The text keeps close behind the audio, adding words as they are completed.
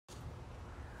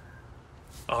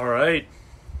All right,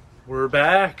 we're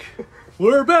back.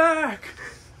 We're back.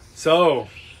 So,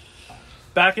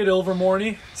 back at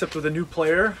Ilvermorny, except with a new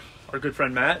player, our good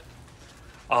friend Matt.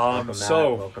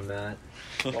 Welcome, Matt.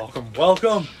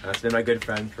 Welcome. That's been my good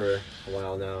friend for a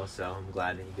while now, so I'm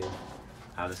glad that he could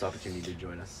have this opportunity to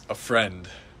join us. A friend.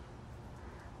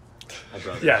 A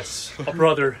brother. Yes, a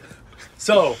brother.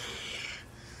 So,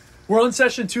 we're on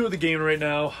session 2 of the game right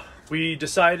now. We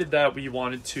decided that we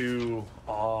wanted to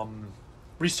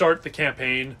restart the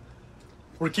campaign.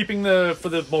 We're keeping for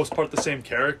the most part, the same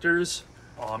characters,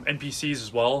 NPCs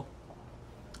as well,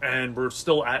 and we're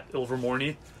still at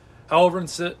Ilvermorny. However,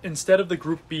 instead of the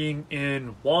group being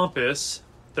in Wampus,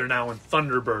 they're now in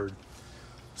Thunderbird.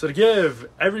 So to give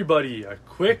everybody a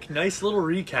quick, nice little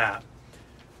recap,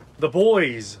 the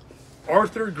boys,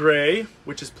 Arthur Gray,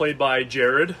 which is played by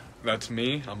Jared. That's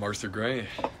me. I'm Arthur Gray.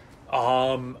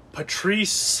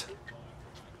 Patrice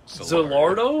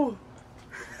Zillardo?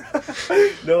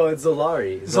 No, it's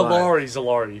Zalari.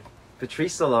 Zalari.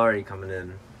 Patrice Zalari coming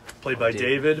in. Played by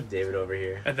David. David over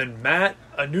here. And then Matt,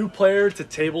 a new player to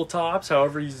tabletops.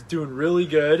 However, he's doing really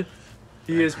good.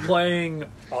 He is playing,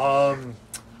 He's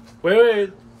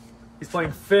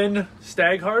playing Finn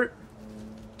Stagheart.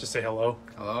 Just say hello.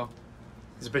 Hello.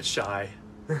 He's a bit shy.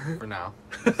 For now.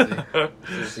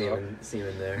 See him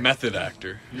there. Method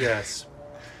actor. Yes.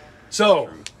 So,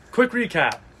 quick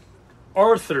recap.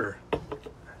 Arthur,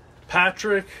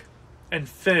 Patrick, and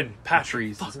Finn.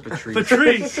 Patrice.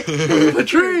 Patrice.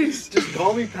 Patrice. Just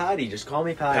call me Patty.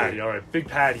 Patty, all right. Big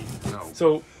Patty. No.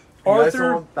 So, You guys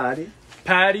Arthur, want Patty?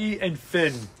 Patty, and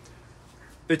Finn.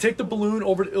 They take the balloon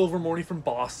over to Ilvermorny from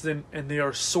Boston, and they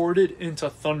are sorted into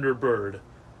Thunderbird.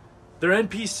 Their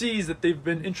NPCs that they've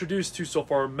been introduced to so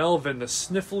far are Melvin, the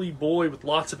sniffly boy with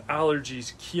lots of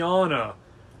allergies, Kiana,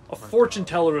 a fortune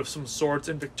teller of some sorts,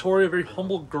 and Victoria, a very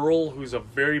humble girl who's a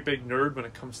very big nerd when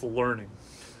it comes to learning.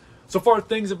 So far,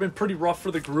 things have been pretty rough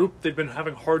for the group. They've been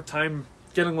having a hard time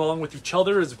getting along with each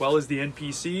other as well as the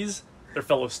NPCs, their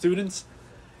fellow students,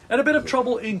 and a bit of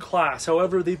trouble in class.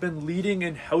 However, they've been leading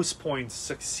in house points,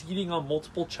 succeeding on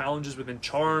multiple challenges within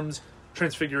charms,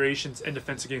 transfigurations, and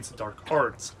defense against the dark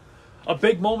arts. A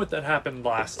big moment that happened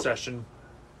last session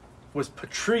was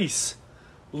Patrice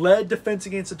led defense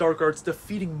against the dark arts,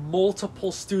 defeating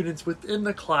multiple students within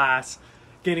the class,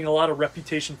 gaining a lot of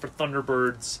reputation for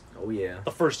Thunderbirds. Oh, yeah.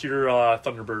 The first year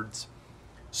Thunderbirds.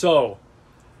 So,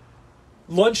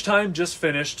 lunchtime just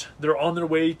finished. They're on their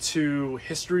way to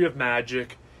History of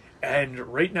Magic. And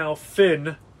right now,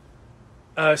 Finn,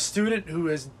 a student who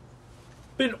has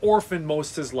been orphaned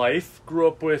most of his life, grew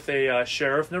up with a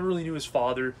sheriff, never really knew his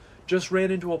father, just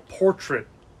ran into a portrait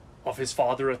of his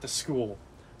father at the school.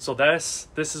 So this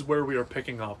is where we are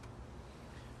picking up.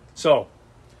 So,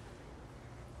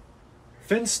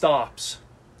 Finn stops,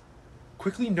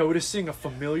 quickly noticing a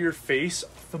familiar face, a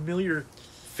familiar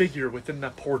figure within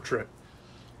that portrait.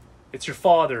 It's your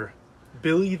father,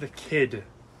 Billy the Kid,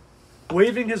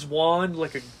 waving his wand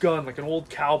like a gun, like an old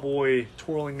cowboy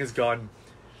twirling his gun.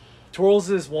 Twirls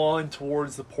his wand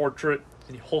towards the portrait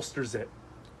and he holsters it.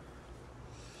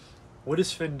 What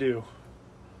does Finn do?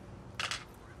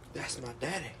 That's my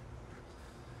daddy.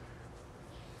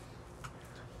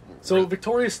 So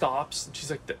Victoria stops and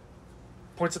she's like,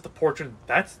 points at the portrait.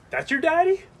 That's your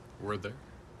daddy? We're there.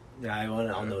 Yeah,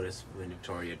 I'll notice when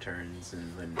Victoria turns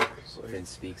and when Finn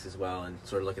speaks as well and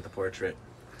sort of look at the portrait.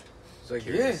 It's like,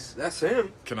 Curious. yes, that's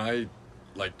him. Can I,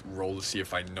 roll to see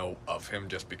if I know of him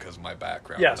just because of my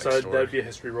background? Yeah, so that'd be a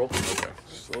history roll. Okay.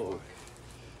 So,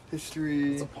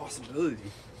 history It's a possibility.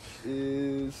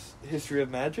 is history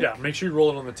of magic. Yeah, make sure you roll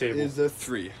it on the table. Is a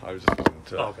 3. I was just going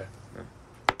to... Oh, okay.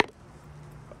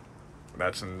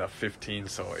 That's in the 15,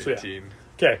 so yeah. 18.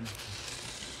 Okay.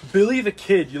 Billy the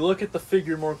Kid, you look at the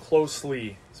figure more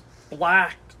closely. He's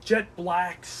black, jet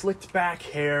black, slicked back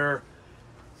hair.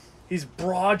 He's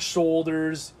broad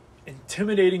shoulders,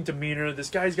 intimidating demeanor. This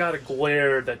guy's got a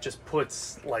glare that just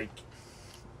puts,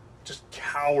 just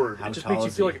coward. How it just tall makes you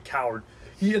is feel he? like a coward.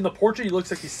 In the portrait, he looks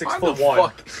like he's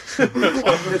 6'1".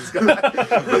 This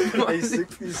guy.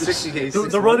 He's 60 days.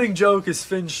 The running joke is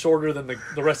Finn's shorter than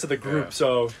the rest of the group, Yeah.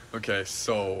 so... Okay,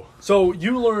 so... So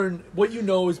you learn, what you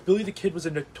know is Billy the Kid was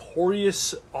a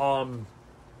notorious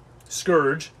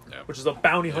scourge, Yeah. which is a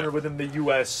bounty hunter within the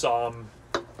U.S.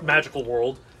 Magical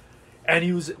world. And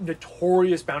he was a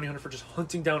notorious bounty hunter for just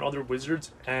hunting down other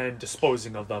wizards and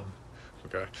disposing of them.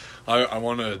 Okay. I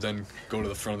want to then go to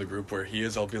the front of the group where he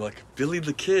is. I'll be like, Billy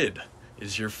the Kid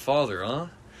is your father, huh?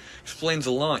 Explains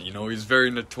a lot, he's very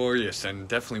notorious and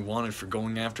definitely wanted for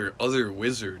going after other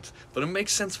wizards. But it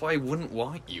makes sense why he wouldn't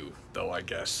want you, though, I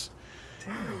guess.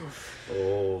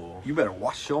 Oh. You better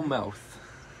wash your mouth.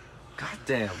 God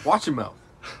damn. Watch your mouth.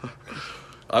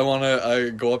 I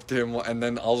go up to him and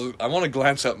then I want to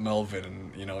glance at Melvin,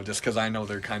 and, you know, just because I know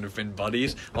they're kind of been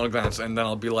buddies. I want to glance, and then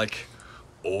I'll be like,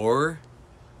 or?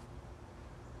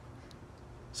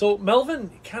 So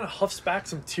Melvin kind of huffs back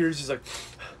some tears.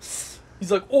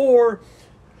 He's like, or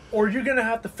you're gonna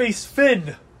have to face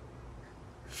Finn.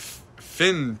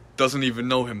 Finn doesn't even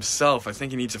know himself. I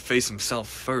think he needs to face himself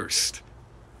first.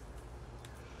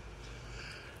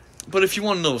 But if you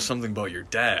want to know something about your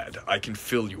dad, I can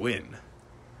fill you in.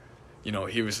 You know,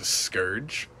 he was a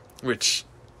scourge, which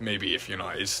maybe if you're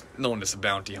not, is known as a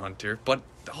bounty hunter, but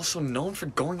also known for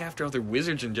going after other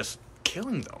wizards and just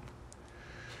killing them.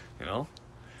 You know?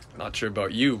 Not sure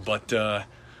about you, but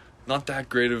not that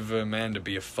great of a man to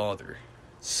be a father.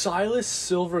 Silas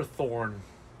Silverthorn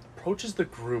approaches the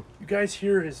group. You guys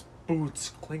hear his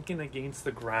boots clinking against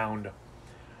the ground.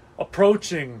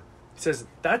 Approaching, he says,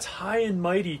 "That's high and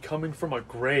mighty coming from a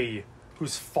Grey,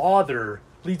 whose father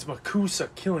leads Makusa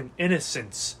killing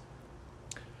innocents."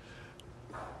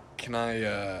 Can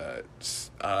I,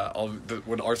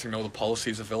 would Arthur know the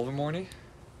policies of Ilvermorny?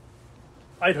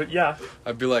 Yeah.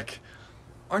 I'd be like,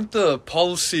 aren't the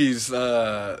policies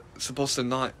supposed to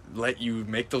not let you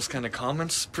make those kind of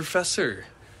comments, Professor?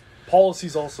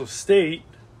 Policies also state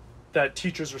that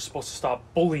teachers are supposed to stop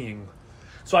bullying.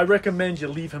 So I recommend you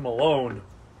leave him alone.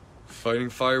 Fighting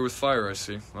fire with fire, I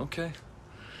see. Okay.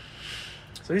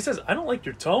 So he says, "I don't like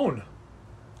your tone."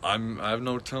 I have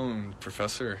no tone,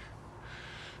 Professor.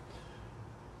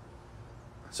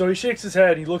 So he shakes his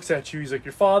head, he looks at you, he's like,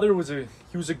 "Your father was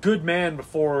a good man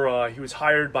before he was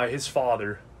hired by his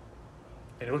father."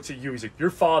 And he looks at you, he's like, "Your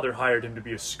father hired him to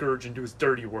be a scourge and do his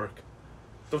dirty work.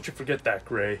 Don't you forget that,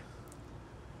 Grey."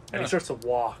 And he starts to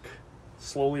walk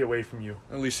slowly away from you.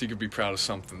 At least you could be proud of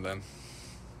something then.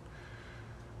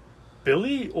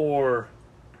 Billy or...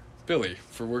 Billy,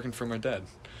 for working for my dad.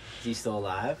 Is he still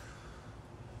alive?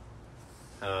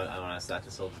 I want to ask that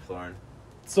to Silverthorn.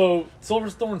 So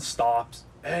Silverthorn stops,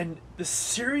 and the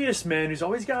serious man who's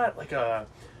always got like a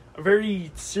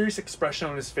very serious expression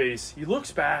on his face, he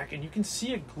looks back and you can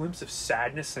see a glimpse of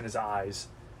sadness in his eyes.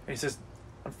 And he says,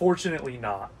 "Unfortunately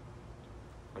not."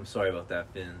 I'm sorry about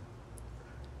that, Finn.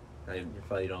 You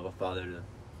probably don't have a father to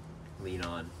lean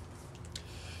on.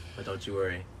 But don't you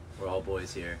worry. We're all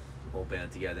boys here. We'll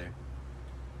band together.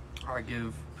 I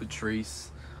give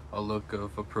Patrice a look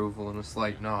of approval and a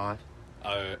slight nod.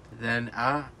 Then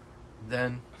I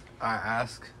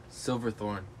ask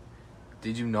Silverthorn,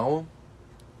 "Did you know him?"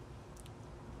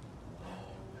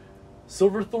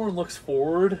 Silverthorn looks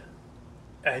forward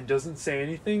and doesn't say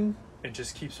anything and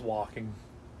just keeps walking.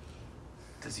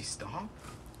 Does he stop?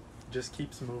 Just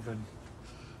keeps moving.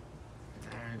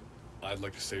 Alright. I'd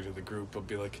like to say to the group, I'll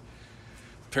be like,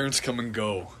 parents come and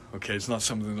go, okay? It's not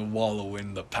something to wallow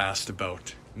in the past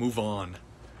about. Move on.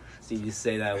 So you just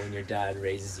say that when your dad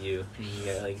raises you and you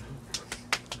get like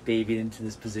babied into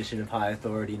this position of high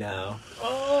authority now.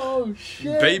 Oh,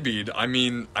 shit. Babied, I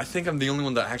mean, I think I'm the only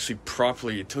one that actually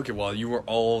properly took it while you were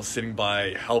all sitting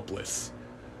by helpless.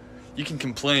 You can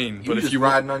complain, You but just if you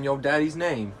riding on your daddy's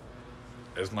name.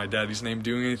 Is my daddy's name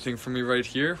doing anything for me right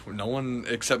here? No one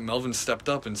except Melvin stepped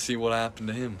up and see what happened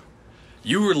to him.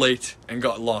 You were late and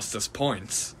got lost as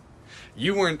points.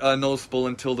 You weren't noticeable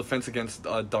until Defense Against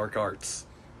Dark Arts.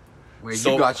 Where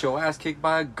So- you got your ass kicked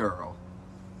by a girl.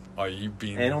 Are you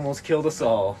being... And almost killed us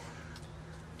all.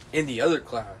 In the other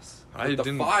class. I With the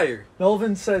didn't- fire.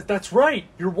 Melvin says, "That's right.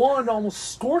 Your wand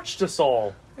almost scorched us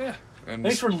all. Yeah. And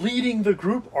Thanks for leading the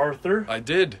group, Arthur." I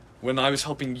did. When I was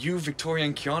helping you, Victoria,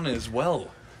 and Kiana as well.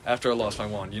 After I lost my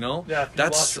wand, you know? Yeah, if you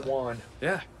lost your wand.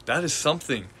 Yeah, that is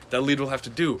something that leader will have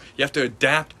to do. You have to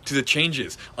adapt to the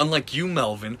changes. Unlike you,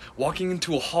 Melvin, walking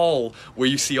into a hall where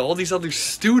you see all these other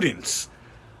students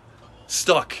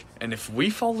stuck. And if we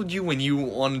followed you when you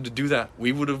wanted to do that,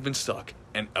 we would have been stuck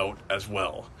and out as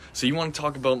well. So you want to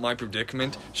talk about my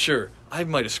predicament? Sure, I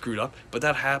might have screwed up, but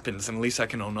that happens, and at least I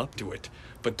can own up to it.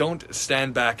 But don't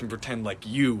stand back and pretend like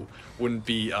you wouldn't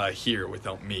be here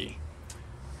without me.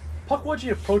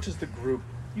 Pukwudgie approaches the group.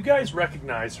 You guys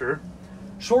recognize her.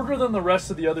 Shorter than the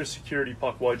rest of the other security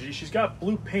Pukwudgie. She's got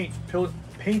blue paint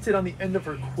painted on the end of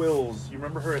her quills. You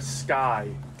remember her as Sky.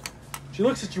 She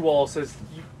looks at you all and says,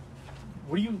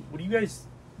 What are you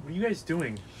guys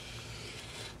doing?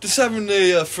 Just having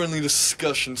a friendly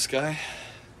discussion, Sky.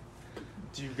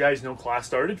 Do you guys know class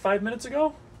started 5 minutes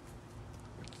ago?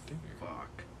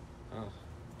 Fuck. Oh.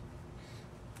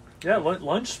 Yeah,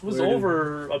 lunch was Where did-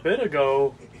 over a bit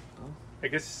ago. I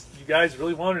guess you guys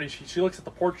really wanted it. She looks at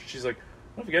the portrait. She's like, "I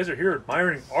don't know if you guys are here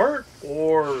admiring art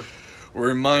or..." We're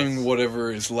admiring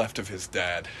whatever is left of his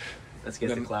dad. Let's get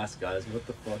to Then- class, guys. What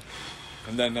the fuck?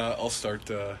 And then I'll start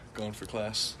going for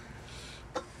class.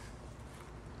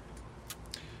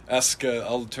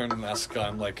 I'll turn and ask Sky.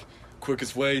 I'm like,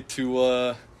 quickest way to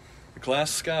the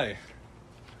class, Sky.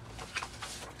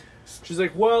 She's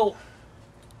like, well,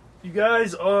 you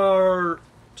guys are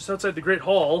just outside the Great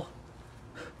Hall.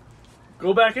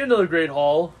 Go back into the Great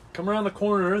Hall. Come around the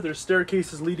corner. There's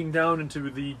staircases leading down into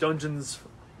the dungeons,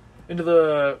 into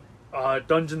the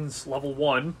dungeons level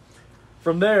 1.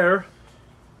 From there,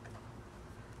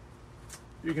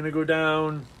 you're going to go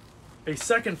down a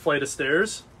second flight of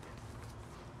stairs.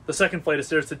 The second flight of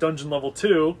stairs to dungeon level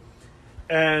 2.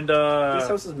 And, This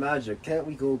house is magic. Can't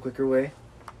we go a quicker way?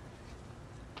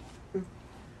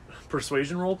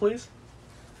 persuasion roll, please.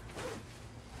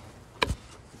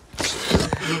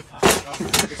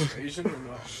 Persuasion or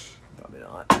no? Probably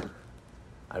not.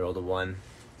 I rolled a 1.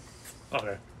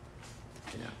 Okay.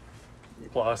 Yeah.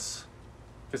 Plus,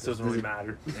 this doesn't really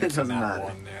matter. It doesn't Nat matter.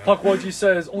 1, yeah. Puckwudgie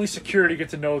says, only security get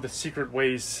to know the secret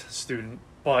ways, student.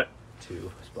 But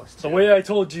 2 plus 2. the way I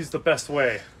told you is the best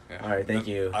way. Yeah. Alright, thank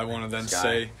Then you, I want to then Sky.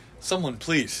 say, someone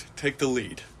please take the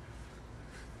lead.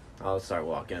 I'll start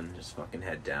walking. Just fucking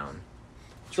head down.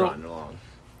 So- Trotting along.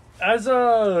 As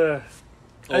I'll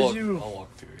you...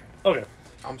 walk too. Yeah. Okay.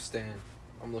 I'm staying.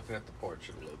 I'm looking at the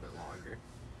portrait a little bit longer.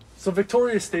 So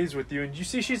Victoria stays with you, and you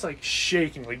see she's like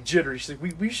shaking, like jittery. She's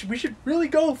like, we should really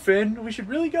go, Finn. We should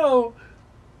really go.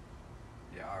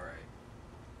 Yeah, alright.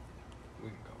 We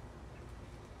can go.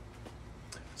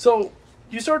 So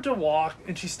you start to walk,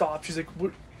 and she stops. She's like,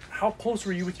 how close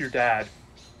were you with your dad?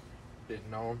 Didn't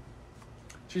know him.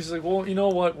 She's like, well, you know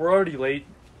what? We're already late.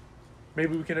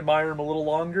 Maybe we can admire him a little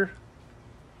longer.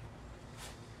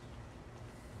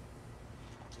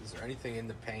 Is there anything in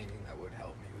the painting that would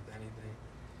help me with anything?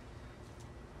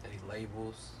 Any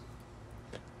labels?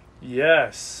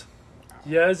 Yes.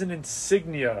 He has an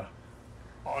insignia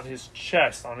on his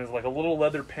chest, on his like a little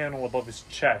leather panel above his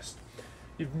chest.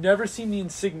 You've never seen the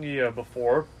insignia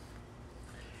before.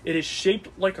 It is shaped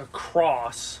like a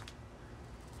cross,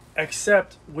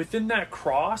 except within that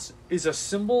cross is a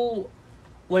symbol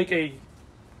like a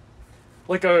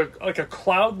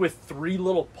cloud with 3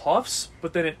 little puffs,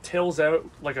 but then it tails out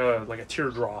like a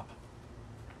teardrop.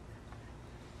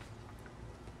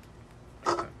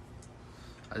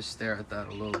 I just stare at that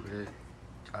a little bit,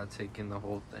 try to take in the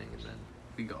whole thing, and then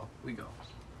we go.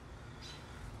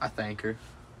 I thank her,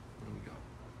 and we go.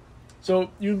 So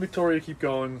you and Victoria keep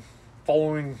going,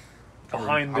 following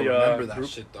behind I the remember that group.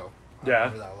 shit though. Yeah. I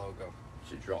remember that logo.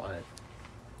 Should draw it.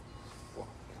 Well,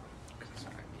 I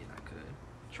mean, I could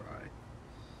try.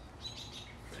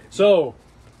 Maybe. So,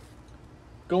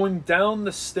 going down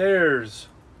the stairs,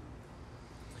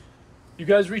 you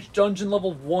guys reach dungeon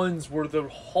level 1s where the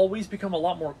hallways become a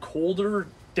lot more colder,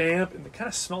 damp, and they kind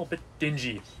of smell a bit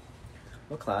dingy.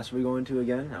 What class are we going to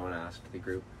again? I want to ask the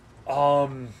group.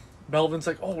 Melvin's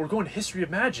like, oh, we're going to History of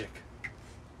Magic.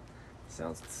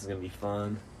 Sounds this is gonna be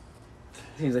fun.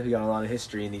 Seems like we got a lot of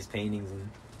history in these paintings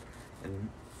and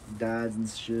dads and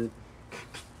shit.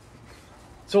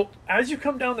 So, as you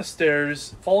come down the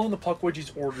stairs, following the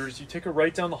Puckwudgie's orders, you take a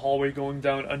right down the hallway, going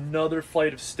down another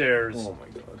flight of stairs. Oh my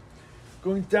god.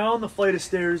 Going down the flight of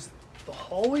stairs, the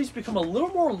hallways become a little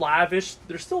more lavish.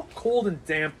 They're still cold and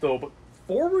damp, though, but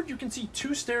forward you can see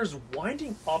 2 stairs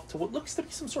winding up to what looks to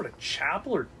be some sort of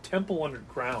chapel or temple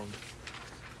underground.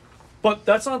 But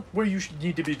that's not where you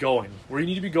need to be going. Where you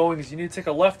need to be going is you need to take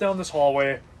a left down this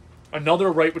hallway,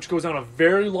 another right, which goes down a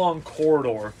very long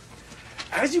corridor.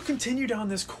 As you continue down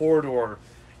this corridor,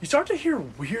 you start to hear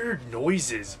weird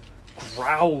noises,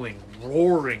 growling,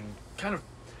 roaring, kind of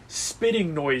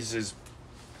spitting noises,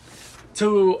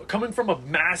 coming from a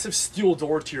massive steel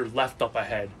door to your left up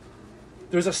ahead.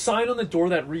 There's a sign on the door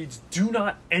that reads, "Do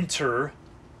not enter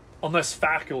unless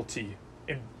faculty,"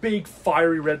 in big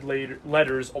fiery red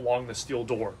letters along the steel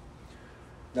door.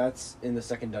 That's in the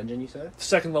second dungeon, you said?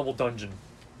 Second level dungeon.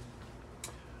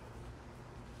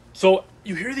 So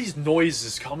you hear these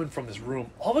noises coming from this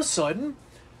room. All of a sudden,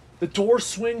 the door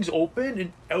swings open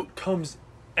and out comes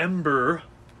Ember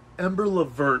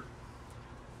Levert.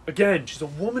 Again, she's a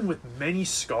woman with many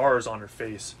scars on her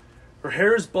face. Her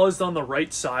hair is buzzed on the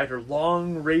right side. Her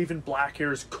long, raven black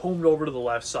hair is combed over to the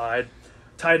left side,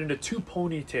 tied into 2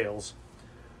 ponytails.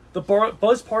 The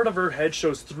buzz part of her head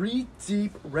shows 3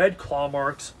 deep red claw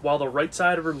marks, while the right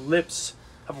side of her lips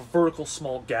have a vertical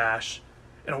small gash,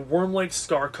 and a worm-like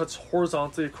scar cuts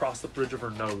horizontally across the bridge of her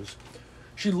nose.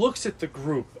 She looks at the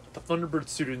group, the Thunderbird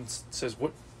students, says,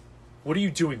 What are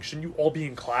you doing? Shouldn't you all be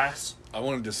in class?" I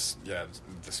want to just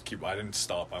keep. I didn't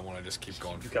stop. I want to just keep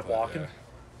going. You for kept that, walking? yeah.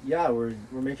 Yeah, we're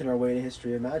making our way to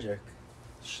History of Magic.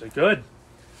 She said, good.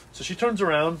 So she turns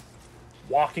around,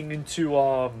 walking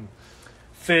into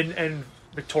Finn and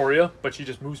Victoria, but she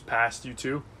just moves past you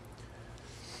two.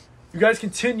 You guys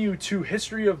continue to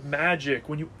History of Magic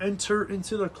when you enter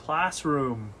into the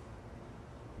classroom.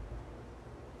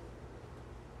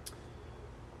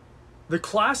 The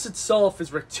class itself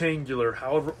is rectangular,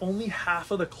 however, only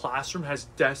half of the classroom has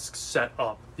desks set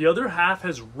up. The other half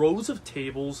has rows of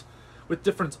tables with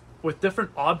different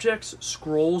objects,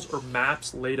 scrolls, or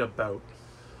maps laid about.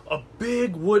 A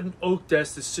big wooden oak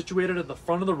desk is situated at the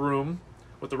front of the room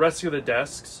with the rest of the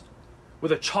desks,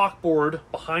 with a chalkboard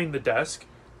behind the desk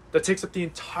that takes up the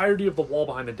entirety of the wall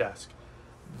behind the desk.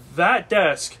 That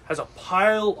desk has a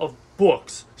pile of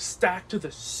books stacked to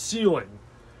the ceiling,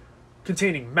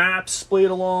 containing maps splayed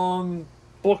along,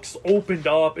 books opened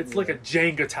up. It's like a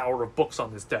Jenga tower of books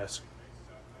on this desk.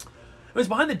 It was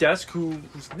behind the desk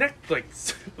whose neck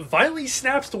violently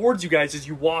snaps towards you guys as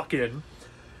you walk in.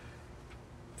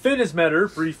 Finn has met her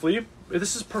briefly.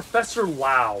 This is Professor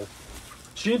Lau.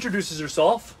 She introduces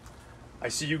herself. I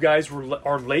see you guys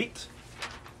are late.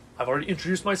 I've already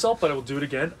introduced myself, but I will do it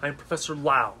again. I'm Professor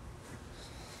Lau.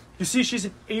 You see, she's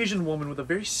an Asian woman with a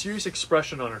very serious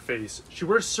expression on her face. She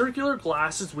wears circular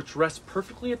glasses which rest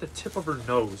perfectly at the tip of her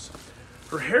nose.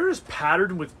 Her hair is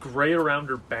patterned with gray around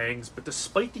her bangs, but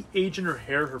despite the age in her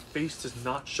hair, her face does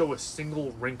not show a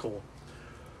single wrinkle.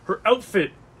 Her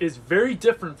outfit is very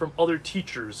different from other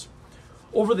teachers.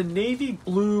 Over the navy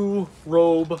blue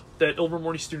robe that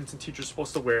Ilvermorny students and teachers are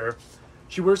supposed to wear,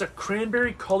 she wears a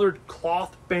cranberry-colored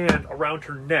cloth band around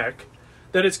her neck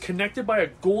that is connected by a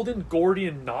golden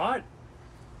Gordian knot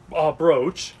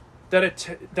brooch that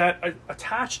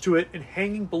attached to it and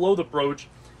hanging below the brooch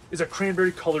is a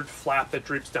cranberry-colored flap that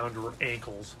drapes down to her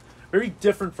ankles. Very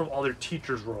different from other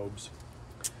teachers' robes.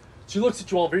 She looks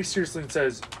at you all very seriously and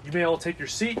says, you may all take your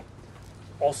seat.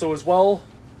 Also as well,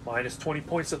 minus 20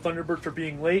 points to Thunderbird for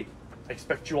being late. I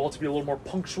expect you all to be a little more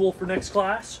punctual for next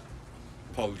class.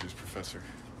 Apologies, Professor.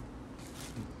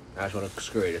 I just want to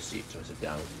scurry to seat, so I sit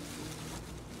down.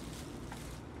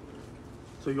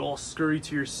 So you all scurry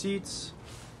to your seats.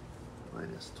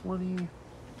 Minus 20.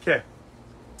 Okay.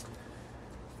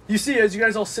 You see, as you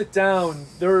guys all sit down,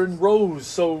 they're in rows.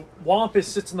 So Wampus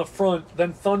sits in the front,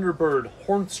 then Thunderbird,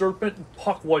 Horned Serpent, and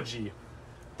Puckwudgie.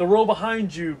 The row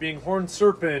behind you being Horned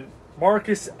Serpent,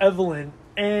 Marcus, Evelyn,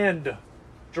 and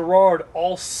Gerard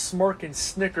all smirk and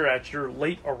snicker at your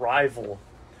late arrival.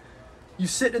 You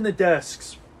sit in the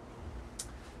desks.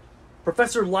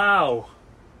 Professor Lau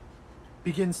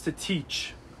begins to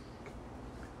teach,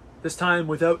 this time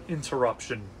without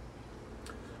interruption.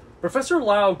 Professor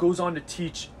Lau goes on to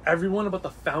teach everyone about the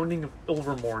founding of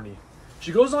Ilvermorny.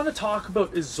 She goes on to talk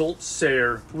about Isolde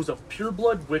Sayre, who was a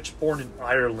pureblood witch born in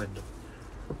Ireland.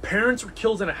 Her parents were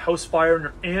killed in a house fire, and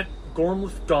her aunt,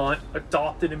 Gormlith Gaunt,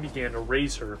 adopted and began to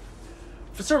raise her.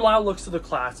 Professor Lau looks to the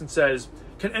class and says,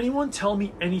 can anyone tell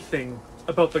me anything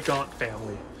about the Gaunt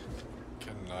family?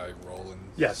 Can I roll in?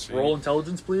 Yes, roll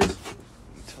intelligence, please.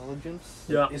 Intelligence?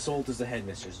 Yeah. Isolde is the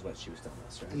headmistress, is what she was telling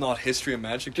us, right? Not history of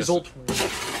magic. Just Isolde,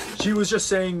 she was just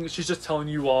saying, she's just telling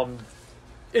you,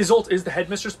 Isolde is the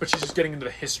headmistress, but she's just getting into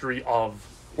the history of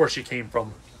where she came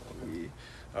from.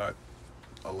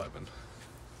 11.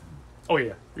 Oh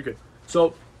yeah, you're good.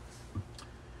 So,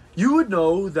 you would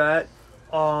know that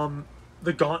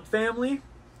the Gaunt family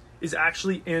is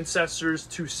actually ancestors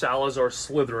to Salazar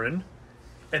Slytherin,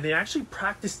 and they actually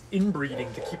practiced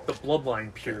inbreeding to keep the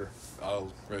bloodline pure.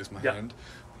 I'll raise my Yeah. hand.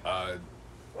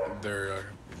 They're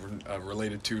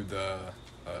related to the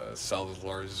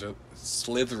Salazar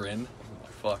Slytherin.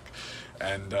 Fuck.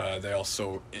 And they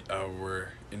also were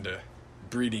into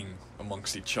breeding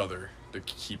amongst each other to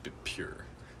keep it pure.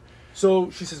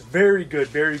 So she says, very good,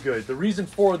 very good. The reason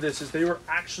for this is they were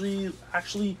actually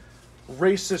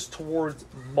racist towards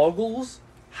Muggles,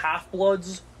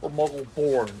 half-bloods, or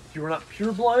Muggle-born. If you were not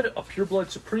pureblood, a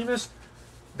pureblood supremacist,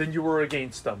 then you were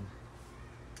against them.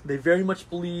 They very much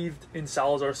believed in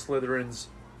Salazar Slytherin's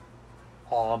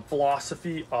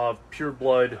philosophy of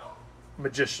pureblood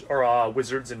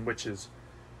wizards and witches.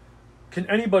 Can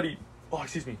anybody... Oh,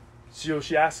 excuse me. So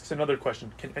she asks another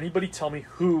question. Can anybody tell me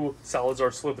who Salazar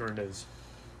Slytherin is?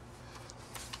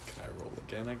 Can I roll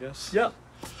again, I guess? Yeah.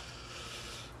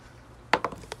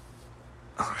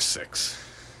 6.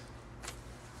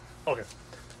 Okay.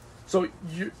 So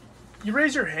you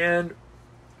raise your hand,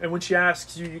 and when she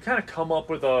asks you, you kind of come up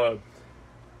with a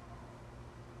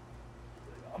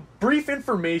brief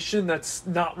information that's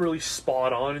not really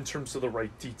spot on in terms of the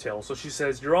right detail. So she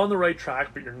says, you're on the right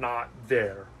track, but you're not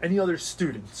there. Any other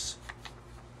students?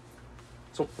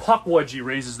 So Puckwudgie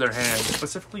raises their hand,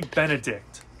 specifically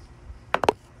Benedict.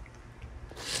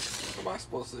 What am I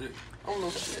supposed to do? I don't know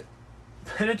shit.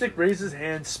 Benedict raises his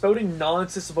hand, spouting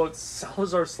nonsense about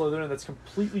Salazar Slytherin that's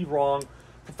completely wrong.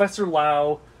 Professor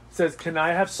Lau says, "Can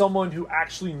I have someone who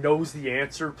actually knows the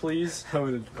answer, please?"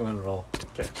 I'm gonna roll.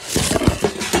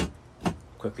 Okay.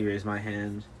 Quickly raise my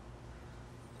hand.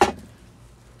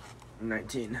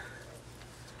 19.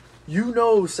 You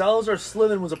know, Salazar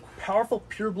Slytherin was a powerful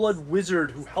pureblood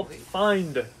wizard who helped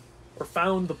found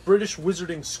the British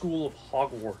Wizarding School of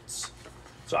Hogwarts.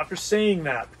 So after saying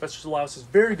that, Professor Lau says,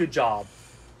 "Very good job.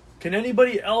 Can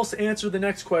anybody else answer the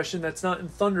next question that's not in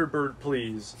Thunderbird,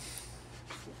 please?"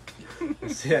 I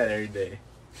say that every day.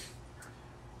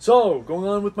 So, going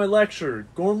on with my lecture,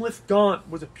 Gormleth Gaunt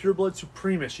was a pureblood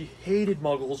supremacist. She hated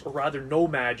muggles, or rather no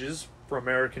mages, for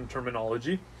American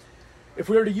terminology. If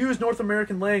we are to use North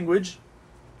American language...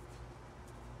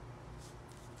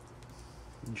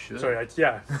 You should. Sorry,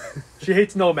 yeah. She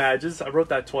hates no mages. I wrote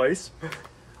that twice.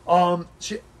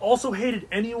 She also hated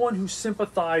anyone who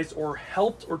sympathized or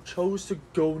helped or chose to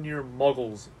go near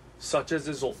muggles, such as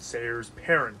Isolde Sayer's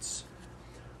parents.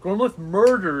 Gormleth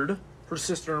murdered her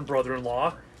sister and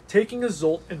brother-in-law, taking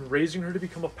Isolde and raising her to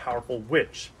become a powerful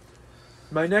witch.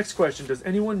 My next question, does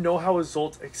anyone know how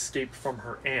Isolde escaped from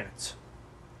her aunt?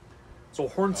 So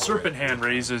Horned Serpent hand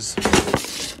raises.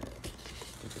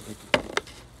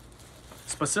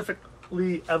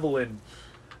 Specifically Evelyn.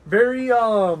 Very,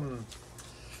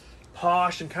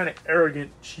 posh and kind of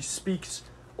arrogant. She speaks,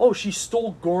 she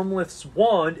stole Gormleth's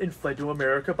wand and fled to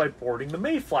America by boarding the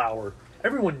Mayflower.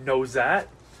 Everyone knows that.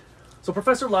 So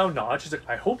Professor Lau nods. She's like,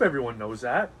 I hope everyone knows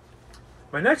that.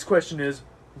 My next question is,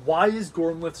 why is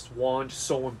Gormleth's wand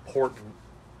so important?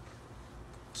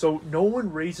 So no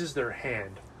one raises their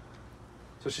hand.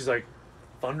 So she's like,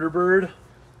 Thunderbird?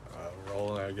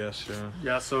 Roll, I guess, yeah.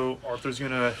 Yeah, so Arthur's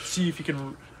going to see if he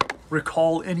can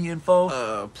recall any info.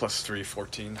 +3,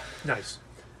 14. Nice.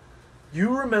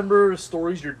 You remember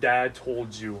stories your dad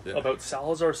told you Yeah. about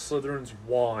Salazar Slytherin's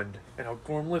wand and how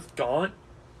Gormleth Gaunt,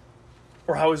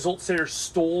 or how Isolde Sayer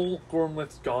stole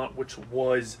Gormleth's Gaunt, which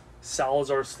was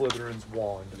Salazar Slytherin's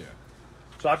wand. Yeah.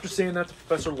 So after saying that to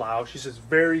Professor Lau, she says,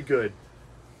 very good.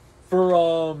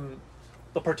 For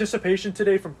the participation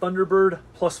today from Thunderbird,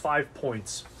 +5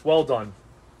 points. Well done.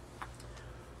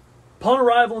 Upon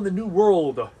arrival in the New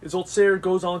World, Isolde Sayer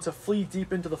goes on to flee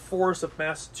deep into the forests of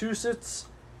Massachusetts.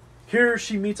 Here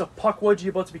she meets a Puckwudgie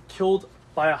about to be killed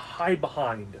by a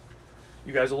hide-behind.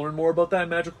 You guys will learn more about that in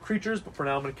Magical Creatures, but for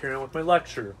now I'm going to carry on with my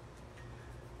lecture.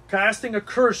 Casting a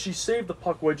curse, she saved the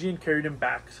Puckwudgie and carried him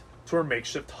back to her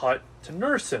makeshift hut to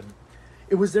nurse him.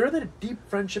 It was there that a deep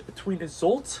friendship between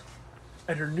Isolde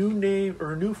and her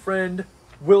new friend,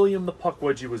 William the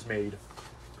Puckwudgie, was made.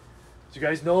 As you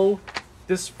guys know,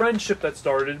 this friendship that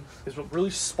started is what really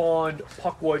spawned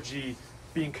Puckwudgie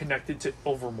being connected to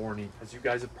Ilvermorny. As you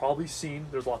guys have probably seen,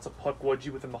 there's lots of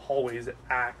Puckwudgie within the hallways that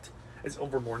act as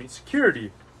Ilvermorny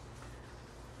security.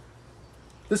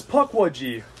 This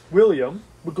Puckwudgie, William,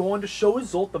 would go on to show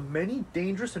Isolde the many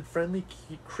dangerous and friendly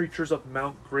creatures of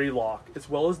Mount Greylock, as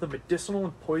well as the medicinal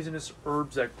and poisonous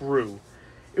herbs that grew.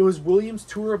 It was William's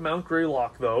tour of Mount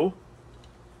Greylock, though,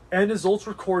 and Isolde's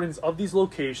recordings of these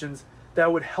locations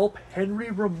that would help Henry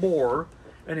Remore,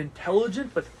 an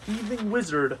intelligent but thieving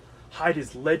wizard, hide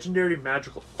his legendary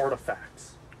magical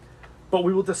artifacts. But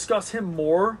we will discuss him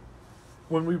more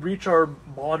when we reach our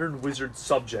modern wizard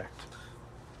subject.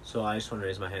 So I just want to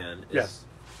raise my hand. Yes.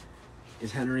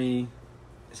 Is Henry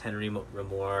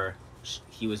Remore,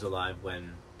 he was alive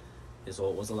when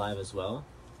Isolde was alive as well?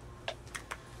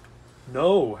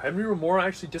 No, Henry Remore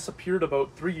actually disappeared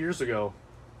about 3 years ago.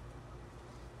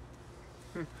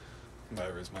 I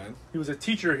raise my hand. He was a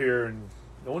teacher here, and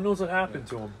no one knows what happened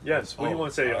to him. Yes, what do you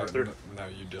want to say, Arthur? No,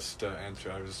 you just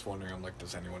answered. I was just wondering, I'm like,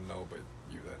 does anyone know? But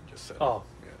you then just said. Oh.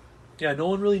 Yeah. Yeah, no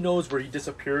one really knows where he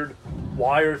disappeared,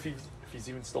 why, or if he's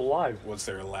even still alive. Was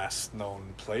there a last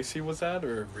known place he was at,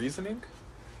 or reasoning?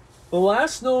 The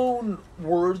last known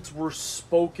words were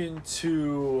spoken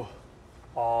to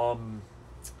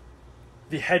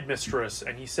the headmistress,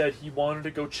 and he said he wanted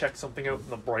to go check something out in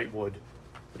the Brightwood,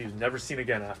 but he was never seen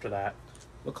again after that.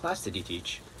 What class did he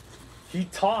teach? He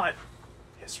taught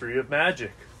history of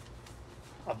magic.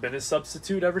 I've been his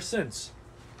substitute ever since.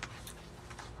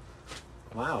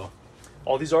 Wow.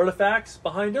 All these artifacts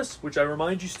behind us, which I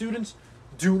remind you students,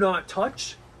 do not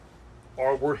touch,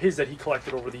 were his that he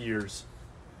collected over the years.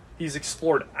 He's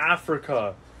explored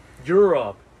Africa,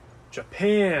 Europe,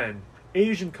 Japan,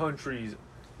 Asian countries.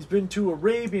 He's been to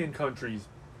Arabian countries,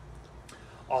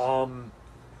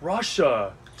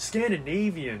 Russia,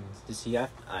 Scandinavian. Does he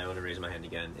have? I want to raise my hand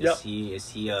again. Yep.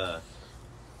 Is he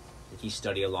Did he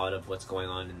study a lot of what's going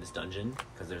on in this dungeon?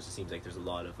 Because it seems like there's a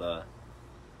lot of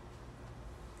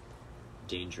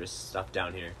dangerous stuff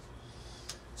down here.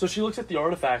 So she looks at the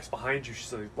artifacts behind you.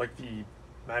 She's like the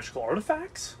magical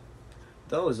artifacts?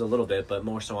 Those a little bit, but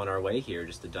more so on our way here.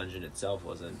 Just the dungeon itself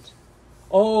wasn't.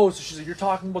 Oh, so she's like, you're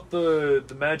talking about the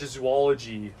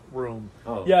Magizoology room.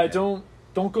 Oh, yeah, don't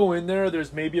go in there.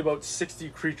 There's maybe about 60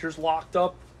 creatures locked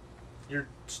up. Your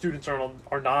students are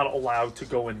not allowed to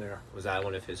go in there. Was that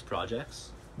one of his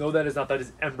projects? No, that is not. That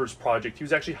is Ember's project. He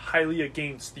was actually highly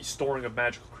against the storing of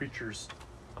magical creatures.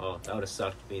 Oh, that would have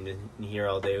sucked being in here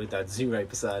all day with that zoo right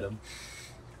beside him.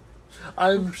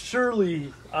 I'm sure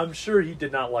he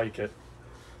did not like it.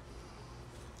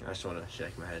 I just want to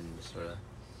shake my head and just sort of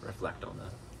reflect on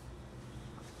that.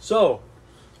 So,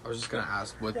 I was just gonna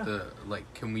ask what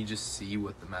can we just see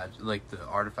what the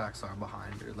artifacts are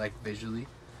behind her, like visually?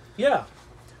 yeah.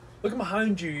 Looking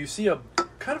behind you, you see a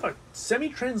kind of a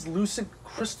semi-translucent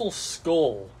crystal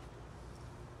skull.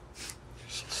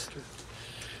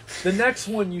 The next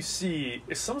one you see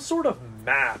is some sort of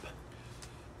map.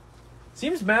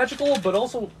 Seems magical, but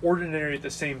also ordinary at the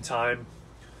same time.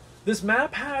 This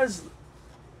map has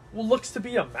what looks to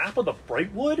be a map of the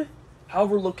Brightwood.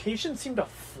 However, locations seem to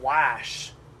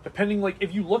flash. Depending,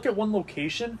 if you look at one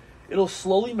location, it'll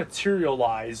slowly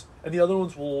materialize, and the other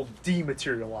ones will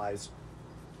dematerialize.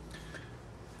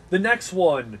 The next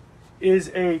one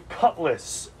is a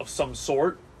cutlass of some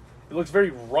sort. It looks very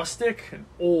rustic and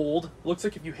old. It looks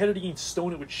like if you hit it against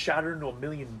stone, it would shatter into a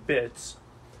million bits.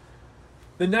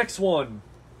 The next one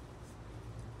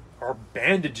are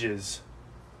bandages,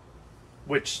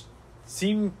 which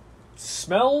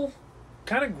smell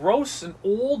kind of gross and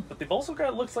old, but they've also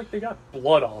looks like they got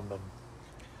blood on them.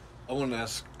 I want to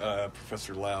ask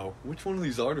Professor Lau, which one of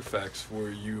these artifacts were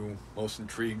you most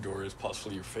intrigued or is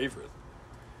possibly your favorite?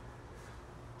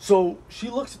 So she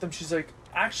looks at them, she's like,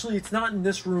 actually, it's not in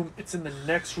this room, it's in the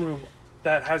next room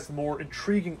that has more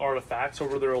intriguing artifacts,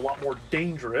 over they're a lot more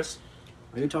dangerous.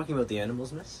 Are you talking about the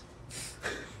animals, miss?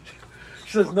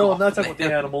 She says, no, I'm not talking about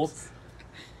the animals.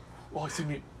 Well, excuse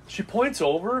me. She points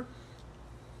over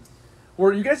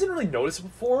where you guys didn't really notice it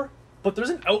before, but there's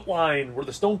an outline where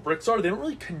the stone bricks are. They don't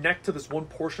really connect to this one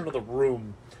portion of the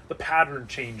room. The pattern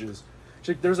changes.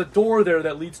 She's like, there's a door there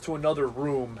that leads to another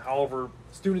room. However,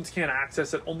 students can't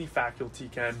access it. Only faculty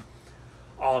can.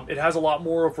 It has a lot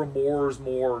more of Ramor's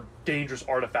more dangerous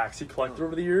artifacts he collected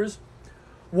over the years.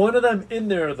 One of them in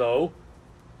there, though,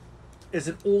 is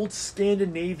an old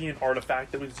Scandinavian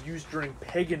artifact that was used during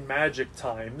pagan magic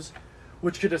times,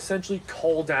 which could essentially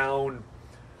call down,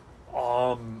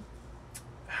 how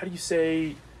do you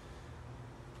say,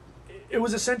 it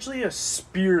was essentially a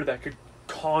spear that could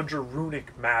conjure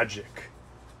runic magic.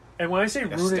 And when I say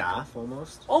like runic, a staff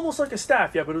almost? Almost like a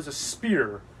staff, yeah, but it was a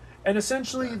spear. And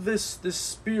essentially this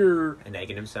spear, An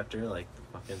Aghanim scepter, like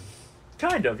fucking.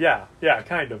 kind of, yeah,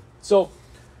 kind of. So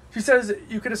she says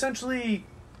you could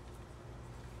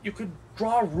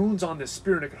draw runes on this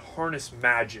spear and it could harness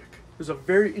magic. It was a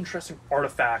very interesting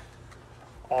artifact.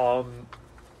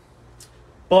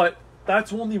 But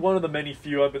that's only one of the many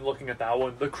few. I've been looking at that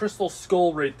one. The crystal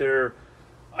skull right there,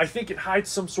 I think it hides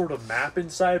some sort of map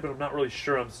inside, but I'm not really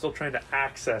sure. I'm still trying to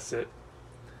access it.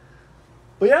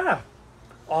 But yeah.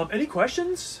 Any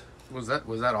questions? Was that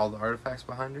all the artifacts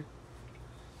behind her?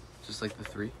 Just like the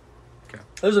 3? Okay.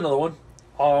 There's another one.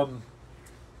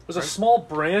 There's a small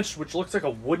branch which looks like a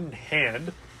wooden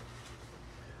hand.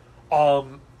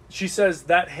 She says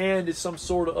that hand is some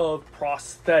sort of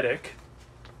prosthetic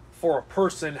for a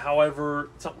person. However,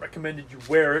 it's not recommended you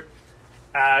wear it,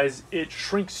 as it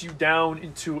shrinks you down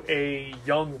into a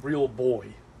young real boy.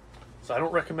 So I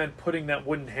don't recommend putting that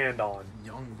wooden hand on.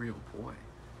 Young real boy.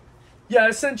 Yeah,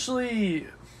 essentially,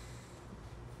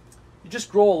 you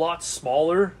just grow a lot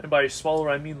smaller, and by smaller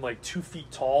I mean like 2 feet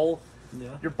tall.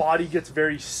 Yeah. Your body gets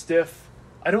very stiff.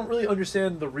 I don't really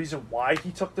understand the reason why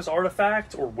he took this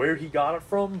artifact or where he got it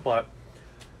from, but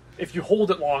if you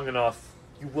hold it long enough,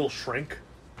 you will shrink.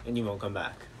 And you won't come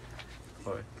back.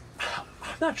 Or...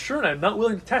 I'm not sure, and I'm not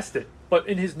willing to test it. But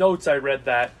in his notes, I read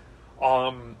that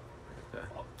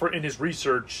in his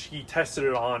research, he tested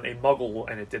it on a muggle,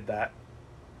 and it did that.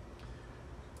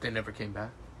 They never came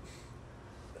back?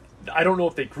 I don't know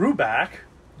if they grew back,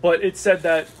 but it said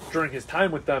that during his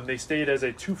time with them, they stayed as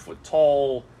a 2 foot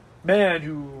tall man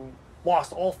who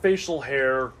lost all facial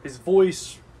hair. His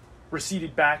voice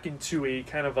receded back into a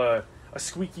kind of a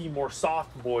squeaky, more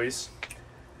soft voice,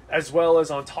 as well as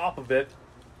on top of it,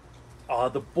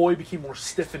 the boy became more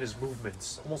stiff in his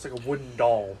movements, almost like a wooden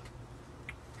doll.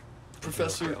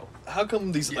 Professor, how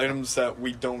come these items that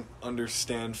we don't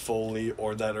understand fully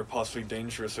or that are possibly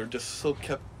dangerous are just so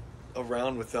kept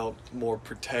around without more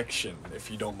protection, if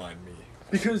you don't mind me?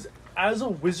 Because as a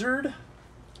wizard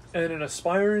and an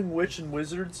aspiring witch and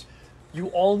wizards, you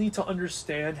all need to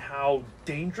understand how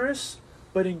dangerous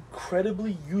but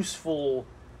incredibly useful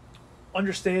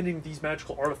understanding these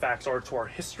magical artifacts are to our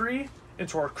history and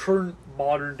to our current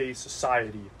modern day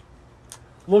society.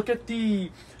 Look at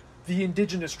the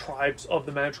indigenous tribes of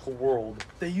the magical world.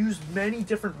 They use many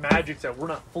different magics that we're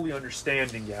not fully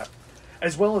understanding yet,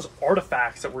 as well as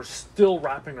artifacts that we're still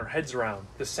wrapping our heads around.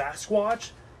 The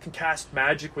Sasquatch can cast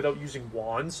magic without using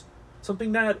wands,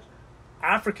 something that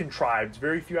African tribes,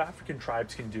 very few African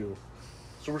tribes can do.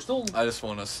 So we're still... I just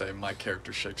want to say my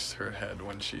character shakes her head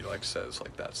when she says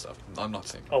that stuff. I'm not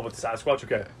saying... Oh, with the Sasquatch?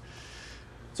 Okay.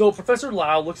 So Professor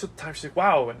Lau looks at the time, she's like,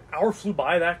 wow, an hour flew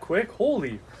by that quick?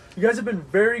 Holy. You guys have been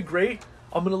very great.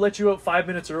 I'm going to let you out 5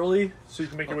 minutes early so you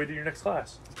can make your way to your next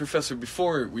class. Professor,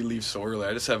 before we leave so early,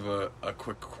 I just have a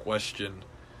quick question.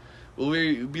 Will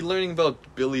we be learning about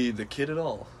Billy the Kid at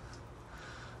all?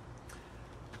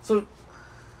 So,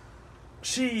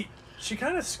 she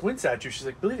kind of squints at you. She's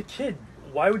like, Billy the Kid,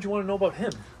 why would you want to know about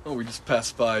him? Oh, we just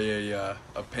passed by a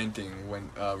painting. When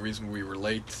reason we were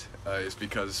late is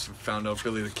because we found out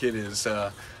Billy the Kid is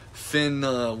Finn.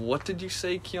 What did you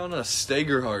say, Kiana?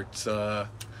 Stagerhart's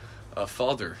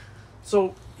father.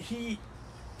 So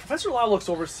Professor Lau looks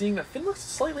over, seeing that Finn looks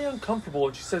slightly uncomfortable,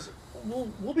 and she says,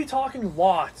 "We'll be talking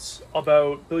lots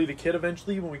about Billy the Kid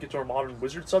eventually when we get to our modern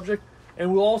wizard subject,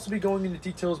 and we'll also be going into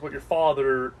details about your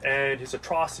father and his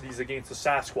atrocities against the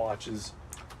Sasquatches."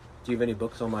 Do you have any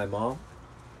books on my mom?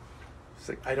 She's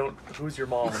like, "I don't. Who's your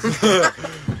mom?"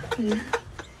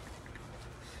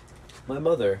 My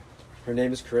mother. Her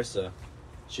name is Carissa.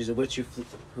 She's a witch who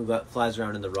flies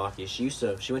around in the Rockies. She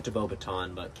went to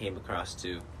Beaubaton, but came across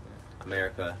to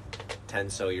America 10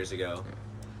 so years ago.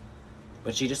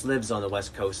 But she just lives on the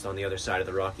West Coast, on the other side of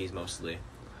the Rockies mostly.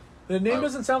 The name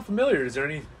doesn't sound familiar. Is there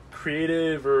any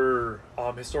creative or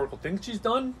historical things she's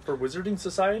done for Wizarding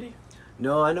Society?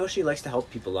 No, I know she likes to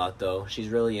help people out, though. She's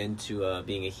really into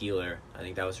being a healer. I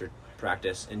think that was her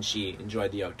practice, and she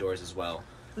enjoyed the outdoors as well.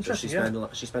 So she spent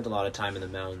a lot of time in the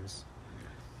mountains.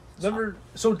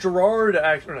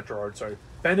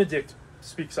 Benedict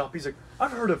speaks up. He's like,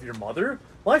 "I've heard of your mother.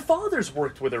 My father's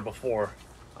worked with her before."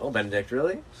 Oh, Benedict,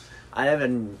 really? I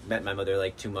haven't met my mother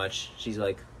too much. She's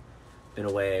been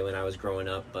away when I was growing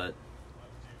up, but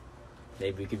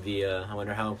maybe we could be. I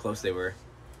wonder how close they were.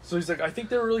 So he's like, "I think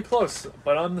they're really close,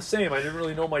 but I'm the same. I didn't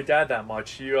really know my dad that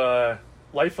much.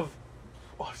 Life of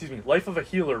a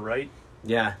healer, right?"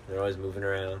 Yeah, they're always moving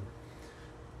around.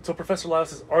 So Professor Lau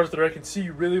says, "Arthur, I can see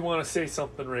you really want to say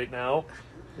something right now.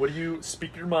 What do you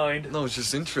speak your mind?" No, it's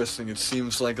just interesting. It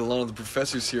seems like a lot of the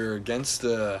professors here are against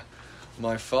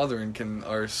my father and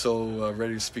are so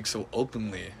ready to speak so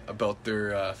openly about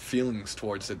their feelings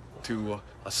towards it to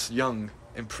us young,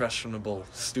 impressionable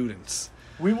students.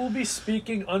 We will be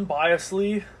speaking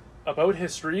unbiasedly about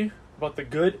history, about the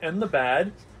good and the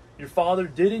bad. Your father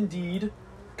did indeed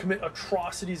commit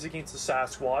atrocities against the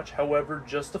Sasquatch. However,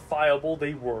 justifiable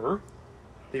they were.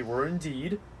 They were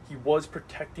indeed. He was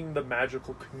protecting the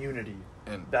magical community.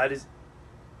 And that is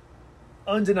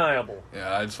undeniable.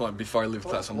 Yeah, I just want, before I leave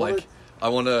class, I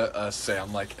want to say,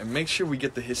 and make sure we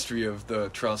get the history of the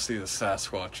atrocity the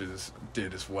Sasquatches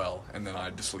did as well, and then I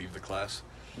just leave the class.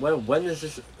 When is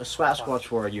this a Sasquatch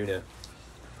for our unit?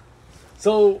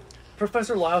 So,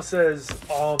 Professor Lau says,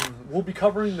 we'll be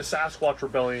covering the Sasquatch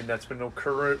rebellion that's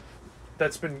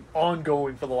been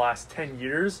ongoing for the last 10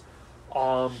 years,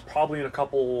 probably in a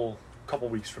couple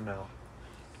weeks from now.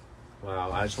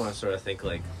 Wow, I just want to sort of think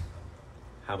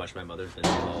how much my mother's been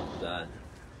involved with that.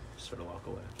 Just sort of walk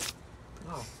away.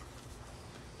 Oh.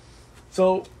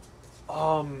 So,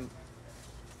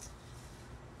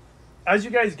 as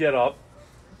you guys get up,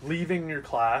 leaving your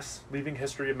class, leaving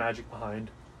History of Magic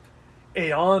behind,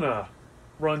 Ayana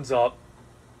runs up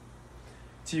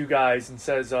to you guys and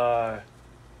says, how'd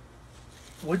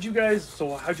you guys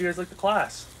like the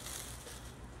class?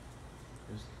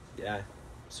 Yeah,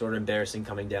 sort of embarrassing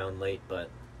coming down late, but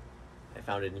I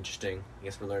found it interesting. I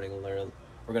guess we're going to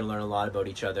learn a lot about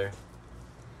each other.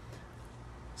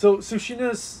 So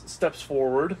Sushina steps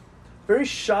forward, very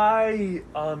shy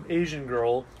Asian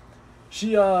girl.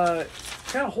 She kind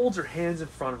of holds her hands in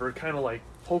front of her, kind of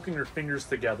poking her fingers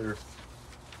together.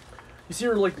 You see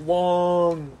her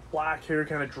long black hair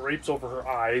kind of drapes over her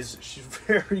eyes. She's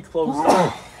very close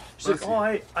up. She's like, "Oh,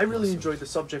 I really enjoyed the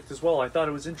subject as well. I thought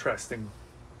it was interesting."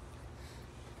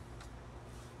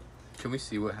 Can we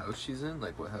see what house she's in?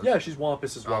 What house? Yeah, she's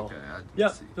Wampus as well. Okay, I didn't yeah.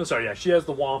 see. No, sorry. Yeah, she has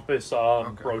the Wampus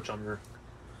brooch on her.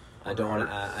 I don't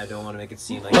want to make it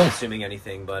seem like I'm assuming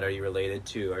anything, but are you related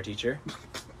to our teacher?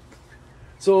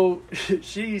 So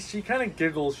she kind of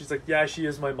giggles. She's like, yeah, she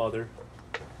is my mother.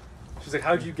 She's like,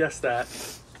 how'd you guess that?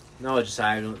 No, just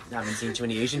I haven't seen too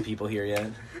many Asian people here yet.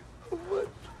 What?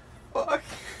 Fuck.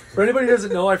 For anybody who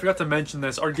doesn't know, I forgot to mention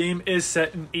this. Our game is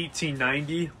set in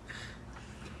 1890.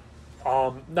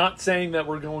 Not saying that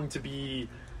we're going to be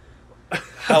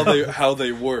How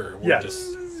they were. We're Yes.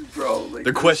 just- Bro, like,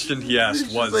 the question he asked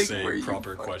it's was like, where a you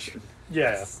proper fucking- question.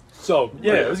 yeah. So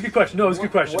yeah, it was a good question. No, it was a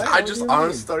good question. What? I just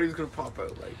honestly thought he was gonna pop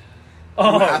out like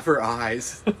Oh. half her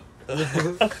eyes.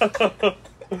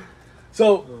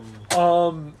 So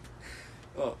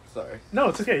Oh, sorry. no,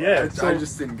 it's okay. Yeah. I So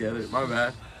just didn't get it. My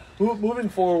bad. moving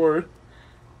forward,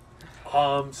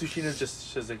 Sushina's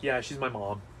she's like, yeah, she's my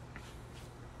mom.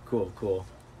 Cool.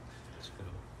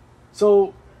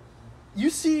 So you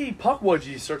see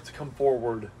Pukwudgie start to come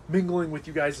forward, mingling with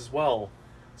you guys as well.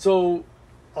 So,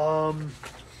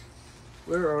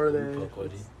 where are they?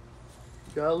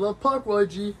 Gotta love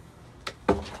Pukwudgie.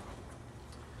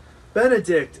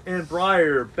 Benedict and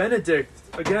Briar. Benedict,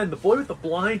 again, the boy with the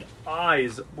blind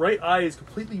eyes. Right eye is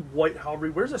completely white, however,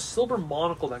 he wears a silver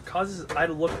monocle that causes his eye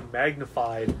to look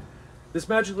magnified. This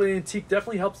magical antique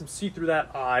definitely helps him see through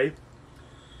that eye.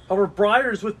 However,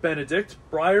 Briar is with Benedict.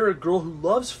 Briar, a girl who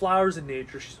loves flowers and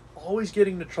nature. She's always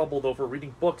getting into trouble, though, for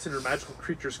reading books in her magical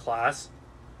creatures class,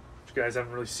 which you guys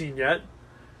haven't really seen yet.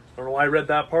 I don't know why I read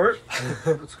that part.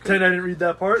 Pretend I didn't read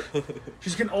that part. She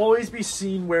can always be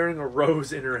seen wearing a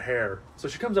rose in her hair. So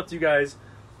she comes up to you guys,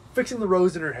 fixing the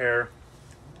rose in her hair,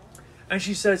 and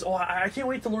she says, "Oh, I can't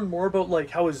wait to learn more about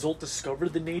like how Isolt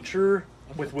discovered the nature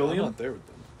with William." I'm not there with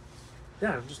them.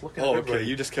 Yeah, I'm just looking at Oh, everybody. okay.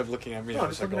 You just kept looking at me. No, I I'm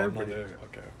was just like, oh, looking I'm at not there. everybody.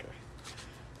 Okay.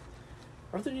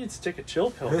 Arthur needs to take a chill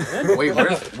pill, man.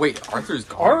 Wait, Arthur's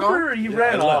gone. Arthur, he Yeah,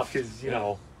 ran I off left. because, you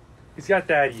know, he's got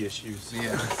daddy issues.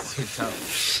 Yeah. you tell.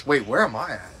 Wait, where am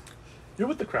I at? You're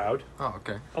with the crowd, Oh,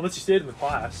 okay. unless you stayed in the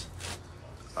class.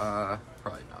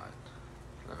 Probably not.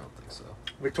 I don't think so.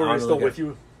 Victoria's I still don't with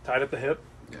you, tied at the hip.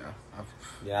 Yeah.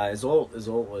 Yeah,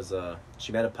 Isolt was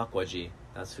she met a Pukwudgie.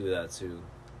 That's who.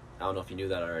 I don't know if you knew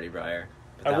that already, Briar.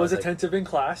 But I that was like- attentive in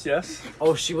class, yes.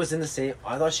 Oh, she was in the same.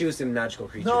 I thought she was in magical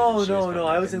creatures. No, and she was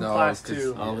I was in No, class 'cause-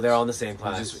 too. Oh, they're all in the same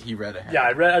class. He read ahead. Yeah,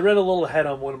 I read a little ahead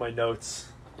on one of my notes.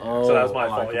 Oh, So that was my I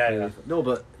fault, yeah, completely- No,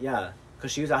 but yeah,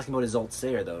 because she was asking about Isolt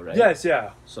Sayer though, right? Yes,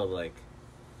 yeah. So like,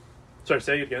 Sorry,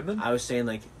 say it again then. I was saying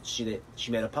like she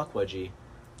met a Pukwudgie,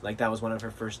 like that was one of her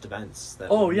first events. That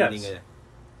Oh, we're yes. meeting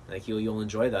like you'll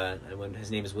enjoy that, and when his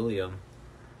name is William.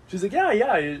 She's like, yeah,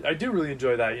 I do really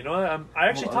enjoy that. You know, I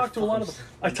actually Oh, talked to a lot of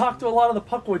the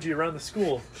Pukwudgie around the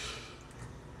school.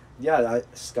 Yeah,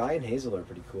 Sky and Hazel are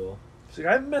pretty cool. She's like,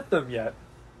 I haven't met them yet.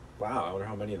 Wow, I wonder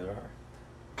how many there are.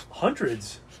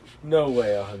 Hundreds. No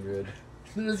way, 100.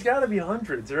 There's got to be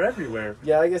hundreds. They're everywhere.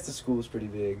 Yeah, I guess the school's pretty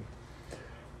big.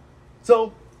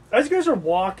 So, as you guys are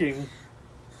walking,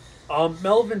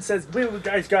 Melvin says, wait,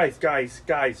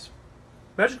 guys.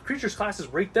 Magic Creatures class is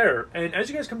right there. And as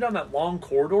you guys come down that long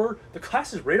corridor, the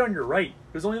class is right on your right.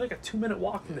 There's only like a 2-minute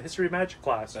walk from the History of Magic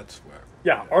class. That's where.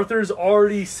 Yeah, Arthur's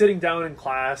already sitting down in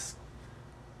class.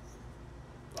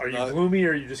 Are you gloomy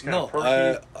or are you just kind of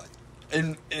perky?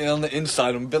 On the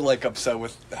inside, I'm a bit like upset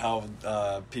with how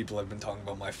people have been talking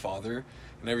about my father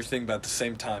and everything, but at the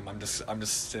same time, I'm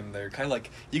just sitting there, kind of like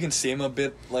you can see him a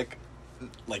bit like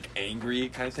angry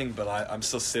kind of thing, but I'm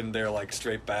still sitting there like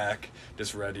straight back,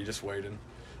 just ready, just waiting.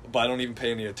 But I don't even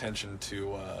pay any attention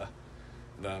to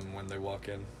them when they walk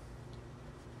in.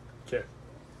 Okay.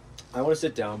 I want to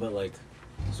sit down, but like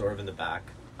sort of in the back.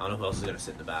 I don't know who else is gonna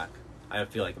sit in the back. I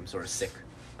feel like I'm sort of sick.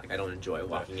 Like I don't enjoy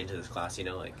walking into this class. You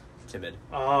know, like timid.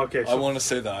 Oh, okay. I So want to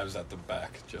say that I was at the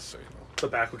back, just so you know. the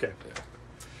back, okay. Yeah.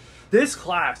 This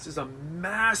class is a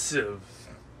massive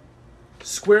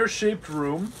square-shaped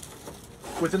room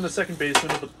within the second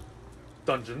basement of the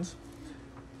dungeons.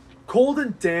 Cold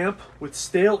and damp with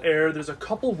stale air. There's a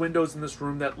couple windows in this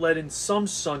room that let in some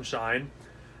sunshine.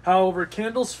 However,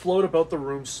 candles float about the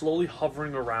room, slowly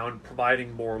hovering around,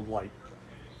 providing more light.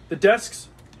 The desks,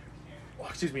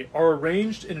 are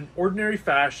arranged in an ordinary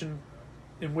fashion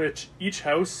in which each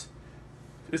house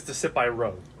is to sit by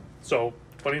row. So,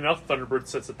 funny enough, Thunderbird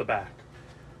sits at the back.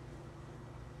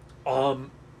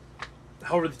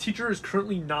 However, the teacher is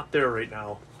currently not there right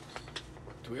now.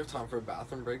 Do we have time for a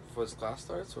bathroom break before this class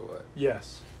starts, or what?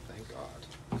 Yes. Thank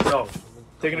God. So,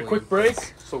 taking a quick break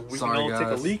so we Sorry, can all take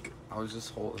a guys. leak. I was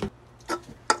just holding.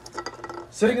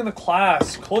 Sitting in the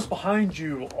class, close behind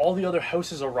you, all the other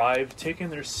houses arrive, taking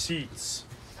their seats.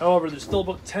 However, there's still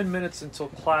about 10 minutes until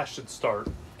class should start.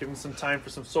 Give him some time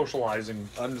for some socializing.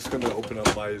 I'm just gonna open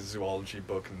up my zoology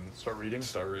book and Start reading.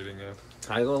 it.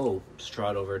 Can I go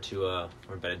strut over to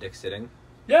where Benedict's sitting?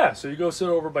 Yeah, so you go sit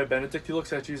over by Benedict. He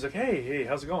looks at you. He's like, hey,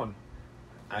 how's it going?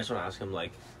 I just want to ask him,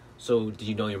 like, so did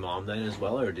you know your mom then as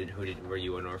well, or were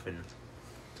you an orphan?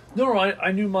 No,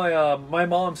 I knew my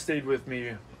mom stayed with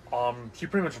me. She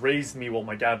pretty much raised me while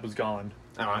my dad was gone.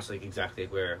 I don't ask, like, exactly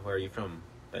where are you from,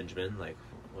 Benjamin? Like,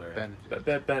 where?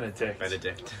 Benedict.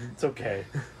 Benedict. It's okay.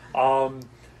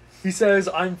 He says,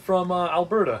 I'm from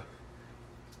Alberta.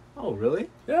 Oh, really?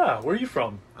 Yeah, where are you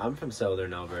from? I'm from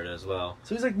southern Alberta as well.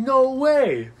 So he's like, no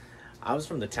way. I was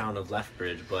from the town of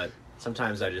Lethbridge, but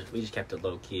sometimes we just kept it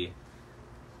low key.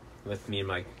 With me and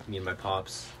my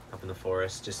pops up in the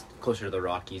forest, just closer to the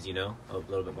Rockies, you know, a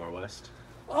little bit more west.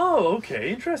 Oh,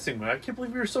 okay, interesting. I can't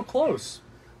believe we were so close.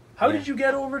 How Yeah. did you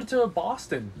get over to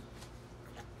Boston?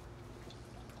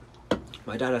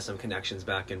 My dad has some connections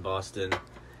back in Boston,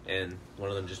 and one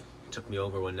of them just took me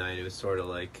over one night. It was sort of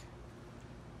like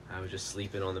I was just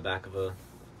sleeping on the back of a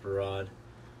rod.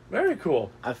 Very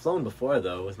cool. I've flown before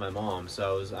though with my mom,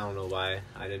 so I don't know why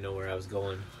I didn't know where I was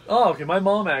going. Oh, okay. My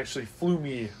mom actually flew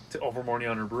me to Ilvermorny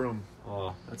on her broom.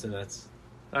 Oh, that's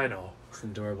I know. an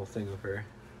adorable thing of her.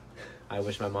 I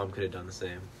wish my mom could have done the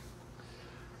same.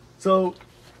 So,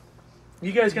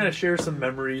 you guys kind of share some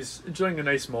memories, enjoying a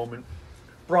nice moment.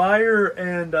 Briar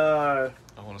and, I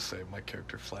want to say my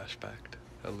character flashbacked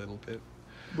a little bit.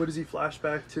 what does he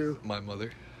flashback to? My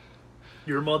mother.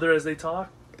 Your mother as they talk?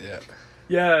 Yeah.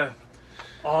 Yeah.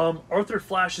 Arthur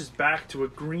flashes back to a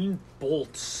green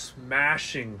bolt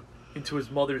smashing into his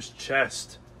mother's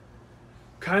chest.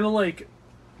 Kind of like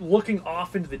looking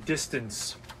off into the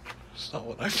distance. That's not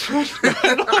what I first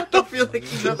I feel like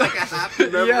you got like a happy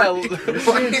memory. You're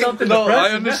seeing something No, I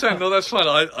depressing understand. now. No, that's fine.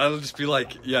 I'll just be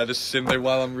like, yeah, just sitting there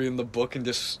while I'm reading the book, and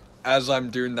just as I'm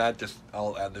doing that,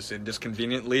 I'll add this in. Just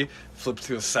conveniently flip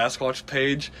to the Sasquatch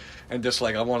page, and just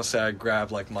like I want to say, I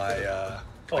grab like my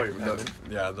Oh, your pen.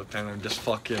 the pen, and just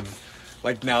fucking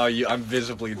like now I'm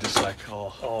visibly just like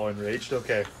Oh, enraged?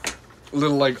 Okay.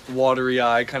 little like watery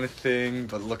eye kind of thing,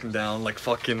 but looking down like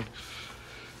fucking.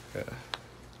 Yeah.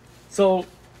 So,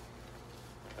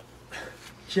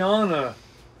 Kiana,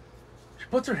 she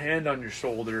puts her hand on your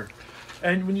shoulder,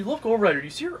 and when you look over at her, you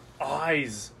see her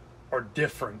eyes are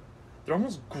different. They're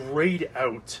almost grayed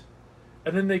out.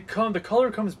 And then the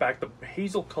color comes back, the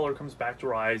hazel color comes back to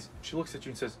her eyes. She looks at you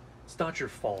and says, it's not your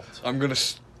fault. I'm gonna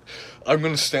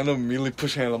stand up, immediately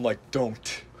push her hand. I'm like,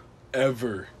 don't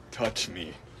ever touch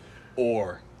me,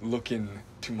 or look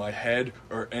into my head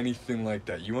or anything like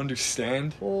that. You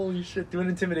understand? Holy shit, do an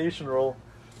intimidation roll.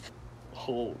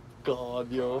 Oh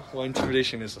God, yo, my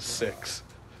intimidation is a 6.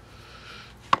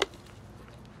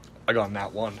 I got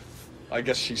that one. I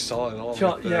guess she saw it all.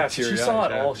 with the Yeah, she teary saw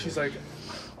eyes, it yeah. all. She's like,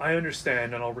 I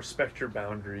understand and I'll respect your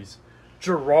boundaries.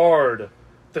 Gerard,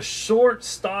 the short,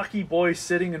 stocky boy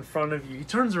sitting in front of you, he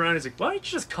turns around and he's like, why don't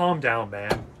you just calm down,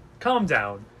 man? Calm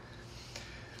down.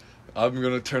 I'm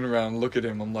gonna turn around and look at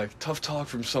him. I'm like, tough talk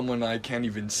from someone I can't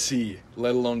even see,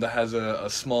 let alone that has a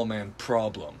small man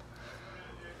problem.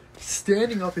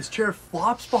 Standing up, his chair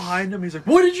flops behind him. He's like,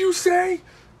 what did you say?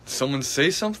 Someone say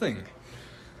something.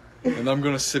 And I'm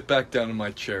gonna sit back down in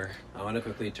my chair. I want to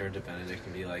quickly turn to Benedict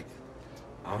and be like,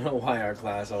 I don't know why our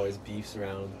class always beefs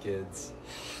around kids.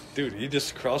 Dude, he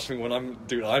just crossed me when I'm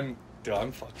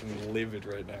fucking livid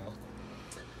right now.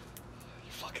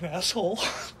 You fucking asshole.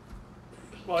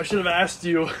 Well, I should have asked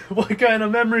you, what kind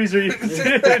of memories are you in?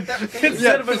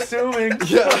 Instead of assuming.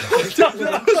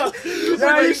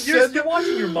 You're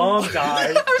watching your mom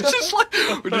die. We're just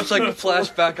like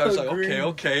flashback. I was like,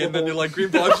 okay, and then you're like green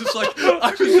ball. I was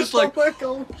just like,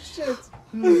 oh shit.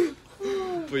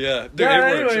 but yeah, dude,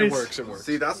 Yeah, it anyways. works.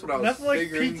 See, that's what I was Nothing like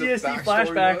figuring the PTSD backstory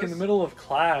flashback was. in the middle of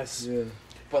class. Yeah.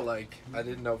 But like, I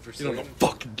didn't know for You don't know certain.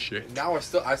 fucking shit. Now I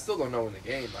still don't know in the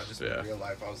game. I just Yeah. in real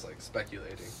life I was like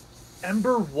speculating.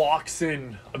 Ember walks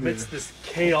in amidst this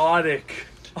chaotic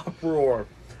uproar.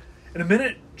 In a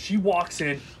minute, she walks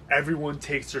in, everyone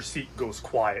takes their seat and goes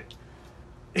quiet.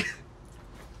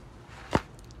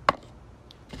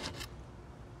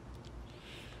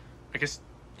 I guess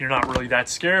you're not really that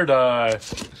scared.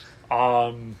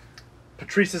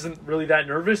 Patrice isn't really that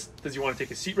nervous. Does he want to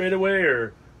take a seat right away,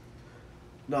 or?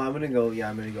 No, I'm gonna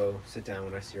go sit down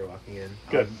when I see her walking in.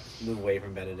 Good. I'll move away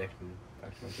from Benedict and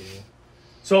back to my table.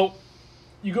 So,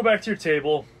 you go back to your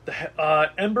table.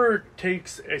 Ember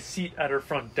takes a seat at her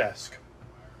front desk.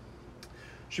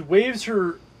 She waves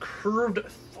her curved,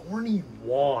 thorny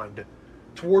wand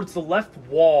towards the left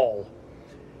wall,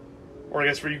 or I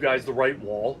guess for you guys, the right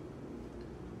wall.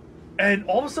 And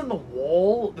all of a sudden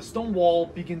the stone wall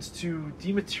begins to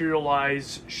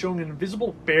dematerialize, showing an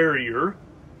invisible barrier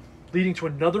leading to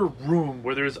another room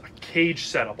where there's a cage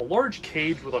set up, a large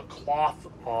cage with a cloth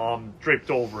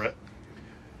draped over it.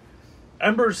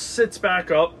 Ember sits back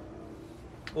up,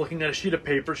 looking at a sheet of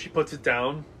paper. She puts it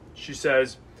down. She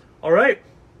says, "All right,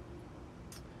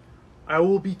 I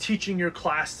will be teaching your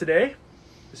class today.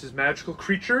 This is magical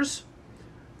creatures.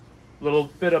 A little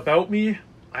bit about me.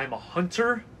 I am a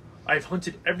hunter. I've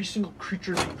hunted every single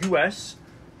creature in the U.S.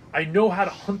 I know how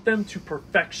to hunt them to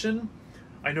perfection.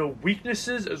 I know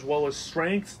weaknesses as well as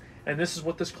strengths, and this is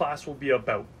what this class will be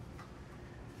about.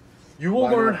 You will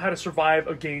learn how to survive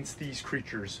against these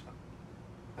creatures."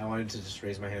 I wanted to just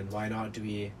raise my hand. Why not do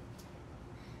we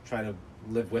try to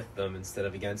live with them instead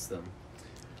of against them?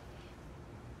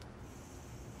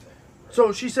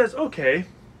 So she says, "Okay,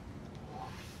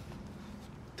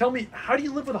 tell me, how do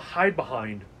you live with a hide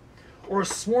behind, or a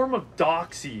swarm of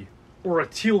doxy, or a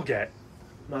tealget?"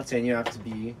 I'm not saying you have to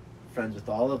be friends with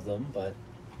all of them, but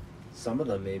some of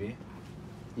them maybe.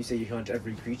 You say you hunt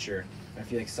every creature. I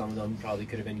feel like some of them probably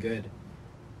could have been good.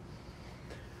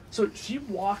 So she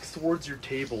walks towards your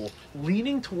table,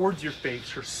 leaning towards your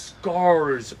face, her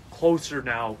scars closer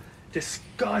now.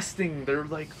 Disgusting. They're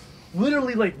like,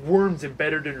 literally like worms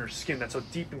embedded in her skin. That's how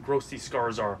deep and gross these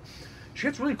scars are. She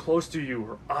gets really close to you,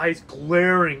 her eyes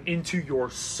glaring into your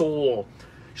soul.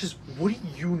 She says, "What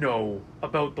do you know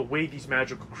about the way these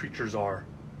magical creatures are?"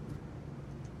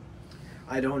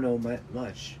 I don't know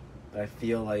much, but I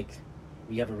feel like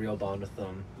we have a real bond with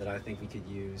them that I think we could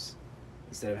use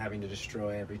instead of having to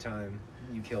destroy every time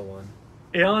you kill one.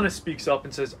 Ayana speaks up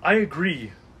and says, "I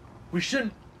agree. We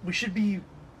should be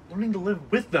learning to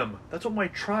live with them. That's what my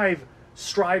tribe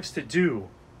strives to do."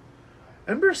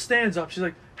 Ember stands up. She's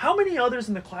like, "How many others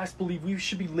in the class believe we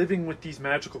should be living with these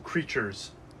magical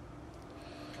creatures?"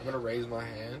 I'm gonna raise my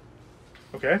hand,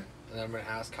 Okay. and then I'm gonna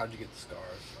ask, how'd you get the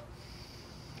scars?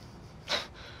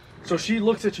 So she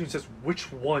looks at you and says,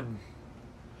 "Which one?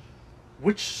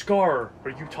 Which scar are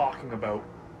you talking about?"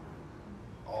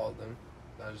 All of them.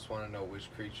 I just want to know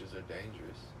which creatures are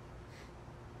dangerous.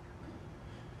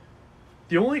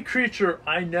 The only creature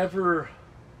I never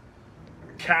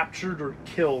captured or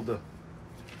killed,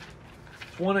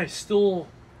 it's one I still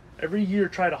every year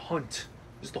try to hunt,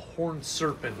 is the horned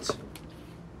serpent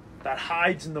that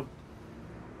hides in the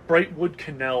Brightwood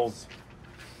canals.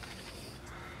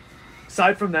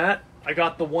 Aside from that, I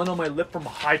got the one on my lip from a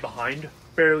hide behind.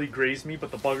 Barely grazed me, but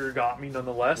the bugger got me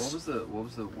nonetheless. What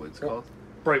was the woods called?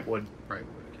 Brightwood.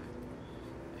 Brightwood. Okay.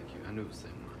 Thank you. I knew it was the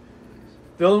same one.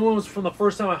 The other one was from the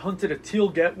first time I hunted a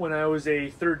tealget when I was a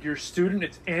third-year student.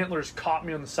 Its antlers caught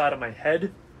me on the side of my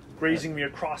head, grazing me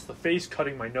across the face,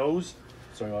 cutting my nose.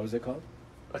 Sorry, what was it called?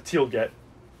 A tealget.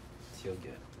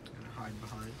 Tealget. And hide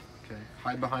behind. Okay.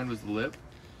 Hide behind was the lip.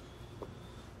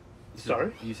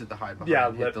 Sorry? You said the hide behind.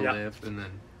 Yeah, hit lip, the yeah. lip, and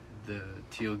then the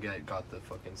tealget got the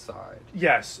fucking side.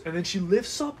 Yes, and then she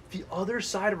lifts up the other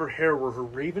side of her hair where her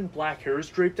raven black hair is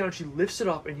draped down. She lifts it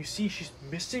up, and you see she's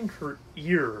missing her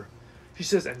ear. She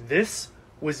says, "And this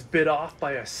was bit off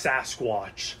by a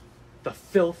Sasquatch, the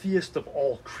filthiest of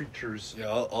all creatures." Yeah,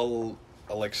 I'll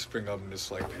like spring up and just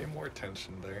like pay more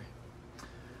attention there.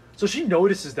 So she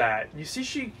notices that. And you see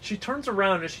she turns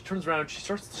around, and as she turns around, she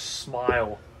starts to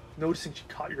smile, noticing she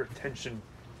caught your attention.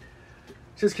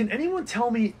 She says, "Can anyone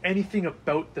tell me anything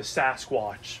about the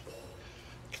Sasquatch?"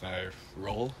 Can I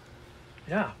roll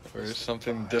Yeah. or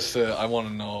something? Just I want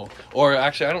to know. Or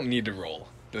actually, I don't need to roll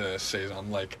to say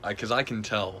I'm like, because I can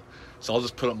tell. So I'll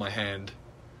just put up my hand.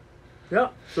 Yeah.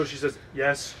 So she says,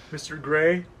 "Yes, Mr.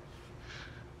 Gray."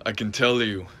 I can tell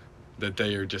you that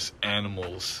they are just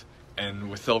animals, and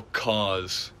without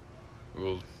cause,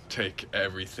 will take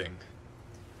everything.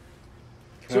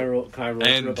 Can I roll to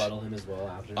and rebuttal him as well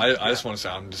after? I just want to say,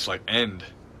 I'm just like, and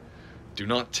do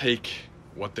not take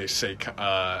what they say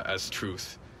as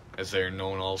truth, as they are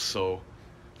known also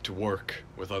to work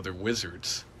with other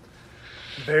wizards.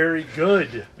 Very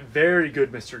good,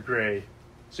 Mr. Gray.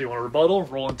 So you want to rebuttal?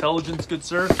 Roll intelligence, good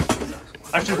sir.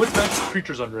 Actually, what's magical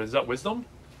creatures under? Is that wisdom?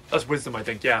 That's wisdom, I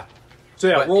think. Yeah. So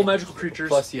yeah, But- roll magical creatures.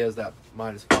 Plus, he has that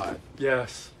 -5.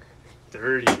 Yes.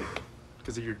 Dirty.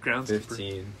 Because of your groundskeeper.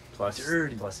 15 plus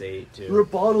Dirty. plus 8 too.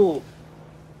 Rebuttal.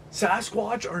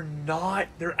 Sasquatch are not.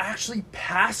 They're actually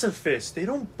pacifists. They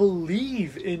don't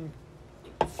believe in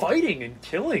fighting and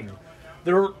killing.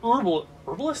 They're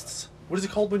herbalists. What is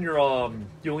it called when you're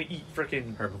you only eat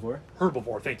freaking Herbivore.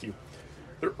 herbivore? Thank you.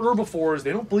 They're herbivores.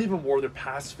 They don't believe in war. They're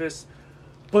pacifists,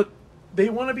 but they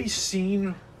want to be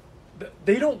seen.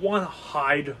 They don't want to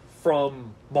hide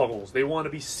from Muggles. They want to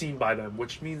be seen by them,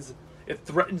 which means it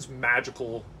threatens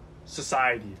magical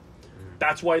society.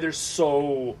 That's why they're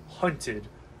so hunted,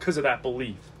 because of that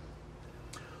belief.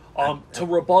 To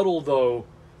rebuttal, though,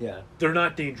 Yeah. they're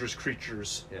not dangerous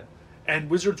creatures. Yeah. And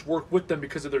wizards work with them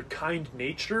because of their kind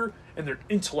nature and their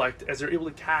intellect, as they're able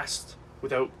to cast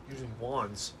without using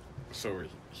wands. So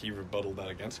he rebutted that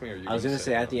against me, or you? I was going to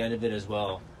say at the end of it as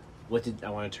well, what did I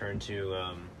want to turn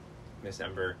to Miss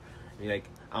Ember and be like,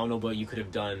 I don't know what you could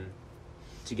have done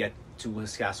to get to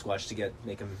Sasquatch to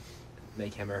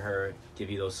make him or her give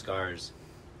you those scars.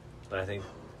 But I think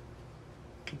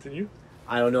Continue.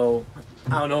 I don't know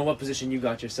what position you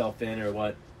got yourself in or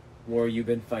what war you've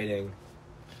been fighting.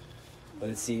 But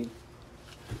it seemed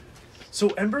So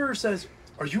Ember says,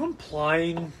 are you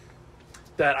implying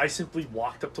that I simply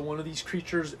walked up to one of these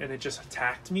creatures and it just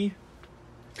attacked me?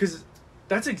 Because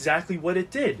that's exactly what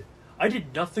it did. I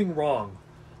did nothing wrong.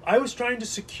 I was trying to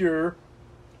secure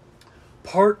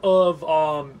part of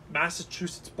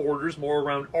Massachusetts borders, more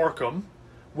around Arkham,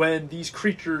 when these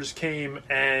creatures came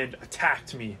and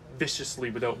attacked me viciously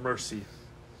without mercy.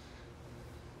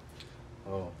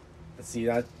 see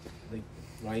that like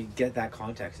when I get that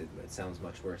context, it sounds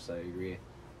much worse. I agree.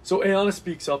 So Aeona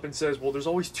speaks up and says, well, there's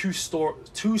always two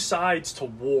sides to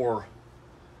war.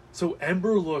 So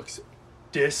Ember looks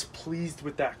displeased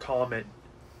with that comment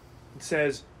and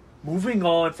says, moving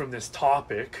on from this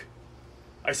topic,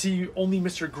 I see only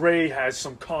Mr. Gray has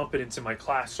some competence in my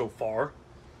class so far.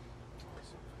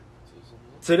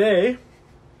 Today,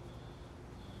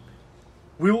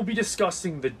 we will be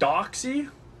discussing the doxy,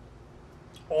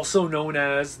 also known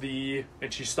as the...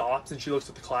 And she stops and she looks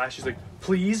at the class. She's like,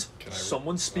 please,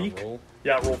 someone speak. Roll?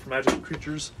 Yeah, roll for magical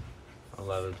creatures.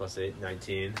 11 plus 8,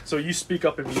 19. So you speak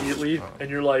up immediately, and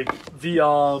you're like,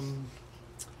 the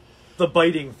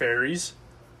biting fairies.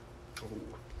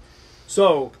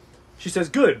 So, she says,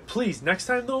 good, please, next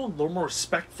time though, a little more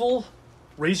respectful,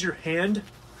 raise your hand.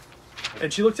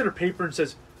 And she looks at her paper and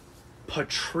says,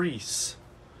 Patrice.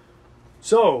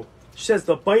 So, she says,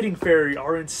 the biting fairy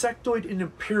are insectoid in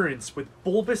appearance with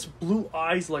bulbous blue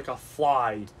eyes like a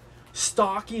fly,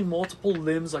 stocky multiple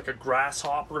limbs like a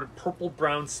grasshopper, and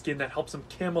purple-brown skin that helps them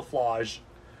camouflage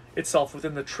itself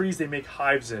within the trees they make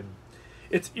hives in.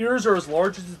 Its ears are as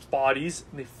large as its bodies,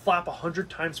 and they flap 100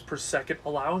 times per second,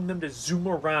 allowing them to zoom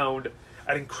around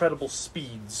at incredible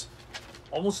speeds,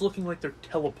 almost looking like they're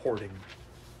teleporting.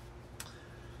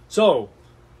 So,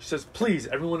 she says, please,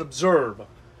 everyone observe.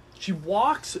 She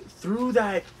walks through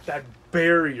that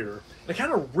barrier. It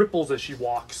kind of ripples as she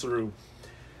walks through.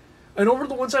 And over to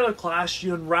the one side of the class, she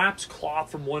unwraps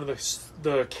cloth from one of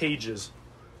the cages.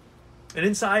 And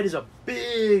inside is a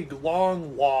big,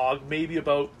 long log, maybe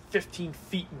about 15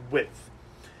 feet in width.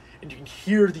 And you can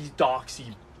hear these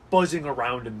doxy buzzing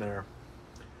around in there.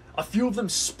 A few of them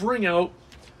spring out,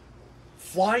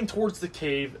 flying towards the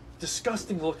cave,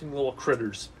 disgusting-looking little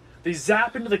critters. They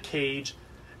zap into the cage,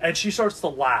 and she starts to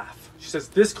laugh. She says,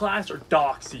 this class are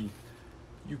doxy.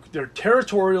 They're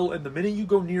territorial, and the minute you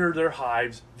go near their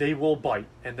hives, they will bite.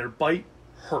 And their bite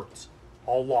hurts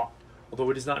a lot, although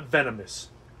it is not venomous.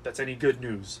 That's any good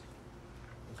news.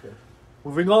 Okay.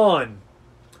 Moving on.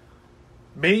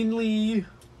 Mainly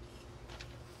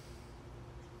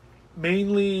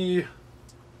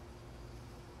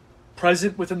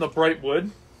present within the Brightwood,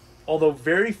 although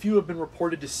very few have been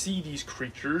reported to see these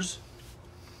creatures,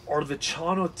 are the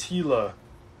Chanotila,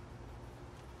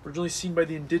 originally seen by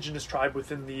the indigenous tribe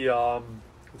within the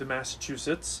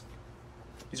Massachusetts.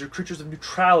 These are creatures of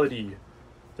neutrality.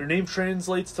 Their name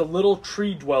translates to little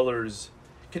tree dwellers.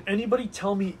 Can anybody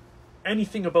tell me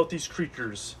anything about these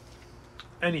creatures?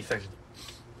 Anything.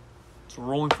 So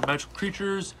rolling for magical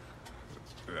creatures.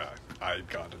 Yeah, I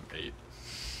got an 8.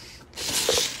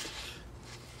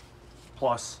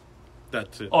 Plus.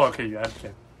 That's it. Oh, okay, yeah,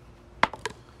 okay.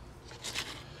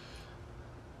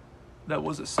 That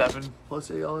was a 7 plus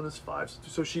Aeon is 5,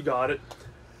 so she got it.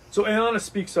 So Aeona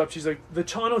speaks up. She's like, the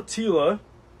Chanotila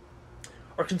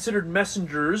are considered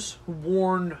messengers who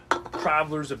warn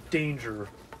travelers of danger.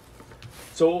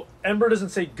 So Ember doesn't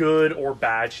say good or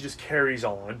bad. She just carries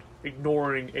on,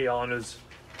 ignoring Aeona's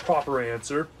proper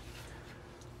answer.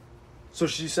 So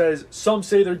she says, some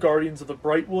say they're guardians of the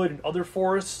Brightwood and other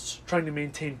forests, trying to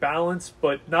maintain balance,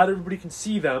 but not everybody can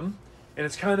see them. And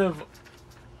it's kind of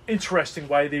interesting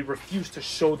why they refuse to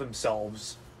show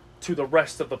themselves to the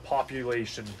rest of the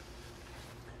population.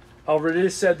 However, it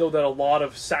is said, though, that a lot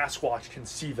of Sasquatch can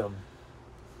see them.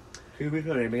 Who was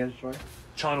her name again, sorry?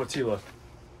 Chanotila.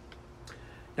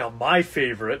 Now, my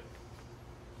favorite,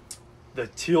 the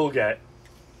Tealget.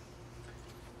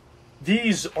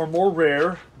 These are more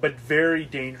rare, but very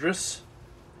dangerous.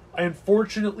 I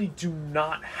unfortunately do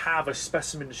not have a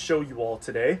specimen to show you all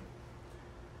today.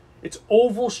 Its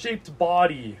oval-shaped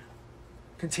body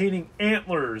containing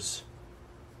antlers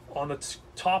on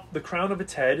the crown of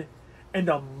its head and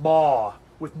a maw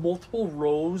with multiple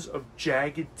rows of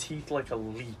jagged teeth like a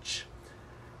leech.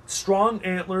 Strong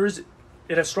antlers.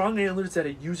 It has strong antlers that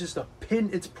it uses to pin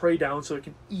its prey down so it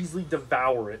can easily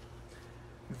devour it.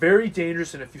 Very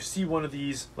dangerous, and if you see one of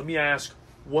these, let me ask,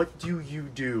 what do you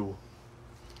do?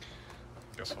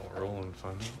 Guess I'll roll and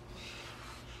find out.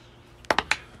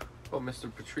 Oh,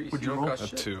 Mr. Patrice, Would you you don't roll? got A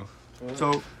shit. 2.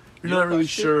 So, You you're don't not got really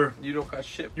shit? sure. You don't got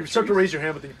shit. You start to Patrice? raise your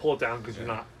hand, but then you pull it down because you're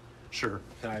Yeah. not sure.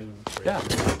 Yeah.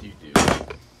 What do you do?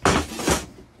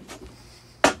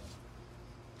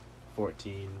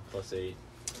 14 plus 8.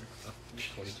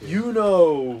 22. You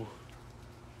know,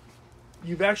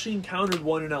 you've actually encountered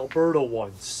one in Alberta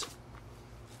once.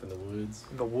 in the woods.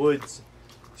 In the woods.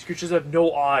 These creatures have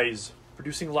no eyes.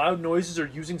 Producing loud noises or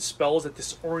using spells that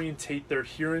disorientate their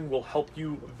hearing will help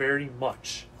you very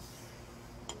much.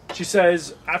 She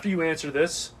says, after you answer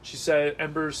this,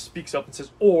 Ember speaks up and says,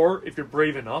 or, if you're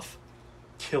brave enough,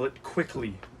 kill it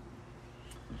quickly.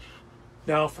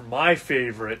 Now, for my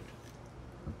favorite,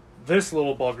 this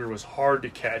little bugger was hard to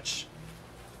catch,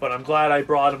 but I'm glad I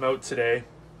brought him out today.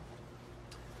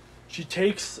 She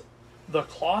takes the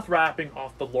cloth wrapping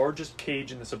off the largest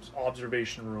cage in this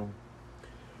observation room.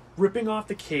 Ripping off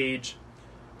the cage,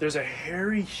 there's a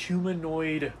hairy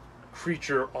humanoid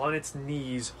creature on its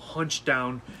knees, hunched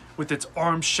down, with its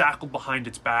arms shackled behind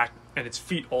its back, and its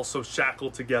feet also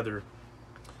shackled together.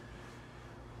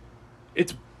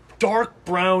 Its dark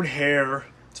brown hair,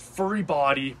 its furry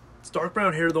body, its dark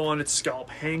brown hair though on its scalp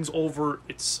hangs over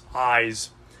its eyes.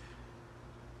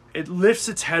 It lifts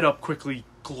its head up quickly,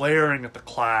 glaring at the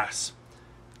class.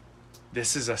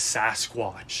 This is a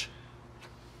Sasquatch.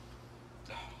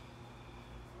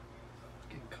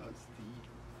 Fucking cuts deep.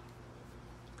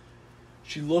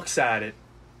 She looks at it.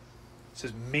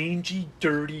 Says, mangy,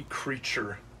 dirty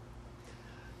creature.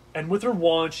 And with her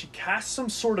wand, she casts some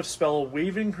sort of spell,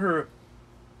 waving her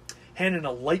hand in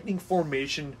a lightning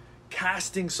formation,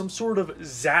 casting some sort of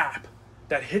zap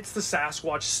that hits the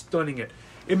Sasquatch, stunning it.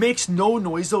 It makes no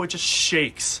noise, though. It just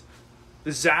shakes.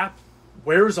 The zap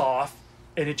wears off,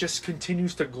 and it just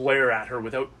continues to glare at her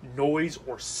without noise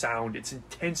or sound. Its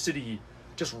intensity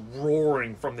just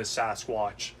roaring from the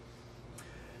Sasquatch.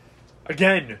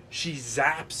 Again, she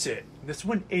zaps it. And this is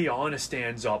when Aeona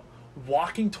stands up,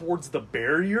 walking towards the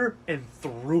barrier and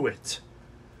through it.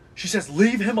 She says,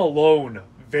 leave him alone,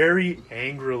 very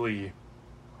angrily.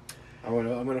 I'm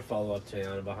gonna follow up to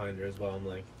Aeona behind her as well. I'm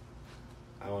like,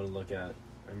 I want to look at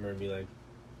Ember and be like,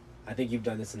 I think you've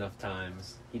done this enough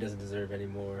times. He doesn't deserve any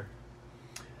more.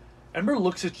 Ember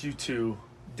looks at you two,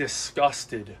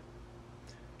 disgusted.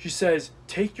 She says,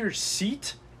 take your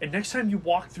seat, and next time you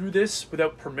walk through this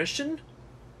without permission,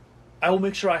 I will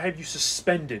make sure I have you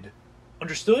suspended.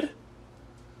 Understood?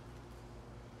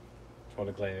 I want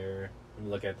to glare and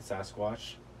look at the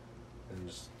Sasquatch and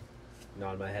just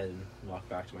nod my head and walk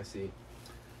back to my seat.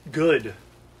 Good.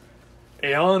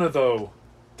 Aeona, though,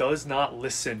 does not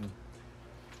listen.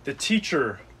 The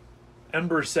teacher,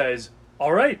 Ember, says,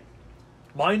 all right,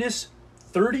 minus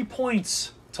 30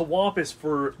 points to Wampus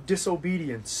for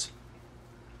disobedience.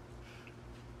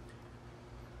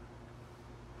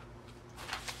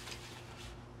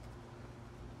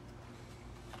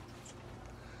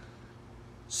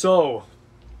 So,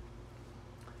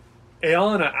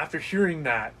 Aeona, after hearing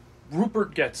that,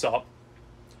 Rupert gets up,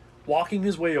 walking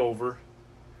his way over,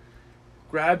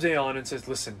 grabs Aeona and says,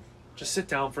 listen, just sit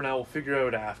down for now, we'll figure it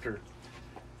out after.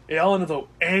 Aeona, though,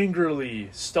 angrily,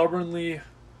 stubbornly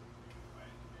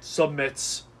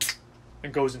submits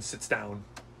and goes and sits down.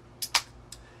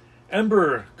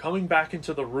 Ember, coming back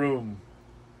into the room,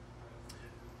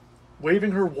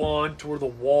 waving her wand to where the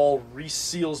wall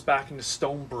reseals back into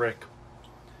stone brick.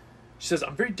 She says,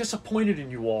 I'm very disappointed in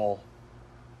you all.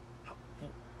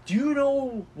 Do you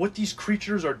know what these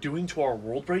creatures are doing to our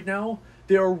world right now?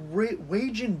 They are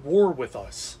waging war with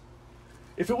us.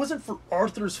 If it wasn't for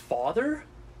Arthur's father,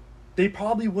 they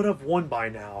probably would have won by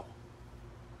now.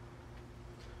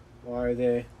 Why are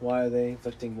they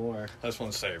inflicting war? I just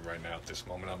want to say right now at this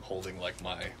moment I'm holding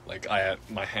I had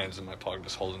my hands in my pocket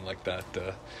just holding like that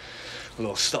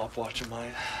little stopwatch of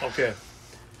mine. Okay.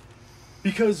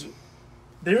 Because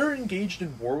they're engaged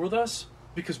in war with us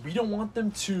because we don't want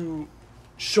them to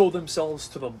show themselves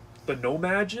to the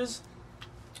no-mages,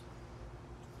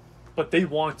 but they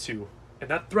want to. And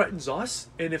that threatens us.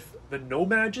 And if the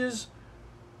no-mages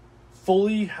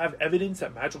fully have evidence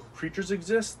that magical creatures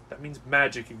exist, that means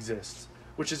magic exists,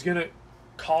 which is going to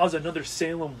cause another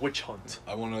Salem witch hunt.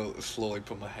 I want to slowly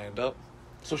put my hand up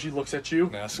So she looks at you,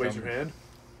 and ask waves them, her hand.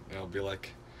 and I'll be like,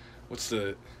 What's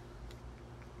the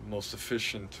most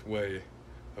efficient way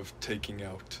of taking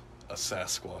out a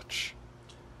Sasquatch?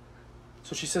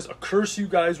 So she says, a curse you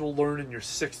guys will learn in your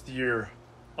 6th year,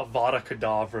 Avada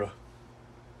Kedavra.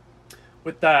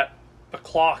 With that, the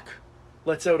clock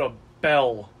lets out a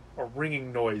bell, a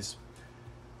ringing noise.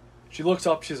 She looks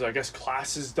up, she says, I guess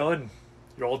class is done.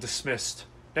 You're all dismissed.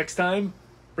 Next time,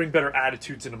 bring better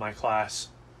attitudes into my class.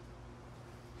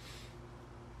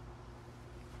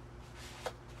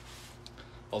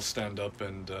 I'll stand up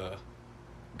and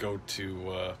go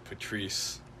to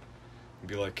Patrice and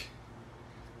be like,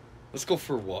 let's go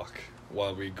for a walk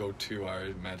while we go to, I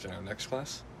imagine, our next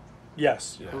class?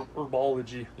 Yes, Yeah.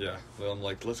 herbology. Yeah, well, I'm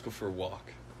like, let's go for a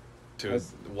walk.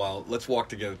 Let's walk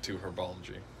together to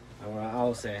herbology.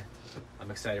 I'll say,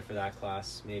 I'm excited for that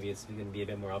class. Maybe it's going to be a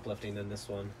bit more uplifting than this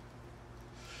one.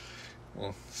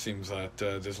 Well, seems that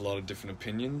there's a lot of different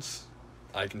opinions.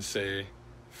 I can say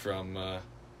from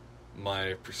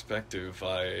my perspective,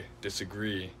 I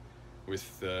disagree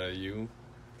with you.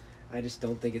 I just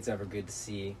don't think it's ever good to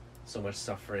see so much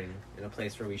suffering in a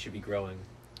place where we should be growing,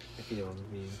 if you know what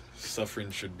I mean. Suffering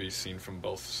should be seen from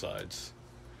both sides.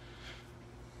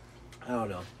 I don't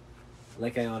know.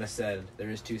 Like Ayana said, there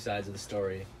is 2 sides of the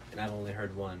story, and I've only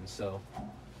heard one, so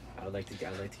I'd like to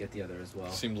get the other as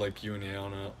well. Seemed like you and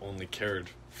Ayana only cared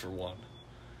for one.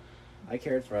 I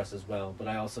cared for us as well, but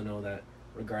I also know that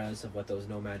regardless of what those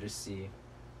no-magers see,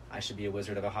 I should be a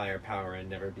wizard of a higher power and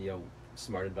never be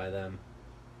outsmarted by them.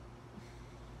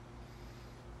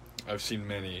 I've seen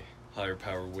many higher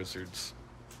power wizards.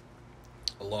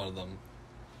 A lot of them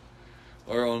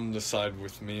are on the side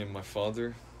with me and my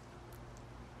father.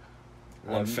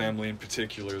 One family in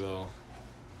particular, though,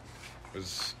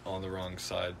 was on the wrong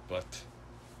side, but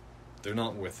they're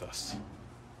not with us.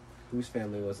 Whose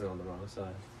family wasn't on the wrong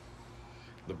side?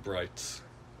 The Brights.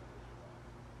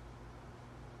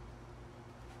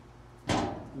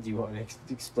 Do you want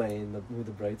to explain who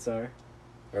the Brights are?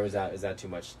 Or is that too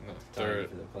much No, time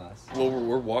for the class? Well,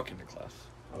 we're walking to class.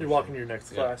 You're walking to your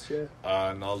next class, yeah.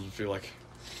 And I'll be like,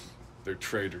 they're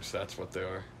traitors, that's what they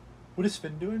are. What is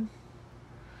Finn doing?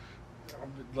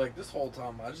 Like, this whole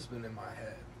time, I've just been in my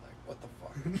head. Like, what the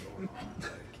fuck is going on?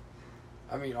 Like,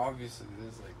 I mean, obviously,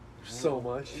 there's, like... So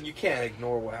much. You can't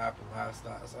ignore what happened last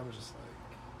night, so I'm just,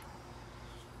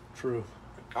 like... True.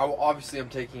 Obviously, I'm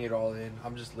taking it all in.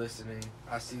 I'm just listening.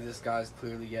 I see this guy's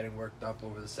clearly getting worked up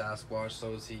over the Sasquatch,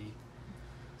 so is he.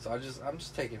 So I'm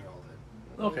just taking it all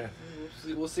in. Okay.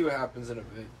 We'll see what happens in a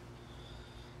bit.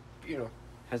 You know.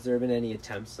 Has there been any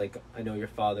attempts, like, I know your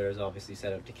father is obviously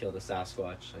set out to kill the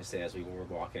Sasquatch, I say as we were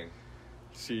walking.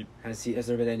 See, Has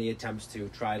there been any attempts to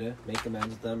try to make amends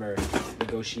with them or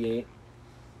negotiate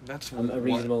that's a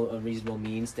reasonable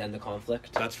means to end the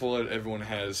conflict? That's what everyone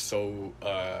has so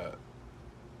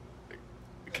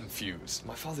confused.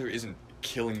 My father isn't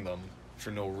killing them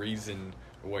for no reason,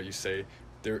 or what you say.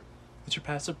 They're... What's your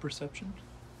passive perception?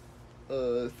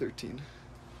 13.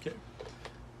 Okay.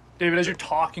 David, as you're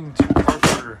talking to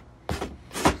Arthur,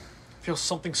 feel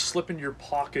something slip into your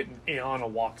pocket and Ayana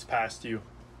walks past you.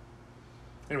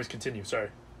 Anyways, continue, sorry.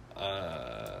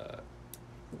 What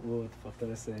the fuck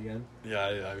did I say again?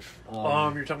 Yeah, I've...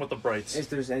 You're talking about the Brights. If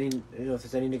there's any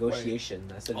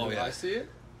negotiation, I said. Oh, Did yeah. I see it?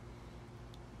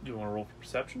 You want to roll for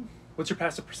perception? What's your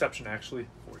passive perception, actually?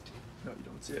 14. No, you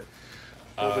don't see it.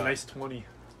 Rolled a nice 20.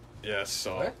 Yeah,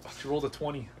 so... What? She rolled a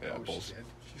 20. Yeah, Oh, bullshit. shit.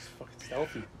 She's fucking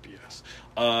stealthy.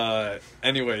 BS.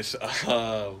 Anyways,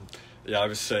 yeah, I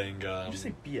was saying... Did you just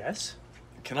say BS?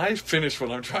 Can I finish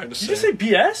what I'm trying to Did say? you just say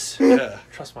BS? Yeah.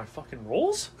 Trust my fucking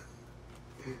rolls?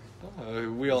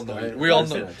 We all know. Sorry, We all I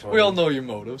said know. that totally. We all know your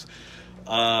motives.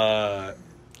 But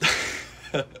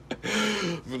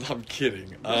I'm kidding.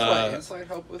 Does my insight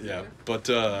help with Yeah, it? but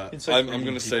Insight's I'm for going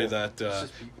you to say people. that It's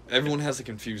just people. everyone has it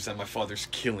confused that my father's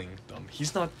killing them.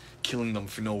 He's not killing them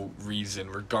for no reason,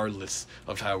 regardless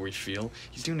of how we feel.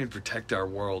 He's doing it to protect our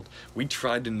world. We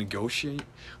tried to negotiate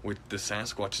with the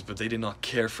Sasquatches, but they did not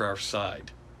care for our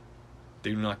side.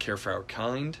 They do not care for our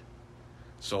kind.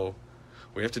 So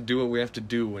we have to do what we have to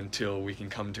do until we can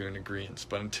come to an agreement.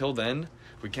 But until then,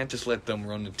 we can't just let them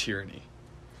run a tyranny.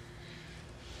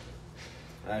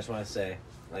 I just want to say,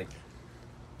 like,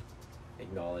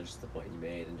 acknowledge the point you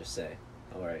made and just say,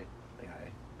 all right, like,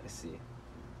 I see.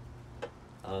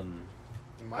 Am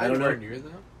I I don't know. anywhere near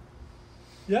them?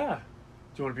 Yeah.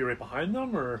 Do you want to be right behind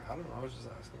them, or? I don't know. I was just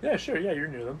asking. Yeah, sure. Yeah, you're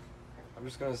near them. I'm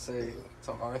just gonna say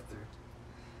to Arthur,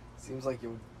 seems like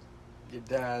your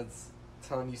dad's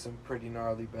telling you some pretty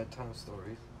gnarly bedtime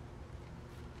stories.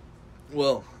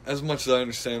 Well, as much as I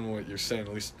understand what you're saying,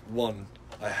 at least one,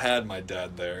 I had my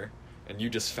dad there, and you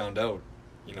just found out,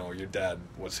 your dad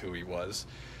was who he was.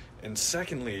 And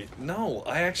secondly, no,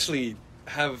 I actually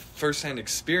have first-hand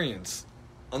experience.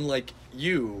 Unlike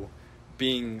you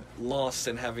being lost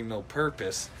and having no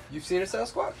purpose. You've seen a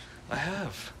Sasquatch? I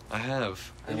have.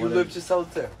 And you live to sell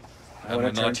it too. Am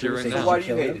I not here right now? So why do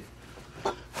you hate it?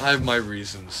 I have my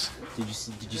reasons. Did you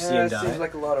see Yeah, him it die? seems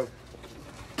like a lot of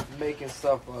making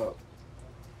stuff up.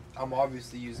 I'm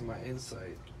obviously using my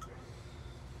insight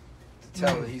to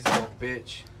tell that he's a little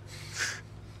bitch.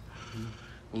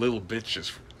 Little bitch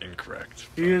is incorrect.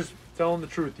 He is telling the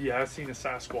truth. He has seen a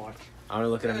Sasquatch. I want to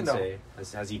look at him and No. say,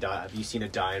 has he died? Have you seen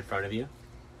it die in front of you?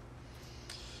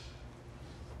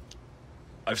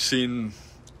 I've seen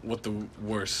what the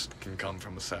worst can come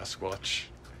from a Sasquatch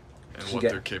and You what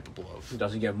get- they're capable of. It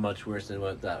doesn't get much worse than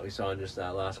what that we saw in just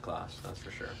that last class, that's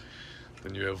for sure.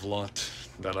 Then you have a lot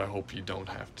that I hope you don't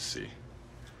have to see.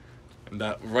 And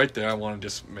that right there, I want to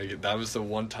just make it. That was the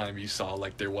one time you saw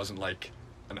like there wasn't like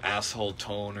an asshole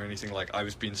tone or anything. Like I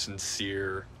was being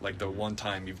sincere. Like the one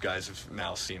time you guys have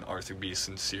now seen Arthur be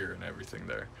sincere and everything.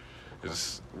 There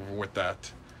is with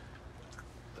that.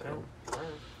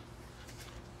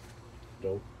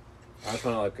 Nope. I just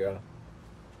want to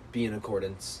be in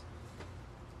accordance.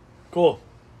 Cool.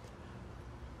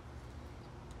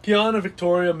 Kiana,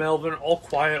 Victoria, Melvin, all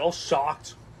quiet, all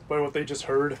shocked by what they just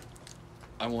heard.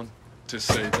 I want to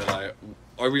say that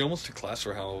are we almost to class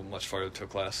or how much farther to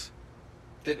class?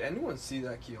 Did anyone see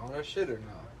that Kiana shit or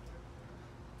not?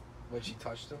 When she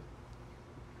touched him?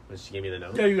 When she gave me the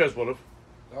note? Yeah, you guys would have.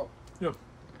 Oh. Yeah.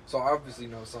 So I obviously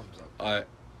know something's up.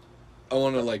 I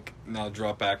want to like now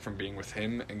drop back from being with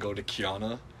him and go to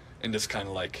Kiana and just kind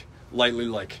of like lightly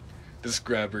like just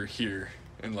grab her here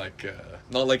and like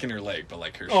not like in her leg but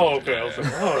like her Oh, shoulder. okay. I was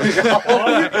Yeah. like,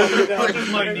 oh, you can do that with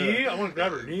my knee. I want to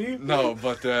grab her knee. No,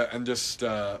 but and just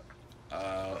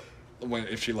when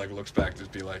if she like looks back,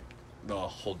 just be like, no,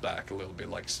 hold back a little bit,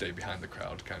 like stay behind the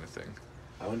crowd, kind of thing.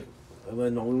 I want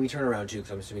when we turn around too,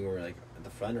 because I'm assuming we're like at the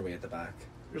front or we at the back.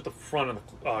 You're at the front of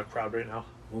the crowd right now.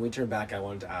 When we turn back, I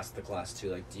wanted to ask the class too.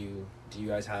 Like, do you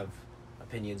guys have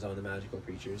opinions on the magical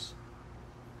creatures?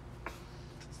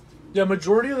 Yeah,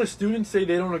 majority of the students say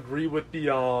they don't agree with the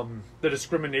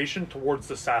discrimination towards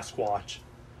the Sasquatch.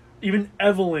 Even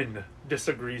Evelyn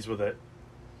disagrees with it.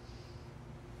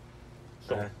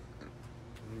 So, Okay.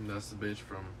 That's the bitch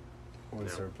from. One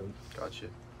Yeah. serpent. Gotcha.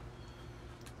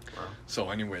 Wow. So,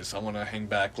 anyways, I want to hang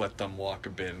back, let them walk a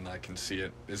bit, and I can see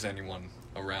it. Is anyone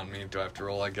around me? Do I have to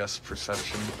roll? I guess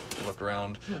perception. Look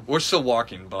around. We're still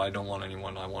walking, but I don't want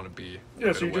anyone. I want to be. A yeah,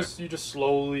 bit so away. you just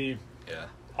slowly Yeah.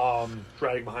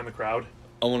 drag behind the crowd.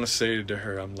 I want to say to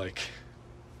her, I'm like,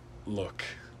 look,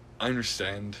 I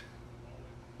understand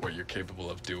what you're capable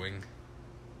of doing,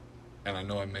 and I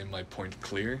know I made my point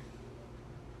clear,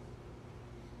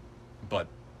 but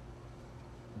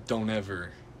don't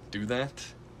ever do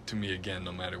that to me again,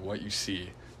 no matter what you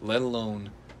see, let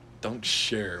alone don't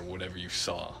share whatever you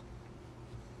saw.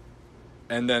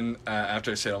 And then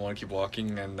after I say I want to keep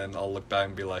walking, and then I'll look back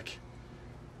and be like,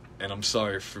 and I'm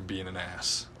sorry for being an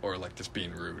ass, or like just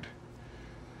being rude.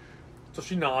 So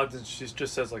she nods and she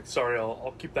just says like, "Sorry,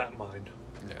 I'll keep that in mind."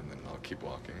 Yeah, and then I'll keep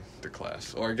walking to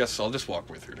class. Or I guess I'll just walk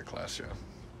with her to class, yeah.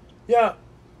 Yeah.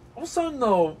 All of a sudden,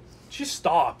 though, she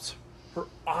stops. Her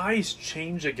eyes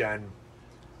change again.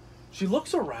 She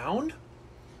looks around,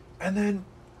 and then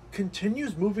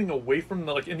continues moving away from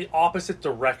in the opposite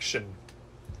direction.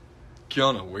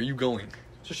 Kiana, where are you going?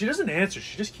 So she doesn't answer.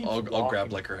 She just keeps I'll walking.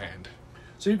 grab like her hand.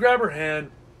 So you grab her hand,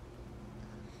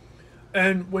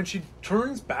 and when she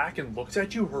turns back and looks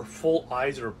at you, her full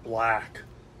eyes are black.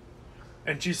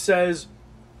 And she says,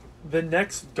 "The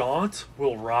next gaunt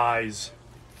will rise."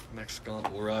 Next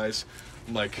gaunt will rise.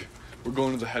 I'm like, we're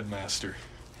going to the headmaster.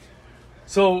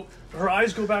 So her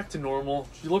eyes go back to normal.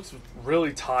 She looks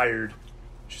really tired.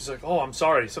 She's like, "Oh, I'm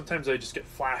sorry. Sometimes I just get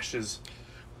flashes."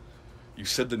 You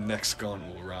said the next gaunt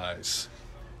will rise.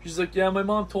 She's like, "Yeah, my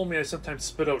mom told me I sometimes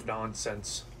spit out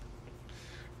nonsense."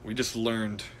 We just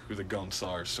learned who the gaunts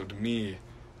are, so to me,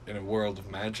 in a world of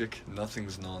magic,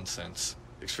 nothing's nonsense.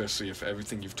 Especially if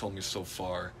everything you've told me so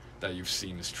far that you've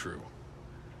seen is true.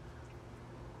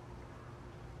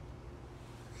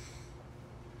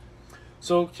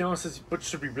 So Kiana says, "But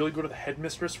should we really go to the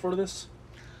headmistress for this?"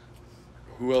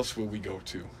 Who else will we go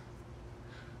to?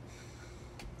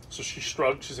 So she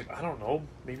shrugged. She's like, "I don't know.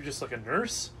 Maybe just like a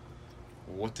nurse?"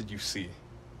 What did you see?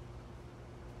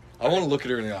 I want to look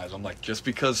at her in the eyes. I'm like, just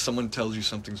because someone tells you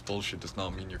something's bullshit does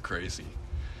not mean you're crazy.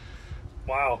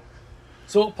 Wow.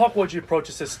 So Pukwudgie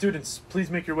approaches, says, "Students, please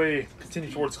make your way,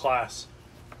 continue towards class."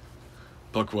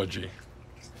 Pukwudgie.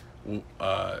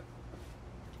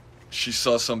 She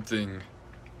saw something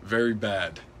very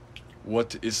bad.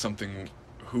 What is something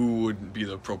who would be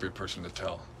the appropriate person to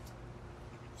tell?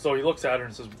 So he looks at her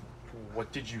and says,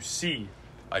 "What did you see?"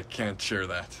 I can't share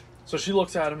that. So she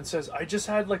looks at him and says, "I just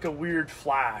had like a weird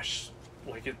flash.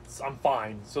 I'm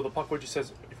fine." So the Pukwudgie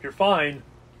says, "If you're fine,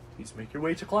 please make your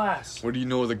way to class." What do you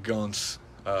know of the Gaunts,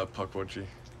 Pukwudgie?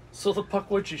 So the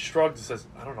Pukwudgie shrugs and says,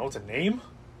 "I don't know, it's a name?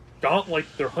 Gaunt, like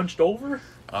they're hunched over?"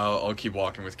 I'll keep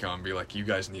walking with Kiana and be like, you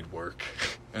guys need work.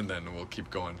 And then we'll keep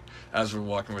going. As we're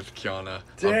walking with Kiana,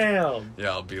 Damn.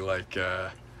 I'll be like,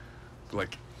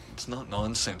 it's not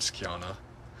nonsense, Kiana.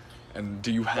 And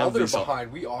do you While have they're these...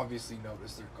 behind, we obviously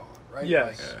notice they're gone, right?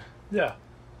 Yes. Like, Yeah.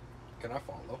 can I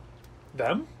follow?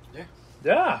 Them? Yeah.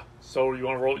 Yeah. So you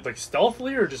want to roll like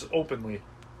stealthily or just openly?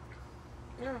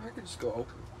 Yeah, I could just go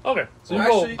open. Okay. So you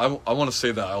Actually- go. I want to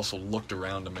say that I also looked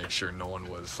around to make sure no one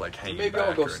was like hanging Maybe back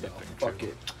I'll go or stealth. anything. Fuck too.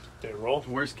 it. Okay, roll.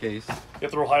 Worst case. You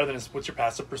have to roll higher than his. What's your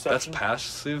passive That's perception?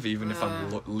 passive, even if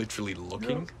I'm literally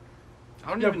looking. I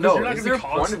don't Yeah, even because know. you're not Is gonna there be a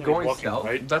point of constantly going looking, stealth?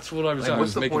 right? That's what I was, Like, I what's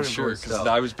was the making point of sure going because stealth?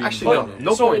 I was being Actually, But-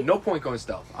 no so- point. No point going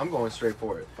stealth. I'm going straight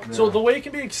for it. So the way it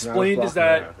can be explained is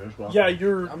that yeah,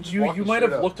 I'm just you walking might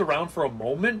have straight up. looked around for a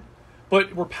moment,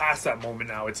 but we're past that moment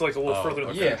now. It's like a little Oh, further in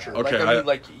the Yeah, future. Okay, like I I- mean,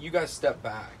 like you guys step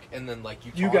back and then like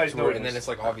you You talk guys to her, and notice. then it's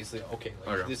like obviously okay,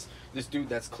 like Okay. this dude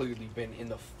that's clearly been in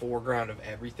the foreground of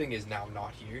everything is now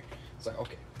not here. It's like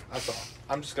okay, that's all.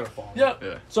 I'm just gonna follow. Yeah.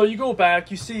 Yeah. So you go back,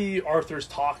 you see Arthur's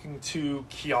talking to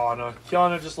Kiana.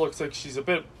 Kiana just looks like she's a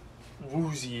bit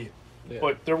woozy, Yeah.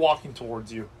 but they're walking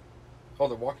towards you. Oh,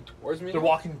 they're walking towards me. They're now?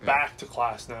 walking back to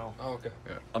class now. Oh, okay.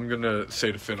 Yeah, I'm gonna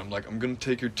say to Finn, I'm gonna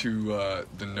take her to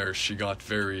the nurse. She got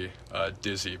very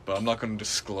dizzy, but I'm not gonna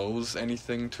disclose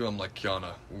anything to her. I'm like,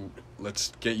 Kiana,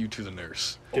 let's get you to the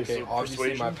nurse. Okay, so obviously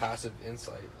my persuasion? passive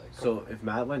insight. Like, So if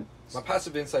Matt went, my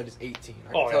passive insight is 18.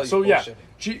 I can Oh tell yeah. you So yeah,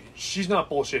 bullshitting. she's not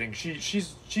bullshitting.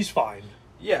 She's fine.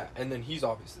 Yeah, and then he's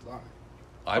obviously lying,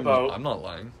 I'm About- I'm not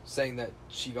lying. saying that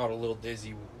she got a little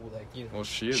dizzy, like you know. Well,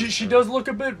 she is. She does look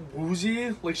a bit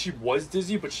woozy, like she was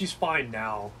dizzy, but she's fine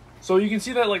now. So you can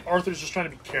see that like Arthur's just trying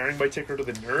to be caring by taking her to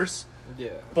the nurse,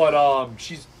 Yeah, but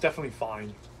she's definitely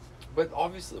fine. but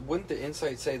obviously, wouldn't the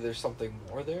insight say there's something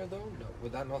more there though? No,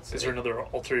 would that not say? Is there another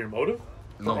ulterior motive?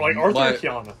 No, Or, like Arthur my- or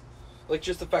Kiana? Like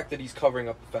just the fact that he's covering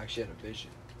up the fact she had a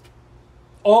vision.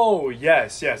 Oh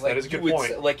yes, Like, that is a you good would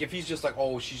point. say- like if he's just like,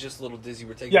 oh, she's just a little dizzy,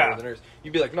 we're taking Yeah. her to the nurse.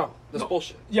 You'd be like, no, that's No.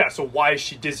 bullshit. Yeah, so why is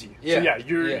she dizzy? Yeah, So yeah,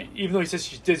 you're yeah. even though he says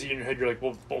she's dizzy in your head, you're like,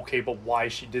 well, okay, but why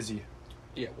is she dizzy?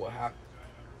 Yeah, what happened?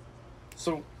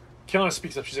 So Kiana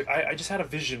speaks up. She's like, I just had a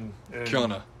vision. And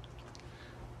Kiana,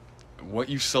 what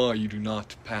you saw, you do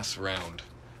not pass around.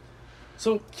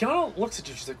 So Kiana looks at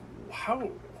you. She's like,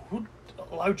 who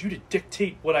allowed you to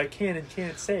dictate what I can and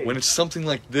can't say? When it's something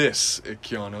like this,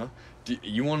 Kiana,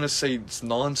 you want to say it's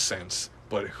nonsense,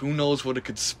 but who knows what it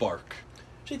could spark?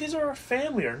 Gee, these are our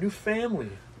family, our new family.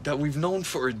 That we've known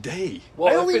for a day.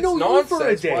 Well, I only if it's know you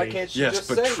nonsense, for a why day. can't she Yes, just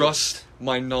but say trust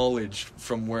my knowledge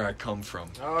from where I come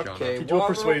from. Okay, You do a well,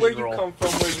 persuasion where you roll. come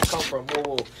from, where you come from. Whoa,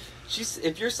 whoa.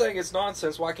 If you're saying it's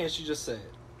nonsense, why can't she just say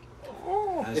it?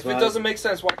 That's If why- it doesn't make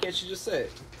sense, why can't she just say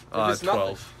it? If it's nothing.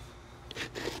 12.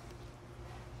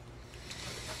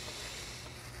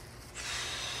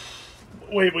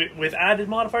 Wait, with added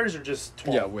modifiers or just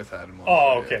 12? Yeah, with Adam.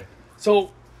 Oh, okay.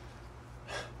 So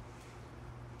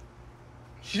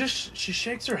she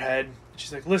shakes her head.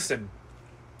 She's like, "Listen,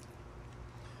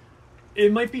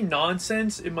 it might be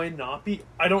nonsense. It might not be.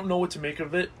 I don't know what to make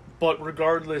of it. But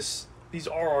regardless, these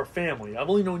are our family. I've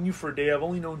only known you for a day. I've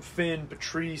only known Finn,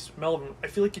 Patrice, Melvin. I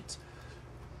feel like it's.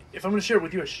 If I'm going to share it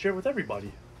with you, I should share it with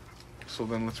everybody. So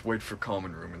then let's wait for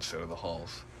common room instead of the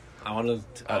halls. I want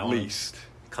to At least.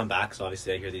 come back. So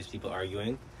obviously, I hear these people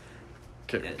arguing.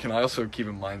 Can I also keep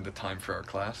in mind the time for our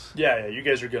class? Yeah. You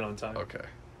guys are good on time. Okay.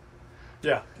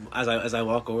 Yeah. As I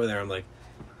walk over there, I'm like,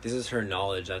 this is her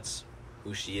knowledge. That's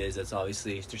who she is. That's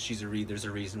obviously there's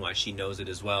a reason why she knows it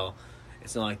as well.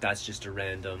 It's not like that's just a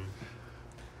random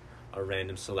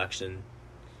selection.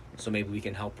 So maybe we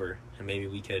can help her, and maybe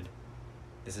we could.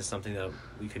 This is something that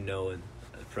we could know and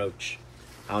approach.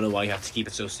 I don't know why you have to keep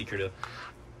it so secretive.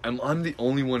 I'm the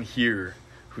only one here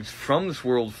who's from this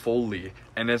world fully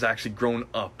and has actually grown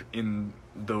up in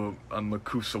the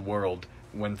Makusa world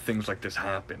when things like this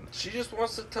happen. She just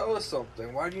wants to tell us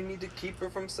something. Why do you need to keep her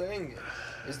from saying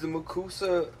it? Is the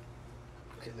Makusa...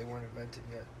 Okay, they weren't invented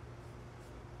yet.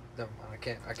 Never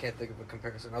mind, I can't think of a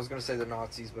comparison. I was going to say the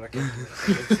Nazis, but I can't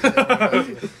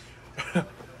do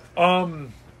it.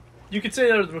 You could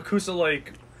say that the Makusa,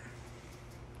 like,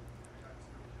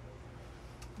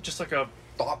 just like a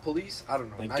Thought police? I don't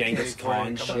know. Like I can't Genghis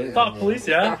explain Khan it. shit? thought police,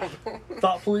 I yeah. don't know.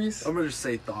 Thought police. I'm gonna just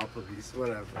say thought police,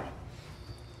 whatever.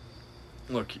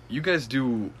 Look, you guys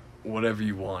do whatever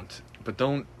you want, but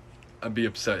don't be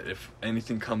upset if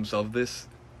anything comes of this,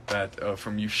 that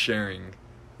from you sharing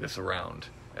this around,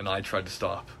 and I tried to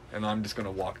stop, and I'm just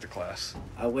gonna walk to class.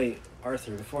 Wait,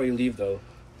 Arthur, before you leave though,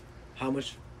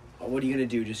 what are you gonna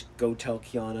do? Just go tell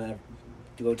Kiana,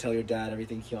 go tell your dad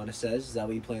everything Kiana says? Is that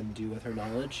what you plan to do with her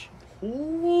knowledge?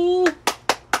 Ooh.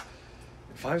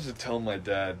 If I was to tell my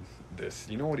dad this,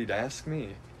 you know what he'd ask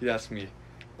me? He'd ask me,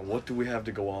 what do we have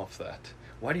to go off that?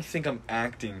 Why do you think I'm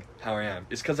acting how I am?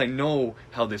 It's because I know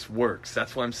how this works.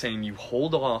 That's why I'm saying you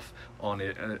hold off on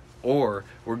it, or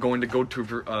we're going to go to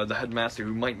the headmaster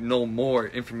who might know more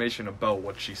information about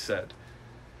what she said.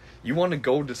 You want to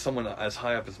go to someone as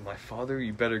high up as my father,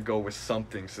 you better go with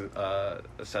something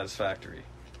satisfactory.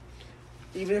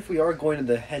 Even if we are going to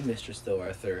the headmistress though,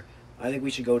 Arthur, I think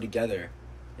we should go together.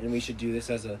 And we should do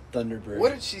this as a Thunderbird.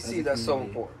 What did she see that's so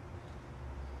important?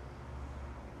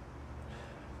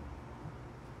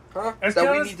 Huh? As That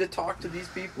we Kiana's- need to talk to these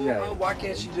people? Yeah. Huh? Why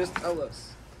can't she just tell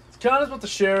us? Kiana's about to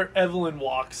share. Evelyn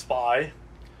walks by.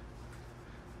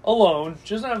 Alone.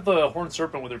 She doesn't have the horned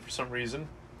serpent with her for some reason.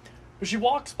 But she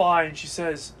walks by and she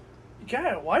says,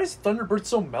 "Yeah, why is Thunderbird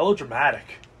so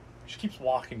melodramatic?" She keeps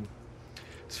walking.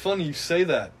 It's funny you say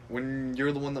that when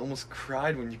you're the one that almost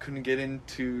cried when you couldn't get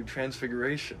into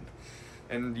Transfiguration.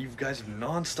 And you guys have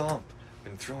non-stop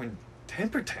been throwing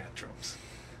temper tantrums.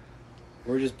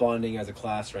 We're just bonding as a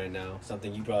class right now.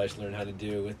 Something you probably should learn how to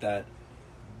do with that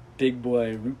big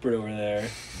boy Rupert over there.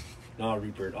 Not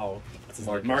Rupert. Oh, what's his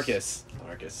name? Marcus.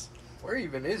 Where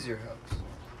even is your house?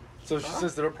 So she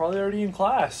says they're probably already in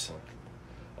class.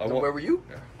 And where were you?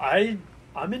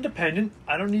 I'm independent.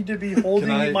 I don't need to be holding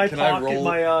my can I pocket, roll-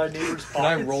 my neighbor's pockets. Can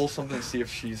I roll something to see if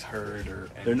she's heard or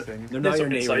anything? They're not That's your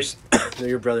an neighbors. They're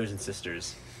your brothers and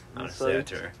sisters. Honestly,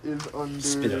 Insight after is under...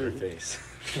 spit on her face.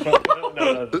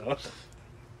 No.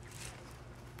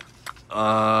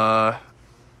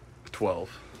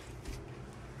 12.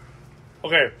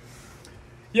 Okay.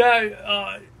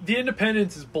 Yeah, the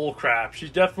independence is bullcrap. She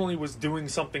definitely was doing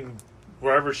something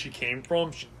wherever she came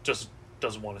from. She just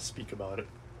doesn't want to speak about it.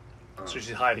 So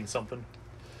she's hiding something.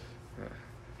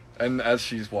 And as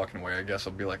she's walking away, I guess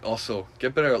I'll be like, also,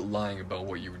 get better at lying about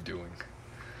what you were doing.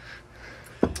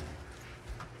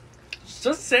 She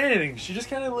doesn't say anything. She just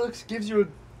kind of gives you a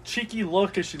cheeky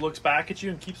look as she looks back at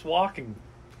you and keeps walking.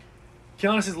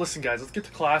 Kiana says, "Listen, guys, let's get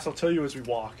to class. I'll tell you as we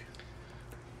walk."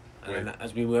 And then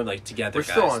as we were like together, We're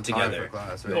guys, still on together. time for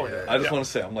class, right? Oh, Yeah. I just want to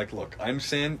say, I'm like, look, I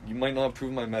understand you might not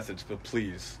approve my methods, but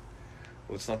please,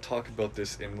 let's not talk about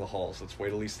this in the halls. Let's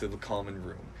wait at least to the common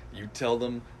room. You tell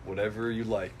them whatever you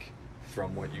like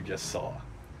from what you just saw.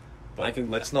 But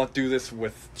let's not do this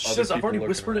with She other says, "I've people already looking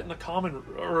whispered it around." in the common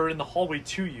or in the hallway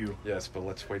to you." Yes, but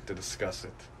let's wait to discuss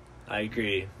it. I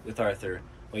agree with Arthur.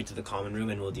 Wait to the common room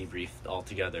and we'll debrief all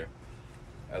together.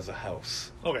 As a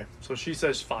house. Okay, so she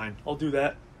says, "Fine, I'll do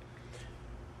that."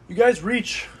 You guys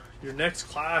reach your next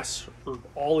class,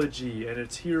 herbology, and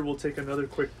it's here. We'll take another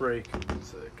quick break.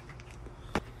 Sick.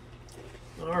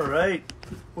 All right,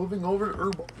 moving over to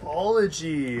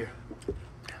herbology.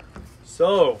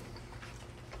 So,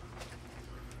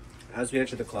 As we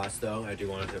enter the class, though, I do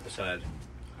want to sit beside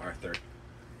Arthur.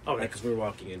 okay, Because we're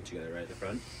walking in together, right at the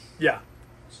front. yeah.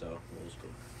 So, we'll just go.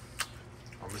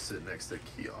 I'm gonna sit next to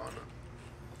Kiana.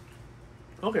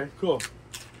 Okay, cool.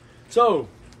 So,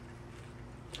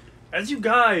 as you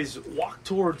guys walk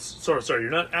towards... Sorry,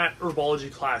 you're not at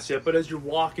herbology class yet, but as you're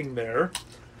walking there,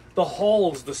 the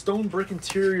halls, the stone brick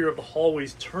interior of the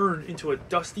hallways turn into a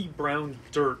dusty brown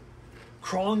dirt,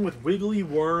 crawling with wiggly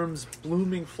worms,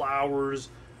 blooming flowers,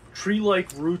 tree-like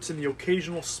roots, and the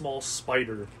occasional small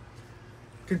spider.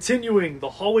 Continuing, the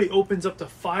hallway opens up to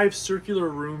 5 circular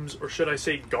rooms, or should I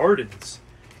say gardens,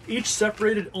 each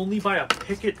separated only by a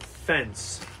picket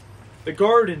fence. The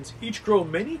gardens each grow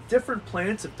many different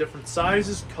plants of different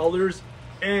sizes, colors,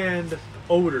 and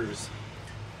odors.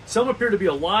 Some appear to be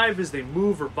alive as they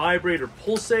move or vibrate or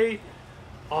pulsate.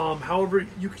 However,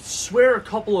 you could swear a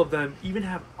couple of them even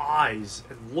have eyes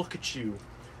and look at you.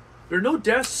 There are no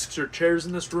desks or chairs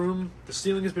in this room. The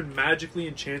ceiling has been magically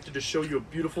enchanted to show you a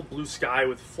beautiful blue sky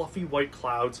with fluffy white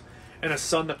clouds and a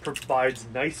sun that provides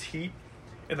nice heat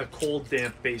in the cold,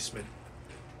 damp basement.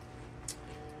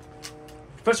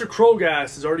 Professor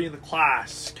Krogas is already in the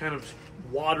class, kind of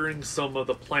watering some of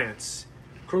the plants.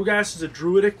 Krogas is a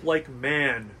druidic-like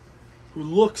man who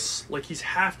looks like he's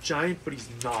half giant, but he's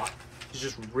not. He's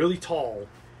just really tall.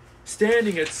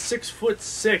 Standing at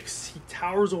 6'6", he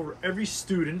towers over every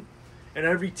student and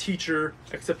every teacher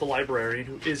except the librarian,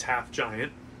 who is half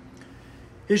giant.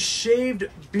 His shaved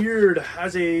beard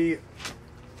has his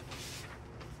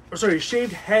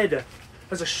shaved head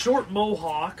has a short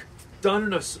mohawk done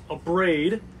in a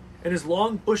braid, and his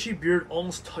long bushy beard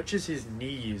almost touches his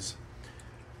knees.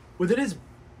 Within his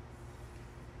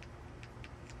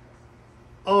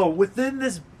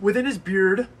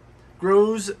beard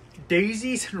grows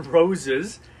daisies and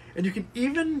roses, and you can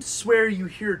even swear you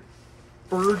hear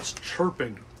birds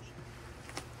chirping.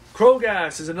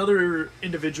 Krogas is another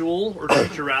individual, or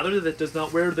creature rather, that does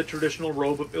not wear the traditional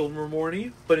robe of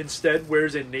Ilvermorny, but instead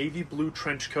wears a navy blue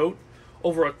trench coat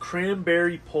over a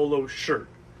cranberry polo shirt,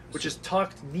 which is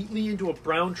tucked neatly into a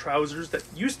brown trousers that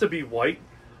used to be white,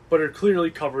 but are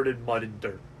clearly covered in mud and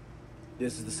dirt.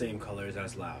 This is the same colors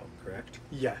as Lao, correct?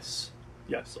 Yes,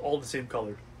 all the same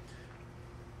color.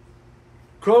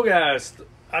 Krogas,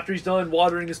 after he's done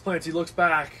watering his plants, he looks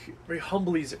back very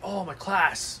humbly. He's like, "Oh, my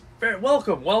class,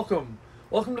 welcome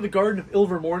to the Garden of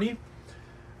Ilvermorny."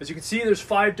 As you can see, there's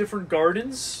 5 different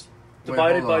gardens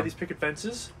divided by these picket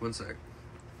fences. One sec.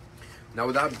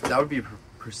 Now that would be a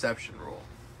perception roll,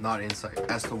 not insight,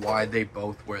 as to why they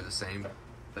both wear the same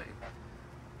thing.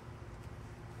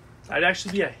 That'd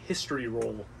actually be a history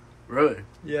roll. Really?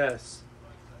 Yes.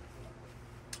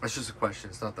 It's just a question.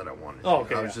 It's not that I wanted. Oh,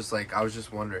 okay. I was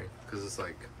just wondering because it's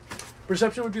like.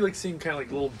 Perception would be like seeing kind of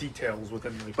like little details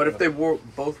within. Like, but if they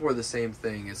both wore the same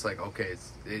thing, it's like okay,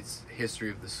 it's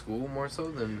history of the school more so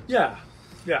than. Yeah.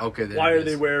 Okay. Then why are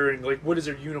they wearing, like, what does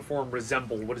their uniform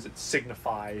resemble? What does it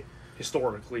signify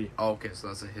historically? Oh, okay, so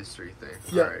that's a history thing.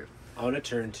 Yeah. All right. I want to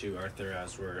turn to Arthur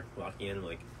as we're walking in.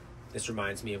 Like, this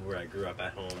reminds me of where I grew up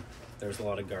at home. There was a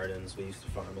lot of gardens. We used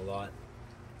to farm a lot.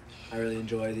 I really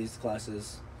enjoy these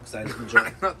classes. I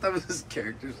thought that was his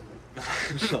characters.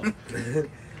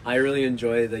 I really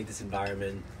enjoy like this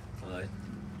environment,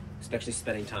 especially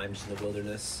spending time just in the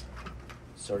wilderness,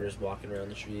 sort of just walking around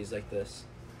the trees like this.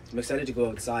 I'm excited to go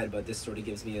outside, but this sort of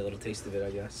gives me a little taste of it,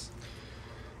 I guess.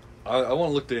 I want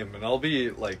to look to him, and I'll be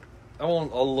like,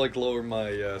 I'll like lower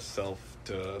my self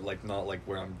to like not like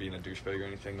where I'm being a douchebag or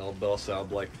anything. I'll also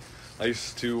like, I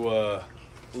used to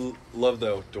love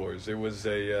the outdoors. It was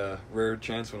a rare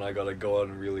chance when I got to go out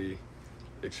and really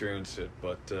experience it,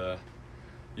 but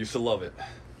used to love it.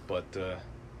 But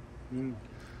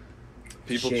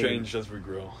people change as we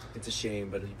grow. It's a shame,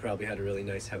 but he probably had a really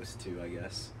nice house too, I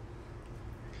guess.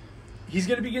 He's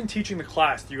going to begin teaching the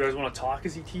class. Do you guys want to talk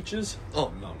as he teaches?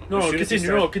 Oh, no. No,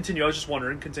 continue. I was just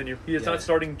wondering. Continue. He is not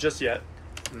starting just yet.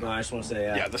 No, I just want to say...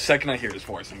 Yeah, the second I hear his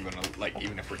voice, I'm going to, like,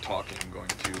 even if we're talking, I'm going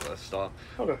to stop.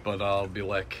 Okay. But I'll be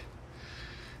like,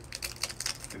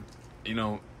 you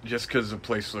know, just because the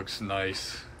place looks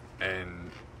nice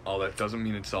and all that doesn't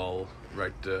mean it's all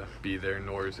right to be there,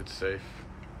 nor is it safe.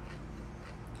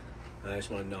 I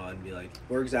just want to nod and be like,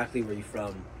 where exactly were you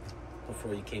from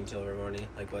before you came to Ilvermorny?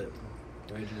 Like, where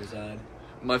did you reside?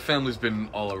 My family's been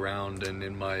all around, and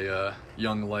in my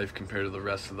young life compared to the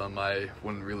rest of them, I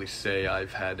wouldn't really say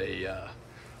I've had a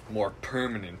more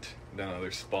permanent than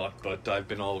other spot, but I've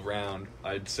been all around.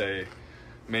 I'd say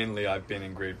mainly I've been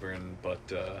in Great Britain, but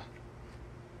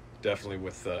definitely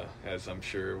with, as I'm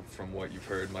sure from what you've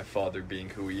heard, my father being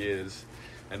who he is,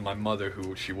 and my mother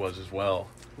who she was as well.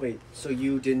 Wait, so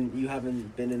you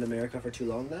haven't been in America for too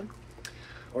long then?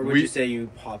 Or would you say you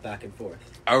hop back and forth?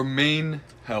 Our main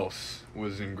house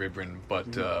was in Great Britain,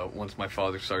 but once my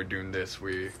father started doing this,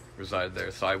 we resided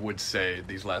there. So I would say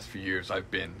these last few years I've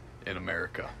been in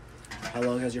America. How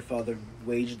long has your father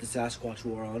waged the Sasquatch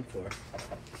War on for?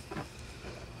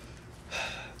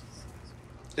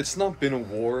 It's not been a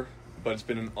war, but it's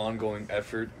been an ongoing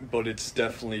effort, but it's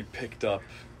definitely picked up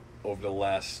over the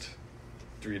last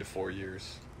 3 to 4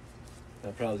 years.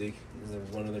 That probably is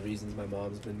one of the reasons my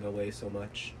mom's been away so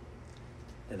much.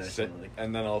 And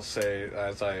and then I'll say,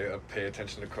 as I pay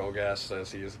attention to Krogas,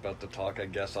 as he is about to talk, I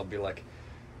guess I'll be like,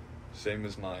 same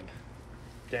as mine.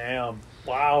 Damn.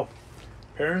 Wow.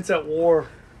 Parents at war.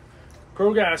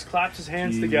 Krogas claps his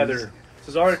hands together.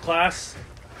 Says, all right, class,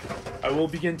 I will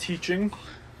begin teaching.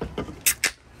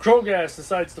 Krogas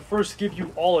decides to first give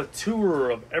you all a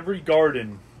tour of every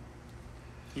garden.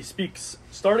 He speaks.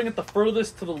 Starting at the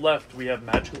furthest to the left, we have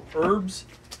magical herbs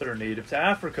that are native to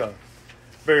Africa.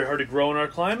 Very hard to grow in our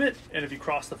climate, and if you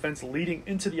cross the fence leading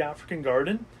into the African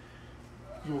garden,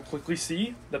 you will quickly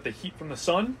see that the heat from the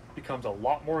sun becomes a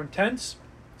lot more intense.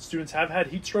 Students have had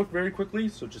heat stroke very quickly,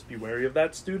 so just be wary of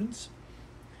that, students.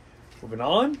 Moving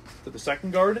on to the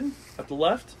second garden at the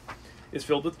left is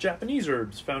filled with Japanese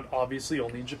herbs, found obviously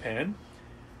only in Japan.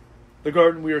 The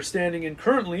garden we are standing in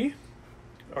currently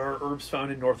are herbs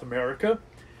found in North America.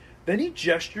 Then he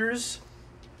gestures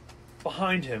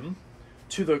behind him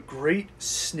to the great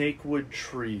snakewood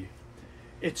tree.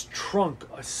 Its trunk,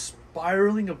 a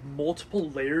spiraling of multiple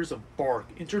layers of bark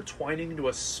intertwining into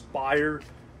a spire,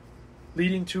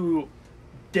 leading to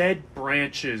dead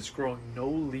branches growing no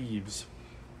leaves.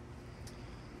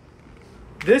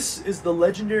 This is the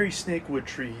legendary snakewood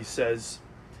tree, he says.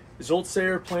 Isolde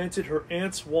Sayre planted her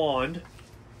aunt's wand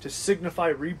to signify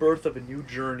rebirth of a new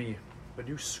journey, a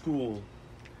new school.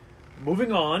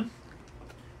 Moving on,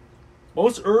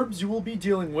 most herbs you will be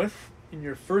dealing with in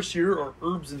your first year are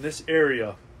herbs in this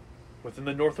area, within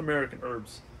the North American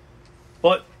herbs.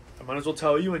 But I might as well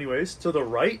tell you anyways, to the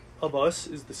right of us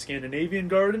is the Scandinavian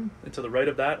garden, and to the right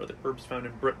of that are the herbs found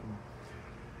in Britain.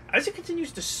 As he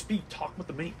continues to speak, talking about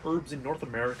the many herbs in North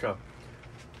America,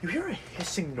 you hear a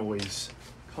hissing noise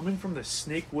coming from the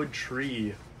snakewood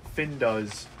tree. Finn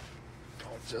does.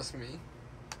 Oh, just me?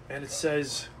 And it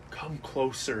says, come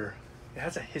closer. It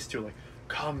has a hiss to it, like,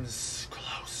 comes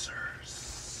closer.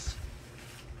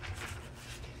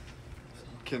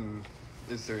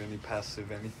 Is there any passive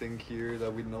anything here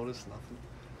that we noticed? Nothing.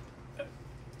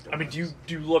 I mean, do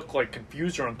you look like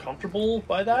confused or uncomfortable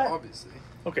by that? Yeah, obviously.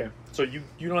 Okay, so you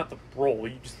don't have to roll.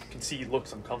 You just can see he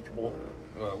looks uncomfortable.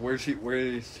 Where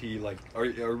is he? Like,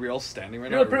 are we all standing right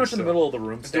now? You're pretty much in the middle of the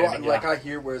room. Do I, Standing, like, yeah. I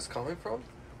hear where it's coming from?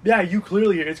 Yeah, you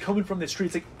clearly. It's coming from this tree.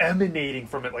 It's like emanating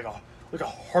from it, like a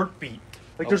heartbeat.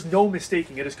 Like there's no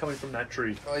mistaking it is coming from that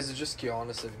tree. Oh, is it just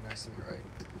Kiana sitting next to me, right?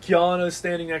 Kiana's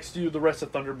standing next to you. The rest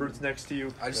of Thunderbird's next to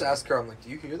you. I just asked her, I'm like, do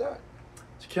you hear that?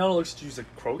 So Kiana looks at you. She's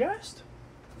like, Krogast?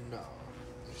 No.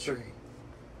 The Sure. tree.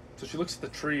 So she looks at the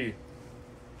tree.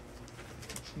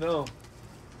 No.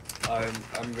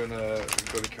 I'm gonna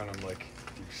go to count. I'm like,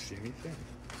 do you see anything?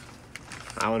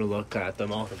 I want to look at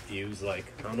them all confused. Like,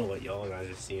 I don't know what y'all guys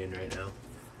are seeing right now.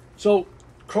 So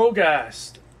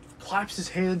Krogast claps his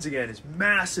hands again. His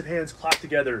massive hands clap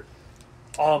together.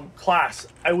 Class,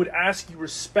 I would ask you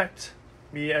respect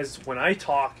me as when I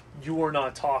talk, you are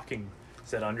not talking.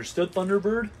 Is that understood,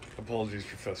 Thunderbird? Apologies,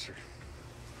 Professor.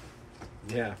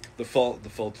 Yeah. The fault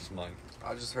is mine.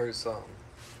 I just heard something.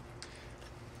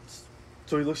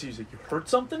 So he looks at you. He's like, "You heard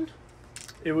something?"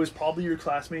 It was probably your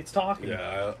classmates talking.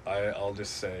 Yeah, I'll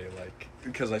just say, like,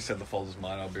 because I said the fault is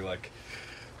mine, I'll be like,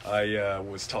 I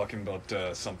was talking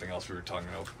about something else we were talking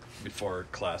about before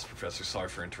class, Professor. Sorry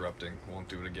for interrupting. Won't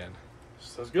do it again.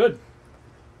 Sounds good.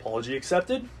 Apology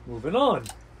accepted. Moving on.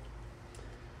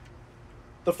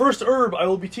 The first herb I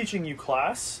will be teaching you,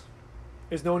 class,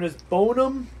 is known as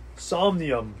Bonum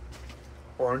somnium,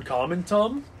 or uncommon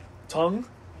tongue,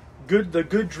 the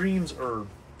good dreams herb.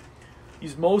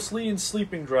 Used mostly in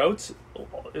sleeping droughts.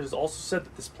 It is also said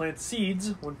that this plant's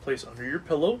seeds, when placed under your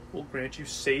pillow, will grant you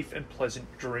safe and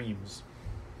pleasant dreams.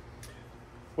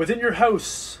 Within your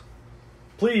house,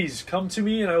 please come to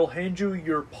me and I will hand you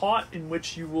your pot in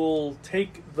which you will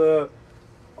take the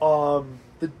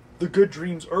good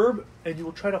dreams herb and you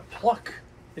will try to pluck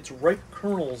its ripe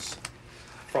kernels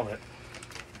from it.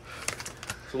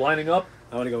 So lining up,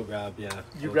 I want to go grab,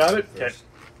 you grab it? Okay.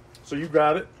 So you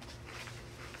grab it.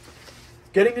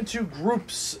 Getting into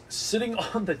groups, sitting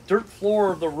on the dirt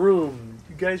floor of the room.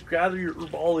 You guys gather your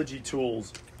herbology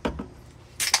tools.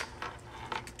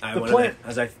 I The wanna, plant-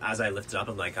 as I lift it up,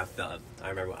 I'm like,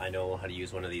 I know how to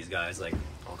use one of these guys, like,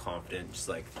 all confident, just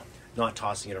like, not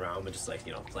tossing it around, but just like,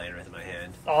 playing with my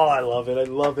hand. Oh, I love it. I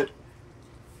love it.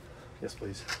 Yes,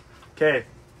 please. Okay.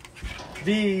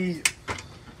 The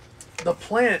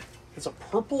plant is a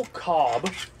purple cob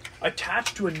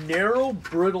attached to a narrow,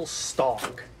 brittle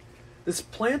stalk. This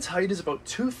plant's height is about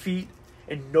 2 feet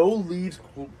and no leaves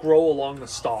grow along the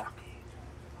stalk.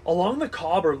 Along the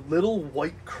cob are little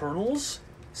white kernels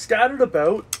scattered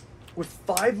about with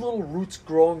 5 little roots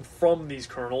growing from these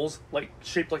kernels,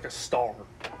 shaped like a star.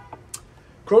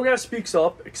 Krogast speaks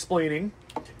up, explaining,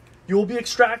 "You will be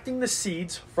extracting the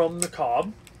seeds from the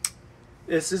cob.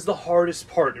 This is the hardest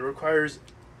part. It requires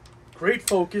great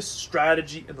focus,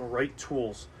 strategy, and the right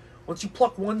tools. Once you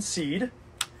pluck one seed,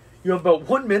 you have about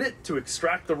 1 minute to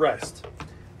extract the rest.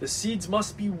 The seeds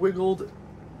must be wiggled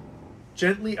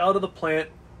gently out of the plant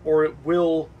or it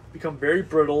will become very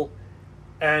brittle,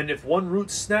 and if one root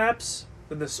snaps,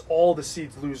 then all the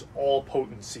seeds lose all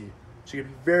potency. So you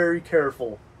have to be very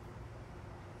careful."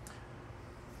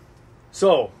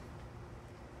 So,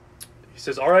 he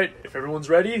says, "All right, if everyone's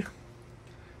ready,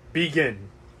 begin."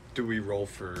 Do we roll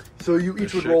for... So you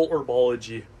each would roll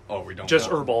herbology. Oh, we don't.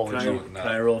 Just roll. herbology. Can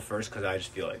I roll first? Because I just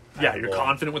feel like... Yeah, you're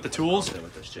confident with the tools.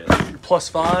 Confident with this shit. You're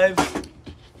 +5.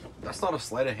 That's not a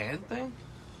sleight of hand thing?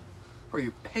 Or are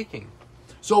you picking?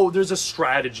 So there's a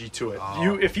strategy to it.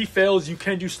 Oh. If he fails, you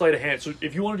can do sleight of hand. So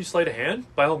if you want to do sleight of hand,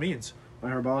 by all means.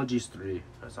 My herbology's 3.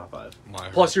 That's not 5.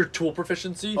 Plus your tool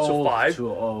proficiency, so 5.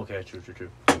 Two. Oh, okay. True.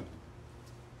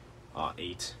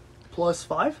 8. plus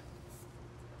 5?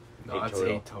 No, Eight that's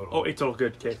total. 8 total. Oh, 8 total.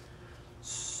 Good. Okay.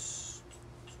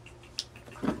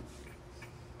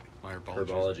 My herbology.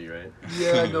 Herbology, right?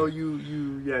 Yeah, no,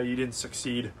 you didn't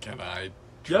succeed. Can I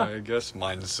try? Yeah. I guess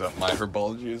mine's my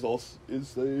herbology is also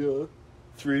a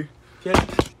 3. Okay.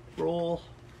 Roll.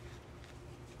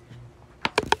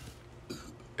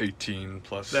 18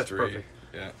 plus That's 3. perfect.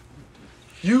 Yeah.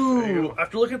 You, There you go.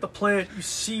 after looking at the plant, you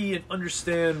see and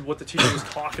understand what the teacher was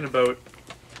talking about.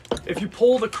 If you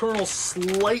pull the kernel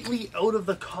slightly out of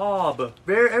the cob,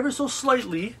 ever so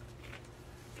slightly,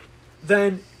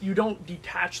 then you don't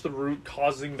detach the root,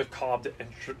 causing the cob to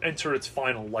enter its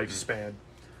final lifespan.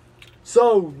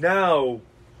 So now,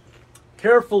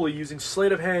 carefully, using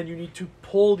sleight of hand, you need to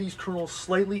pull these kernels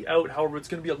slightly out. However, it's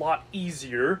going to be a lot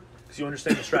easier, because you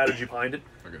understand the strategy behind it.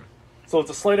 Okay. So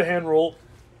it's a sleight of hand roll.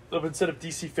 Instead of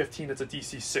DC 15, it's a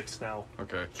DC 6 now.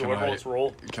 Okay. So everyone wants to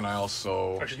roll. Can I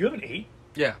also? Actually, you have an 8.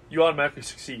 Yeah. You automatically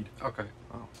succeed. Okay.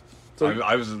 So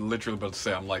I was literally about to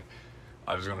say. I'm like,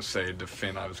 I was gonna say to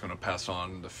Finn. I was gonna pass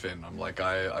on to Finn. I'm like,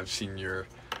 I've seen your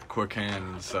quick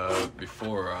hands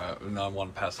before. Now I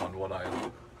want to pass on what I.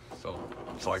 So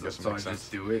I guess it So I makes sense.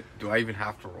 just do it. Do I even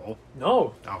have to roll?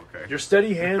 no. Oh, okay. Your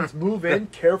steady hands move in,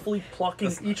 carefully plucking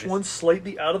That's each nice. one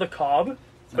slightly out of the cob.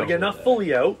 But again, not that.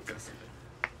 fully out.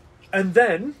 And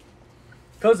then,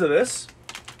 because of this,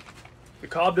 the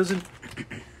cob doesn't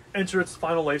enter its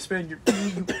final lifespan. You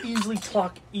easily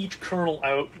pluck each kernel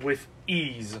out with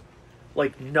ease,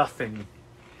 like nothing.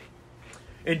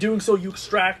 In doing so, you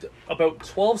extract about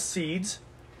 12 seeds,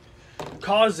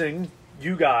 causing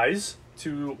you guys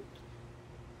to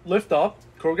lift up.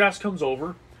 Krogas comes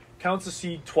over, counts the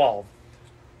seed 12.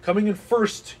 Coming in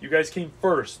first, you guys came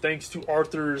first, thanks to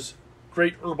Arthur's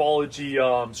great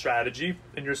herbology strategy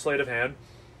in your sleight of hand.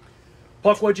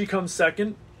 Puckwudgie comes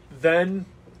second, then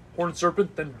Horned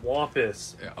Serpent, then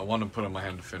Wampus. Yeah, I want to put on my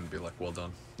hand to Finn and be like, well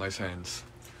done, nice hands.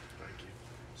 Thank you.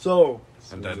 So,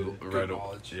 And then Good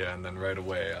knowledge. and then right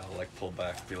away I'll like pull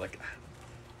back, be like,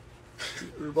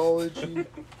 herbology.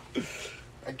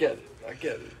 I get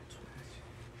it.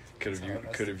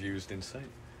 could have used insight.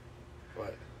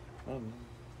 But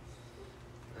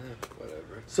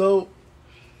whatever. So,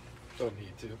 Don't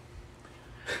need to.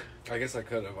 I guess I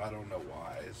could have. I don't know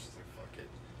why. It's just like fuck it.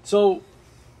 So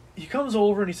he comes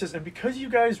over and he says, and because you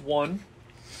guys won,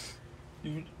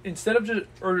 you instead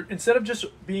of just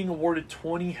being awarded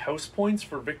 20 house points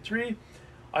for victory,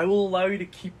 I will allow you to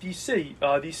keep these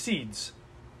seeds.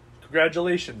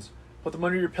 Congratulations. Put them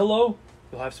under your pillow.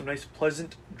 You'll have some nice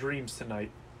pleasant dreams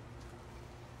tonight.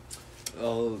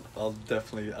 I'll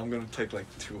definitely. I'm gonna take like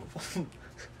 2 of them.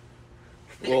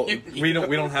 Well, we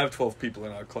don't have 12 people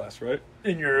in our class, right?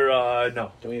 In your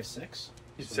no, Don't we have 6?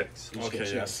 you 6. You should Okay,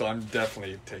 get yeah. two. So I'm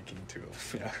definitely taking 2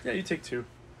 of them. Yeah. Yeah, you take 2.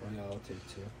 Well, no, I'll take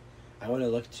 2. I want to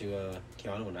look to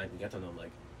Kiana when I can get them. I'm like,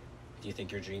 do you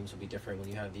think your dreams will be different when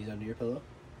you have these under your pillow?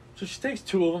 So she takes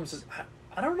 2 of them. And says,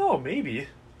 I don't know, maybe.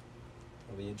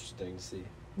 It'll be interesting to see.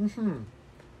 Mm-hmm.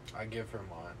 I give her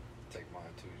mine. Take mine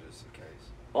too, just in case.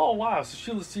 Oh wow.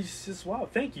 So she says, wow,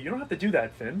 thank you. You don't have to do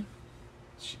that, Finn.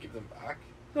 Did she give them back?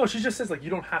 No, she just says like you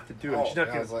don't have to do it. Oh, She's not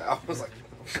yeah, gonna... I was like,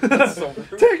 that's so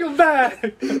rude. Take them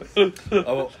back.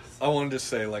 I wanted to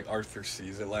say like Arthur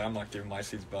sees it. Like I'm not giving my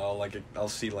seeds, but I'll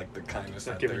see like the kindness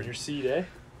Not that giving they're. your seed, eh?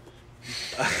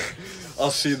 I'll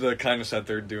see the kindness that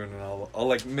they're doing, and I'll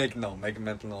like make a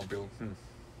mental note. Be like,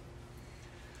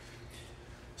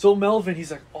 So Melvin,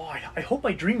 he's like, oh, I hope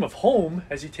I dream of home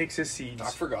as he takes his seeds. I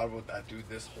forgot about that dude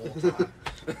this whole time.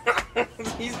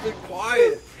 He's been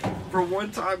quiet. For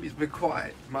one time, he's been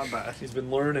quiet. My bad. He's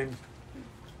been learning.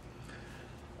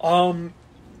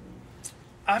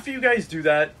 After you guys do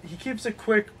that, he gives a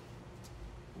quick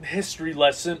history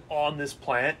lesson on this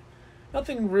plant.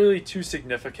 Nothing really too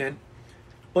significant.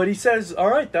 But he says, all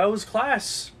right, that was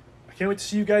class. I can't wait to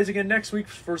see you guys again next week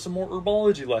for some more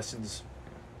herbology lessons.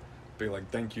 be like,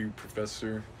 thank you,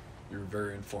 Professor. You're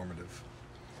very informative.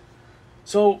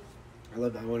 So I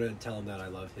want to tell him that I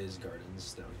love his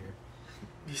gardens down here.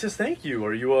 he says, thank you.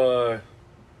 Are you an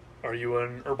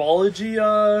herbology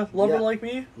lover Yeah. like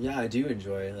me? Yeah, I do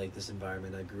enjoy like this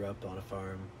environment. I grew up on a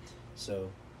farm, so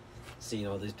seeing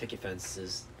all these picket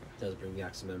fences does bring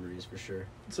back some memories for sure.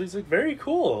 So he's like, very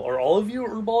cool. Are all of you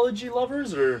herbology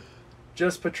lovers or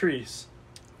just Patrice?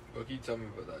 What can you tell me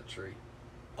about that tree?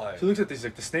 So he looks at these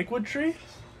like the snakewood tree.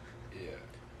 Yeah.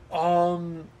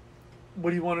 What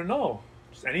do you want to know?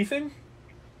 Just anything?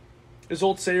 His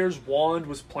old Sayer's wand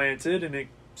was planted and it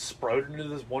sprouted into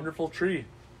this wonderful tree.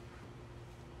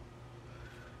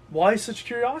 Why such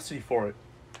curiosity for it?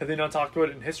 Have they not talked about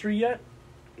it in history yet?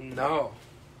 No.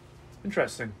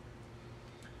 Interesting.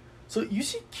 So you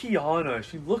see Kiana,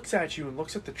 she looks at you and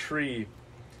looks at the tree.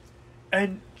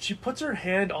 And she puts her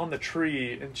hand on the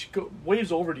tree and she waves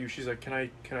over to you. She's like, "Can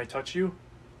I touch you?"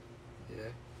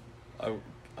 Yeah.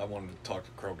 I wanted to talk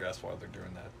to Krogast while they're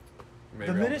doing that. Maybe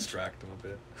The I'll minute- distract them a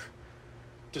bit.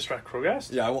 Distract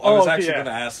Krogast? Yeah, I Oh, was okay, actually yeah.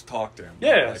 going to talk to him.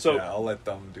 Yeah, Like, so- I'll let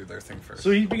them do their thing first.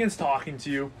 So he begins talking to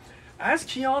you. As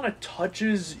Kiana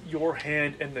touches your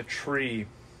hand in the tree,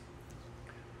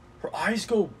 her eyes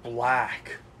go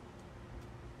black.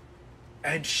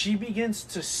 And she begins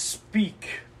to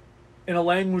speak in a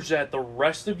language that the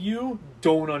rest of you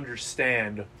don't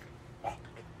understand.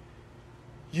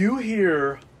 You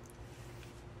hear,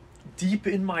 "Deep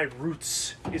in my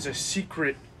roots is a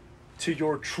secret to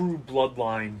your true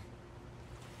bloodline.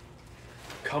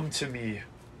 Come to me."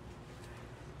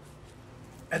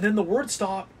 And then the words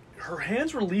stop. Her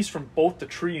hands release from both the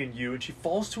tree and you, and she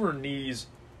falls to her knees.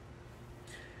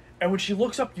 And when she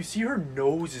looks up, you see her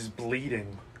nose is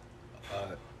bleeding.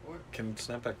 Can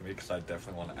Snapback me? Because I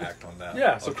definitely want to act on that.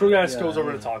 Yeah, so Okay. Krogast Yeah. goes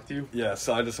over to talk to you. Yeah,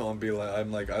 so I just want to be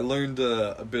like, I learned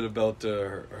a bit about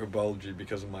herbology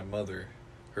because of my mother,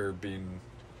 her being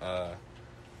the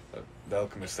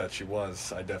alchemist that she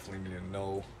was. I definitely need to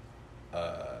know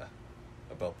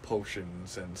about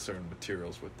potions and certain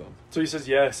materials with them. So he says,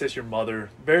 "Yes, it's your mother.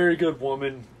 Very good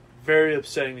woman. Very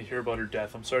upsetting to hear about her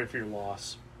death. I'm sorry for your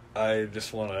loss." I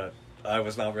just want to. I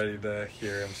was not ready to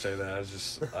hear him say that. I was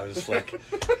just like,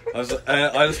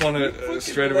 I just want to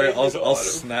straight away. I'll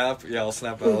snap. Yeah, I'll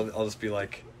snap. I'll just be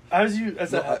like, As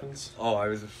that No, happens, I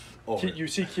was. Over. you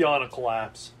see Kiana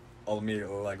collapse. I'll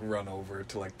immediately like run over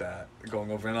to like that, going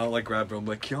over, and I'll like grab her. I'm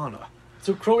like, Kiana.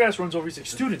 So Krogast runs over. He's like,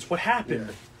 "Students, what happened?"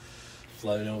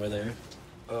 Floating over there.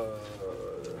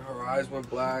 Her eyes went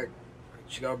black.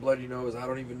 She got a bloody nose. I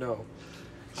don't even know.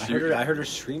 I heard her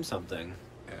scream something.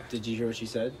 Yeah. Did you hear what she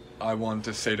said? I wanted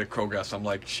to say to Krogast, I'm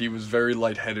like, she was very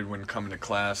lightheaded when coming to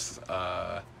class.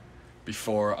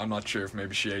 Before, I'm not sure if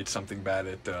maybe she ate something bad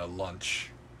at lunch.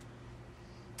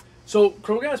 So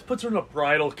Krogast puts her in a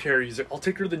bridal carrier. He's like, "I'll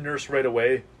take her to the nurse right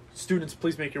away. Students,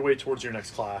 please make your way towards your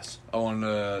next class." I want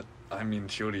to. I mean,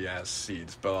 she already has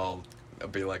seeds, but I'll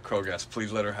be like, Krogast,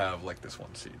 please let her have like this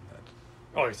one seed.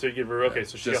 Oh, so you give her, okay,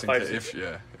 so she got Just in 5 case-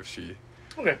 seeds. if she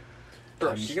Okay.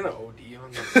 Bro, she gonna OD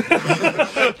on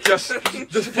this?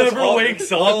 just Never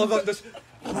wakes up. all of this.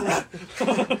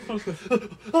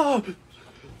 Oh.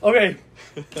 Okay.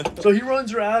 So he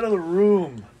runs her out of the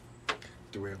room.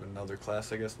 Do we have another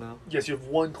class? I guess now. Yes, you have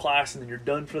one class and then you're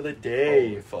done for the Holy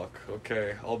day. fuck.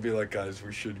 Okay, I'll be like, guys,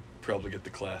 we should probably get the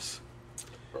class.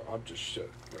 Bro, I'm just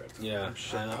shook. Right? Yeah, I'm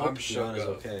shook. I I'm hope shook Kiana's up.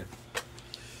 okay.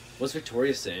 What's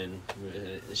Victoria saying?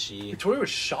 Is she? Victoria was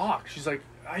shocked. She's like,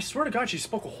 "I swear to God, she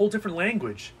spoke a whole different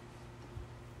language."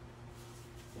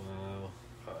 Wow.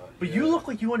 But Yeah. you look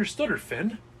like you understood her,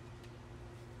 Finn.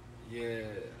 Yeah,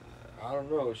 I don't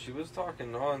know. She was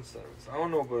talking nonsense. I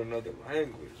don't know about another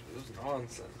language, but it was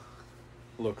nonsense.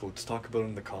 Look, let's talk about it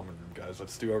in the common room, guys.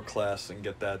 Let's do our class and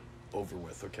get that over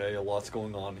with, okay? A lot's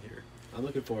going on here. I'm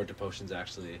looking forward to potions.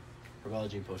 Actually,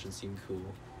 herbology and potions seem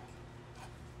cool.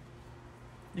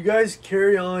 You guys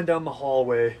carry on down the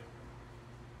hallway.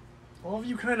 All of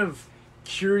you kind of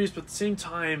curious, but at the same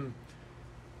time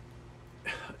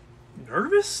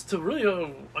nervous to really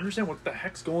understand what the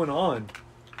heck's going on.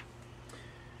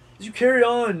 As you carry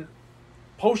on,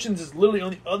 potions is literally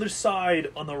on the other side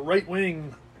on the right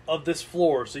wing of this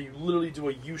floor, so you literally do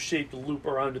a U-shaped loop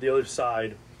around to the other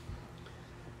side.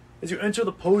 As you enter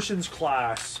the potions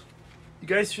class, you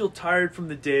guys feel tired from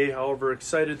the day, however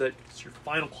excited that it's your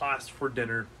final class for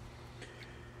dinner.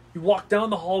 You walk down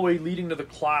the hallway leading to the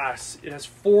class. It has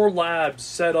 4 labs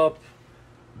set up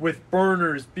with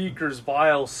burners, beakers,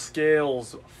 vials,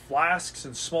 scales, flasks,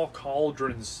 and small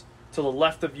cauldrons to the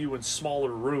left of you in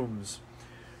smaller rooms.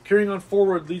 Carrying on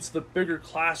forward leads to the bigger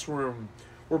classroom,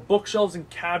 where bookshelves and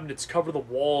cabinets cover the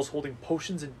walls holding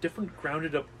potions and different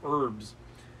grounded up herbs.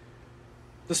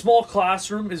 The small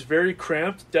classroom is very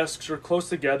cramped. Desks are close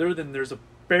together, then there's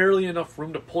barely enough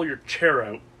room to pull your chair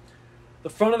out. The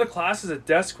front of the class is a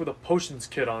desk with a potions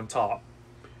kit on top.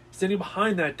 Standing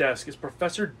behind that desk is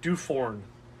Professor Duforn,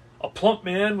 a plump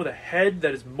man with a head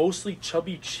that is mostly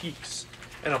chubby cheeks,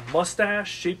 and a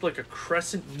mustache shaped like a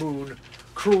crescent moon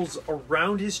curls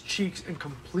around his cheeks and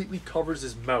completely covers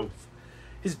his mouth.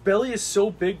 His belly is so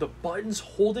big the buttons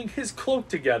holding his cloak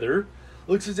together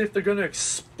looks as if they're going to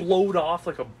explode off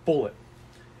like a bullet.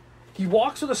 He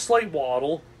walks with a slight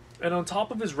waddle, and on top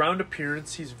of his round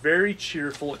appearance, he's very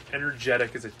cheerful and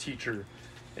energetic as a teacher,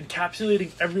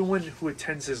 encapsulating everyone who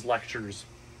attends his lectures.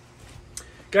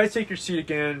 Guys, take your seat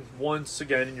again, once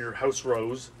again in your house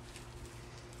rows.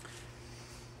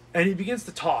 And he begins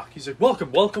to talk. He's like,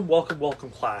 welcome, welcome, welcome, welcome,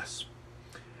 class.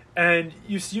 And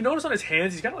you notice on his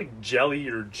hands, he's got like jelly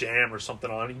or jam or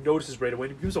something on. He notices right away.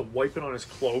 And he begins to wipe it on his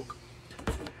cloak.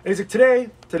 And he's like,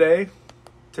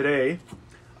 today,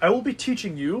 I will be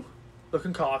teaching you the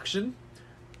concoction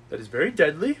that is very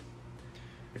deadly.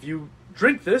 If you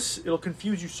drink this, it'll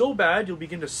confuse you so bad you'll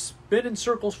begin to spin in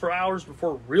circles for hours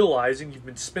before realizing you've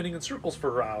been spinning in circles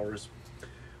for hours.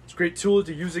 It's a great tool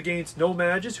to use against no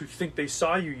mages who think they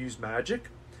saw you use magic.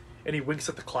 And he winks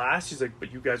at the class. He's like,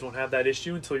 but you guys won't have that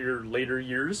issue until your later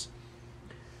years.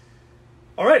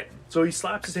 All right. So he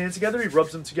slaps his hands together. He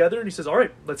rubs them together. And he says, all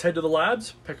right, let's head to the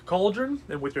labs. Pick a cauldron.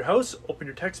 And with your house, open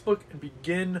your textbook and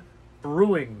begin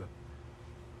brewing.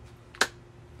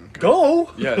 Okay. Go!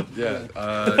 Yeah.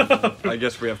 I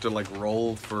guess we have to, like,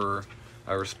 roll for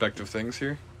our respective things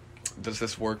here. Does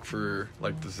this work for,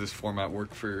 like, does this format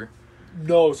work for...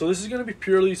 No, so this is going to be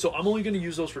purely... So I'm only going to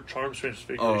use those for charms,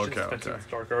 transfigurations, defensive, and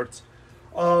dark arts.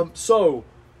 So,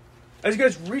 as you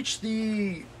guys reach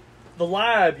the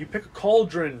lab, you pick a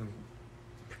cauldron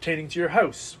pertaining to your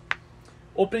house.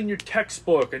 Opening your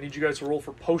textbook, I need you guys to roll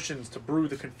for potions to brew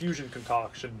the confusion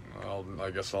concoction.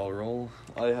 I guess I'll roll.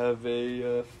 I have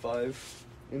a 5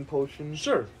 in potions.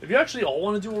 Sure. If you actually all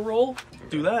want to do a roll,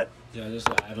 do that. Yeah,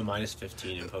 I have a minus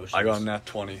 15 in potions. I got a nat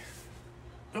 20.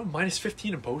 Oh, minus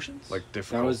 15 in potions? Like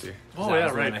difficulty. Oh,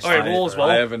 yeah, right. Alright, roll as well.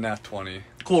 I have a nat 20.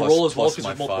 Cool, plus, roll as well plus because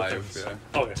my there's multiple 5, things.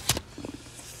 yeah. Okay.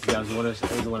 Yeah, it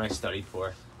was the one I studied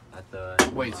for at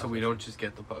the... Wait, so we don't just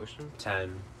get the potion?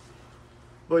 10.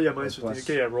 Well, yeah, minus 15.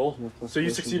 Okay, yeah, roll. So you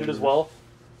succeeded as well?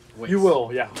 Wait, You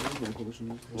will, yeah.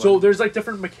 So there's like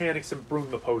different mechanics in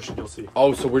brewing the potion, you'll see.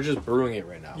 Oh, so we're just brewing it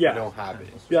right now. Yeah. We don't have it.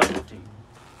 Yeah.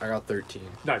 I got 13.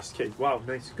 Nice, okay. Wow,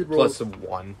 nice. Good roll. Plus a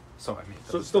 1. So I mean...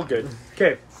 So it's still good.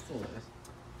 Okay.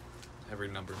 Every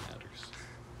number matters.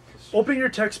 Opening your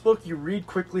textbook, you read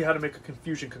quickly how to make a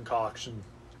confusion concoction.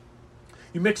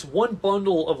 You mix 1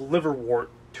 bundle of liverwort,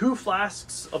 2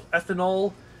 flasks of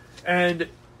ethanol, and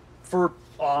for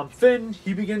Finn,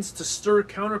 he begins to stir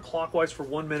counterclockwise for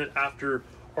 1 minute after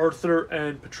Arthur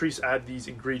and Patrice add these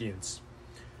ingredients.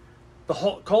 The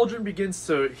cauldron begins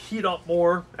to heat up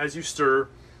more as you stir.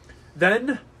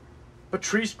 Then,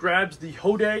 Patrice grabs the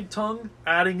hodag tongue,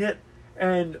 adding it,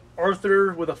 and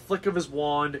Arthur, with a flick of his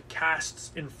wand,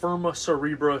 casts Infirma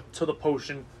Cerebra to the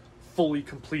potion, fully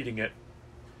completing it.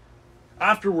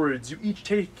 Afterwards, you each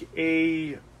take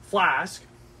a flask,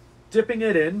 dipping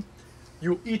it in.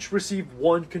 You'll each receive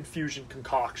 1 confusion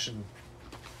concoction.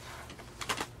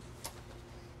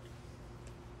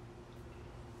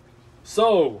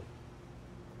 So,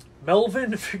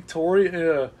 Melvin,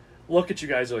 Victoria, look at you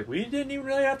guys. They're like, we didn't even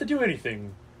really have to do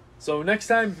anything. So next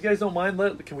time, if you guys don't mind,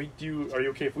 are you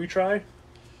okay if we try?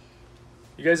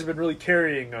 You guys have been really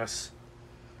carrying us.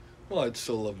 Well, I'd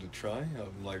still love to try.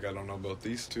 I don't know about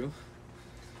these two.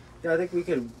 Yeah, I think we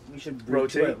should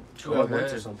rotate two at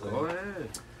once or something. Go ahead.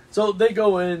 So they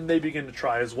go in, they begin to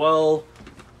try as well,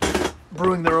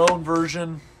 brewing their own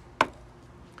version.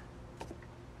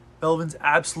 Melvin's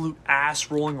absolute ass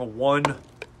rolling a 1.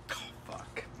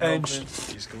 Fuck. And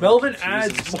Melvin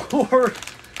adds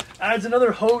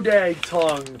another hodag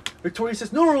tongue. Victoria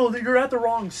says, no, you're at the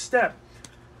wrong step.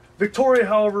 Victoria,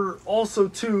 however, also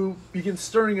too begins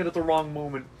stirring it at the wrong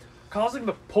moment, causing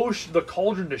the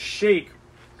cauldron to shake,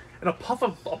 and a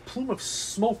plume of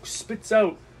smoke spits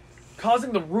out,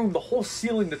 causing the whole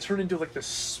ceiling to turn into like this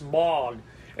smog,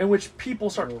 in which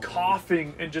people start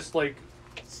coughing and just like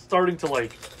starting to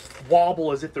like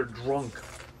wobble as if they're drunk.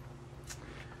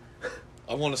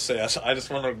 I want to say, I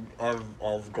just want to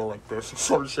I'll go like this or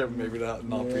some shit, maybe not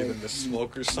breathing the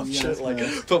smoke or some shit,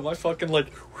 like, but my fucking, like...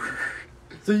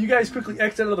 So you guys quickly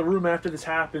exit out of the room after this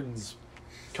happens,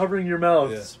 covering your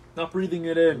mouths, not breathing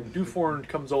it in. Duforn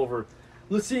comes over.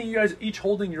 Seeing you guys each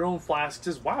holding your own flasks,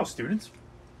 says, wow, students,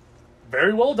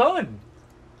 very well done.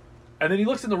 And then he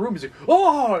looks in the room, he's like,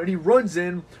 oh, and he runs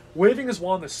in, waving his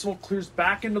wand, the smoke clears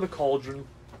back into the cauldron,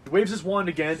 he waves his wand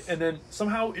again, and then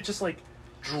somehow it just, like,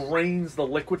 drains the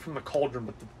liquid from the cauldron,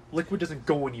 but the liquid doesn't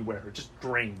go anywhere. It just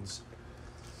drains.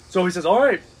 So he says, all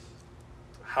right,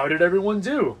 how did everyone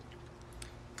do?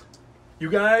 You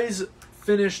guys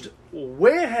finished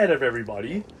way ahead of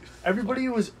everybody. Everybody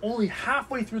was only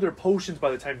halfway through their potions by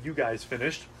the time you guys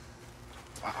finished.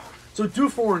 Wow. So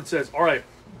Duforn says, all right,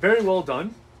 very well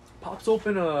done. Pops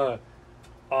open a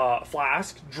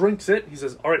flask, drinks it. He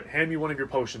says, all right, hand me one of your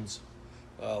potions.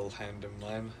 I'll hand him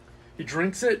mine. He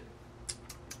drinks it,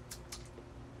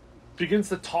 begins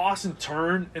to toss and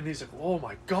turn, and he's like, oh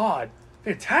my god,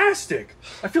 fantastic!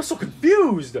 I feel so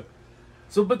confused!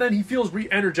 So, but then he feels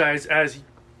re-energized as he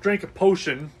drank a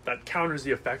potion that counters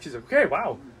the effects. He's like, okay,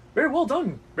 wow, Very well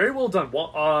done. Very well done.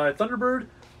 Thunderbird,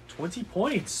 20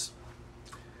 points.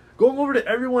 Going over to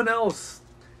everyone else.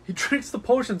 He drinks the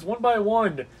potions one by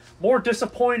one. More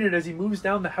disappointed as he moves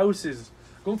down the houses.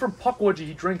 Going from Puckwudgie,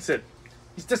 he drinks it.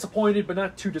 He's disappointed, but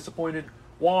not too disappointed.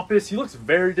 Wampus, he looks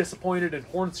very disappointed. And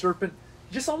Horned Serpent,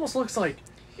 he just almost looks like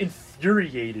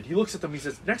infuriated. He looks at them, he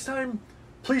says, next time,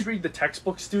 please read the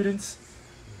textbook, students.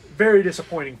 Very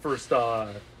disappointing first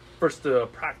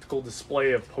practical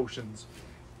display of potions.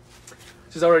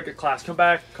 He says, alright, class, come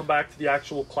back to the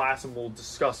actual class and we'll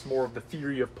discuss more of the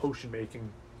theory of potion making.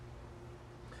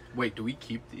 Wait, do we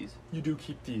keep these? You do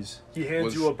keep these. He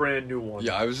hands you a brand new one.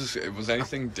 Yeah, was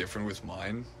anything different with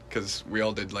mine? Because we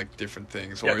all did like different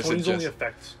things. Yeah, or is 20s it just... only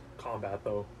affects combat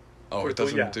though. Oh, it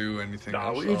doesn't do anything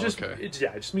else? No, it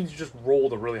just means you just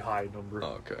rolled a really high number.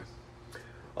 Oh, okay.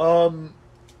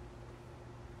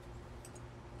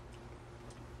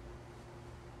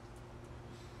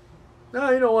 No,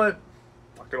 you know what?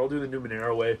 Fuck it, I'll do the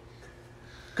Numenera way.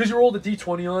 Because you rolled a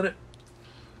d20 on it.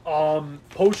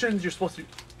 Potions, you're supposed to...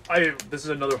 This is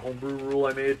another homebrew rule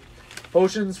I made.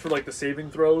 Potions for like the saving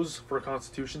throws for a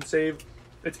constitution save.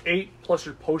 It's 8 plus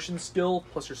your potion skill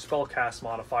plus your spell cast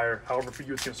modifier. However, for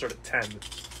you it's going to start at 10.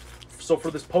 So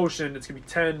for this potion, it's going to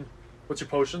be 10. What's your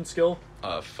potion skill?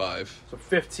 5. So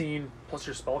 15 plus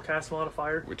your spell cast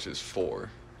modifier. Which is 4.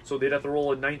 So they'd have to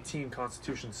roll a 19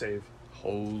 constitution save.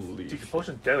 Holy... Dude, your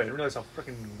potion's deadly. I didn't realize how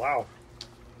freaking... Wow.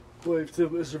 Wait,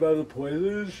 to survive the poison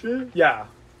and shit? Yeah.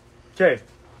 Okay.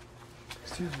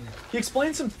 Excuse me. He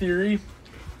explains some theory.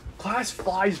 Class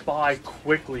flies by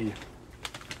quickly.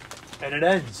 And it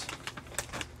ends.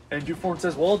 And Dufort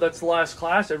says, well, that's the last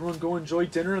class. Everyone go enjoy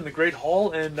dinner in the Great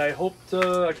Hall, and I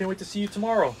can't wait to see you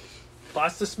tomorrow.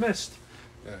 Class dismissed.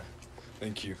 Yeah,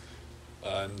 thank you.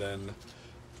 And then,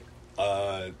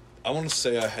 I want to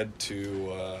say I head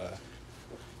to,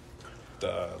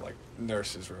 the, like,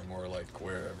 nurse's room, or, like,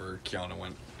 wherever Kiana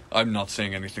went. I'm not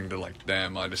saying anything to, like,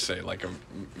 them. I just say, like,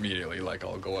 immediately, like,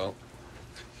 I'll go out.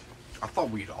 I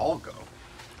thought we'd all go.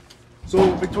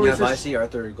 So Victoria Yeah, but I says, see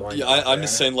Arthur going. Yeah, I'm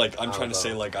just saying, like, I'm trying to go.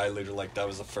 say, like, I literally, like, that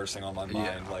was the first thing on my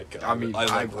mind. Like, I mean, I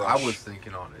I was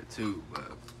thinking on it too,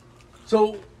 but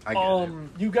so, I get it.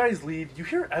 you guys leave. You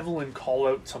hear Evelyn call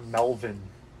out to Melvin.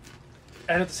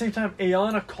 And at the same time,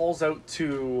 Ayana calls out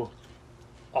to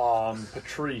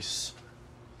Patrice.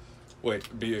 Wait,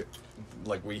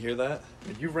 we hear that?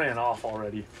 You ran off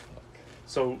already.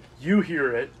 So you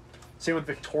hear it. Same with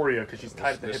Victoria, because she's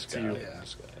tied at the hip to you. Yeah.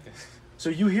 This guy. So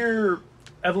you hear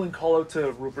Evelyn call out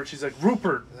to Rupert. She's like,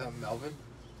 Rupert! Is that Melvin?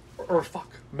 Or fuck,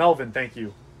 Melvin, thank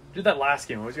you. Did that last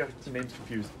game. I always got the names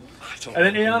confused. And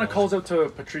then know. Ayana calls out to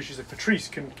Patrice. She's like, Patrice,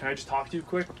 can I just talk to you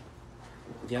quick?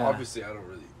 Yeah. Obviously, I don't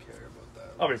really care about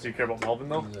that. Obviously, you care about Melvin,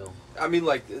 though. No. I mean,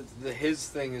 like, his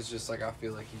thing is just, like, I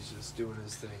feel like he's just doing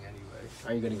his thing anyway.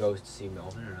 Are you gonna go see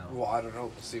Melvin or no? Well, I don't know.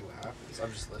 We'll see what happens.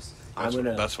 I'm just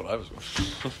listening. That's what I was.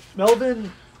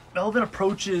 Melvin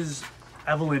approaches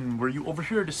Evelyn, where you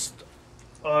overhear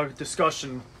a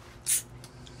discussion.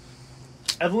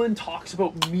 Evelyn talks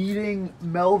about meeting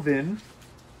Melvin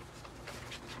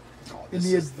Oh, in this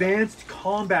the is advanced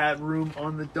combat room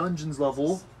on the dungeons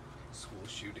level, school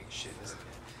shooting shit, isn't it?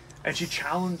 and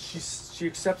she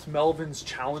accepts Melvin's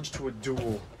challenge to a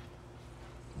duel.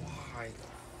 Why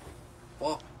the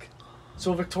fuck?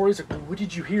 So Victoria's like, what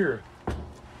did you hear?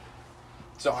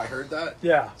 So I heard that?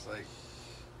 Yeah. It's like,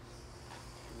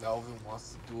 Melvin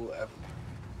wants to duel Evelyn.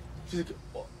 She's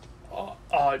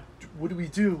like, what do we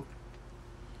do?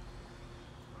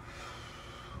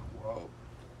 Whoa.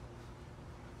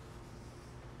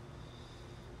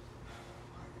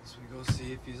 I guess we go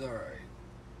see if he's alright.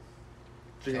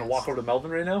 So you're gonna walk over to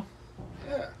Melvin right now?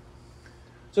 Yeah.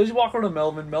 So as you walk over to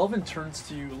Melvin, Melvin turns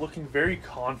to you looking very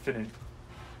confident.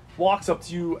 Walks up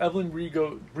to you. Evelyn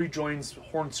rejoins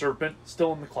Horned Serpent,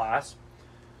 still in the class.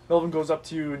 Melvin goes up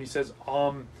to you and he says,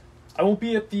 I won't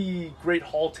be at the Great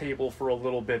Hall table for a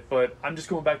little bit, but I'm just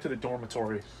going back to the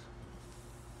dormitory.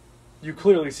 You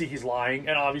clearly see he's lying,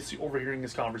 and obviously overhearing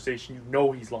this conversation, you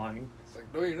know he's lying. It's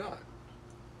like, no, you're not.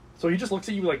 So he just looks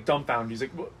at you like dumbfounded. He's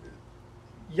like,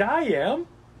 yeah, I am.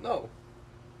 No.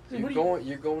 What You're do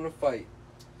you- going to fight.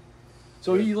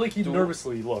 So he Duel.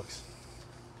 nervously looks.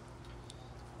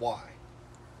 Why?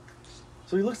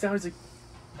 So he looks down. He's like,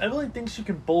 Evelyn thinks she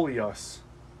can bully us.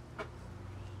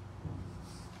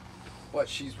 But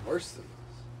she's worse than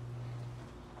us.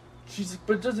 She's like,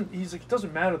 but it doesn't. He's like, it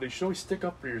doesn't matter. They should always stick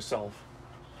up for yourself.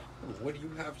 What do you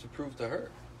have to prove to her?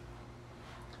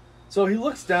 So he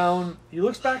looks down. He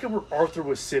looks back at where Arthur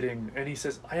was sitting, and he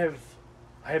says, I have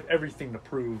everything to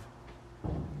prove.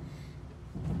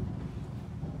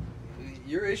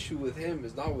 Your issue with him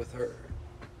is not with her.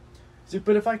 He's like,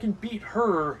 but if I can beat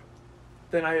her,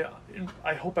 then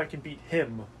I hope I can beat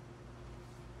him.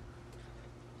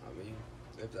 I mean,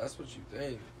 if that's what you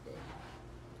think. But...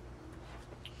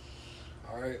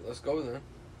 All right, let's go then.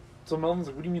 So Melvin's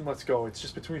like, what do you mean, let's go? It's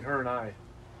just between her and I.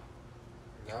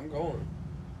 Yeah, I'm going.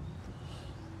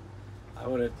 I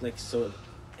want to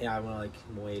I want to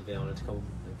motivate Anna to come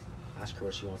like, ask her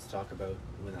what she wants to talk about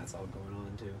when that's all going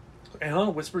on too. Anna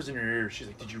whispers in your ear. She's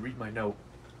like, did you read my note?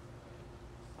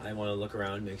 I want to look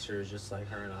around, make sure it's just like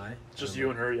her and I. Just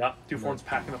you and her, yeah. Duforn's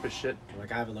packing up his shit. I'm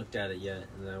like, I haven't looked at it yet,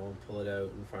 and then I won't pull it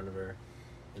out in front of her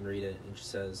and read it. And she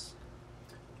says,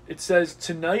 it says,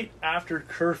 tonight after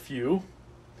curfew,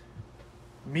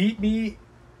 meet me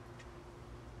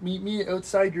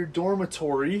outside your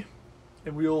dormitory,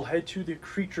 and we will head to the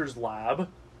creatures lab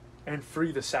and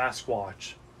free the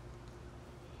Sasquatch.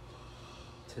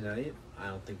 tonight? I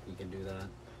don't think we can do that.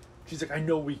 She's like, I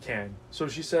know we can. So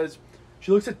she says,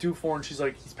 she looks at Dufour and she's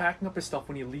like, he's packing up his stuff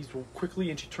when he leaves quickly,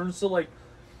 and she turns to like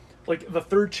the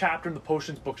third chapter in the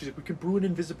potions book. She's like, we can brew an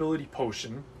invisibility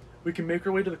potion. We can make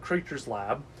our way to the creatures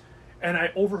lab. And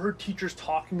I overheard teachers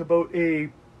talking about a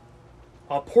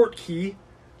port key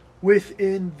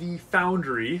within the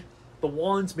foundry, the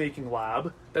wands making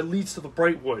lab, that leads to the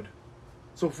Brightwood.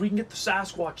 So if we can get the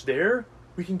Sasquatch there,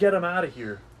 we can get him out of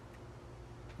here.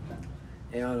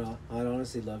 Yeah, I'd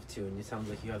honestly love to, and it sounds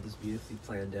like you have this beautifully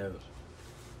planned out.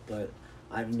 But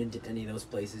I haven't been to any of those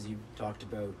places you've talked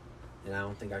about, and I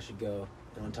don't think I should go.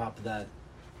 And on top of that,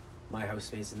 my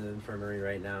housemate's in the infirmary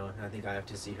right now, and I think I have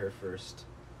to see her first.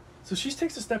 So she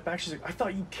takes a step back. She's like, I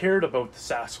thought you cared about the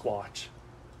Sasquatch.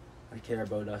 I care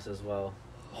about us as well.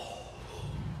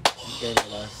 You care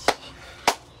about us.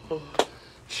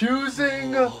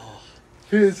 Choosing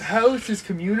his house, his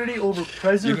community over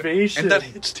preservation. And that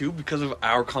hits too because of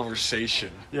our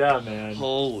conversation. Yeah, man.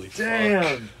 Holy damn.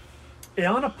 fuck.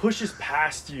 Ayana pushes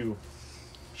past you.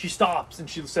 She stops and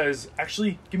she says,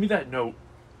 actually, give me that note.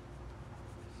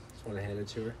 Just want to hand it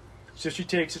to her. So she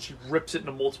takes it, she rips it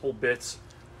into multiple bits.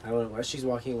 As she's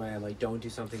walking away, I'm like, don't do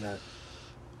something that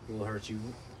will hurt you,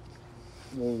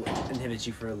 will inhibit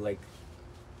you for like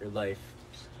your life.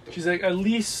 She's like, at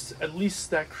least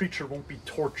that creature won't be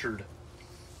tortured.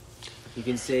 You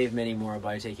can save many more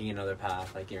by taking another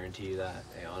path. I guarantee you that,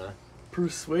 Ayana.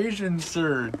 Persuasion,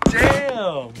 sir. Damn.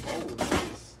 Oh,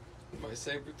 nice. My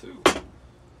saber too.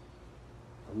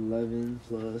 11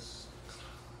 plus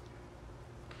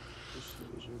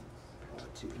persuasion,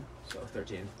 2, so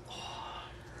 13.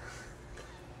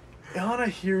 Ayana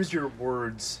hears your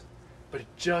words, but it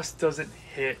just doesn't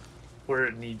hit where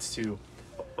it needs to.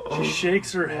 She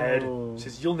shakes her head,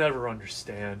 says, you'll never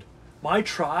understand. My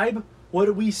tribe,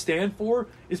 what we stand for,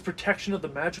 is protection of the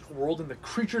magical world and the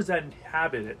creatures that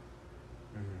inhabit it.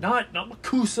 Not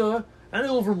Makusa, not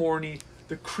Ilvermorny,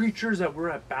 the creatures that we're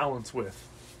at balance with.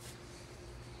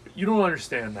 You don't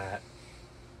understand that.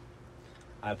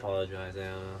 I apologize,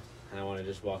 Ayana. And I want to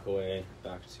just walk away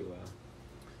back to,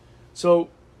 So,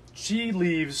 she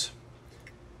leaves.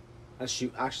 as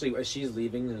she's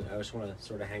leaving, I just want to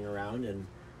sort of hang around and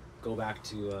go back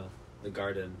to the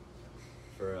garden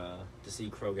to see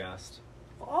Krogast.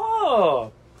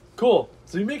 Oh, cool.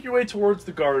 So you make your way towards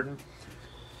the garden.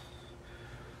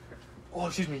 Oh,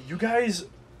 excuse me. You guys,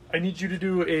 I need you to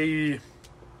do a...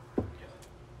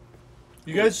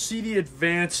 You guys see the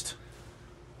advanced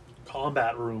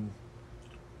combat room,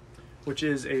 which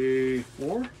is a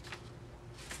floor.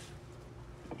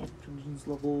 Dungeons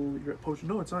level, you're at potion.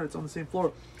 No, it's not. It's on the same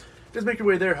floor. You guys make your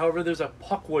way there. However, there's a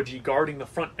puckwudgie guarding the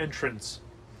front entrance.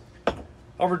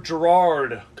 However,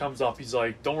 Gerard comes up. He's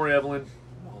like, don't worry, Evelyn.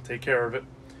 I'll take care of it.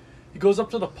 He goes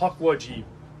up to the puckwudgie.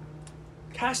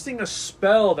 Casting a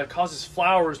spell that causes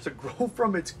flowers to grow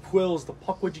from its quills, the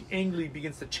puckwudgie angrily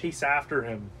begins to chase after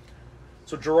him.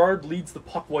 So Gerard leads the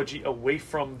puckwudgie away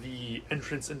from the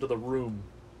entrance into the room.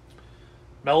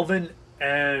 Melvin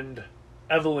and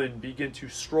Evelyn begin to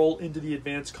stroll into the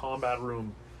advanced combat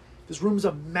room. This room is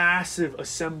a massive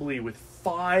assembly with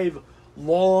 5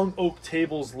 long oak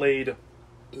tables laid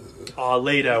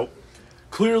out,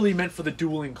 clearly meant for the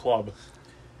dueling club.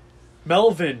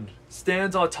 Melvin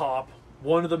stands on top,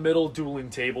 one of the middle dueling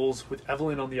tables, with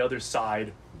Evelyn on the other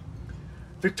side.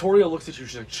 Victoria looks at you.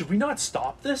 She's like, should we not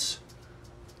stop this?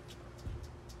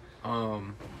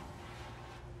 I'm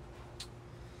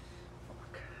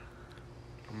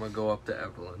gonna go up to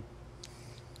Evelyn.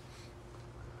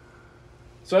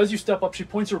 So as you step up, she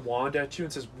points her wand at you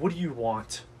and says, what do you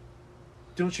want?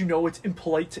 Don't you know it's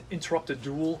impolite to interrupt a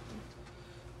duel?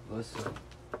 Listen,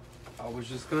 I was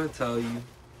just gonna tell you,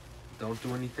 don't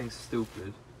do anything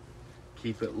stupid.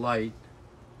 Keep it light.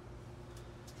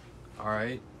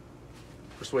 Alright?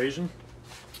 Persuasion.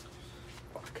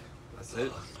 Fuck. That's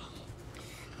it.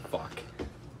 Fuck.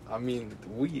 I mean,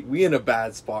 we in a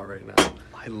bad spot right now.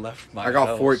 I left my I got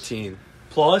house. 14.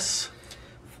 Plus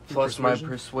My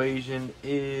persuasion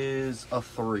is a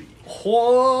 3.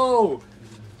 Whoa!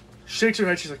 Shakes her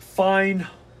head. She's like, fine.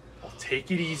 I'll take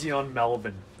it easy on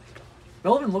Melvin.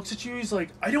 Melvin looks at you. He's like,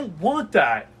 I don't want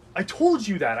that. I told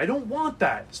you that. I don't want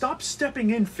that. Stop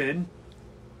stepping in, Finn.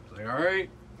 Like, alright.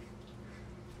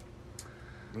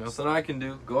 Nothing I can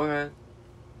do. Go ahead.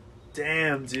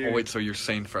 Damn, dude. Oh wait, so you're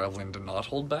saying for Evelyn to not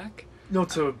hold back? No,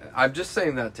 to... I'm just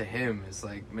saying that to him. It's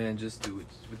like, man, just do it.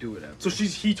 Do whatever. So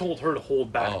he told her to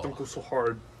hold back. Oh. Don't go so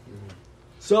hard.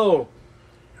 So,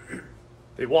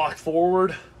 they walk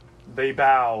forward. They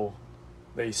bow.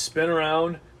 They spin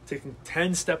around, taking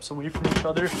 10 steps away from each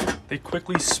other. They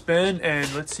quickly spin,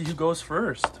 and let's see who goes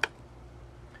first.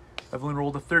 Evelyn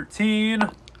rolled a 13.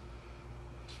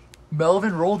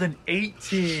 Melvin rolled an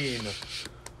 18.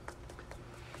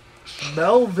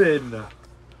 Melvin.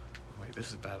 Wait, this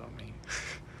is bad on me.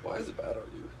 Why is it bad on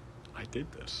you? I did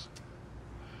this.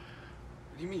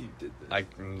 What do you mean you did this?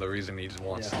 The reason he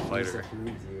wants to Yeah, fight he's her. like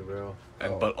rude to you, bro.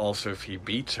 And, but also if he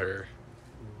beats her,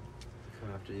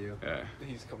 Come after you. yeah.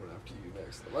 He's coming after you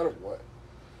next. No matter what.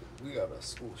 We got a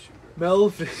school shooter.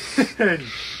 Melvin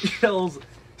yells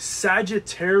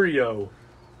Sagittario.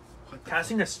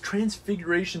 Casting a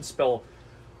transfiguration spell.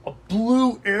 A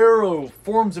blue arrow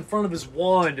forms in front of his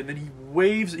wand, and then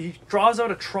he draws out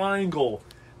a triangle.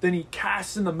 Then he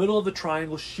casts in the middle of the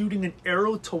triangle, shooting an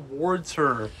arrow towards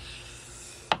her.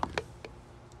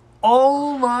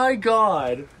 Oh my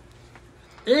god.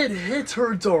 It hits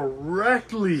her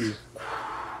directly.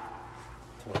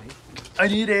 20. I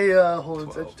need a, hold on,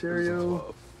 12.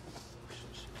 Sagittario.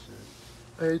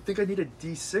 I think I need a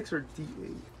D6 or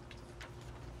D8.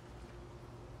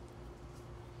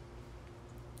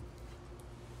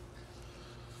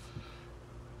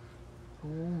 Oh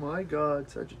my god,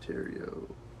 Sagittario.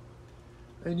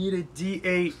 I need a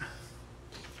D8.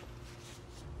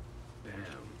 Damn,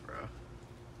 bro.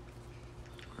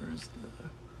 Where's the...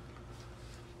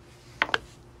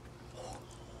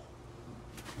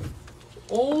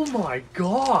 Oh my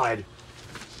god!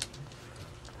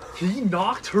 He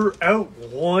knocked her out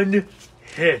one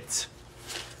hit.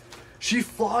 She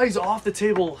flies off the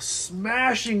table,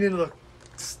 smashing into the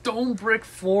stone brick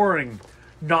flooring.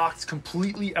 Knocked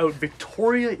completely out.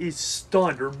 Victoria is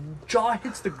stunned. Her jaw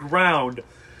hits the ground.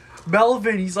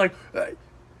 Melvin, he's like,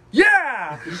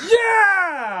 yeah!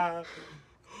 Yeah!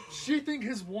 Sheathing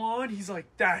his wand, he's like,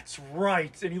 that's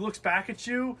right. And he looks back at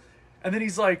you, and then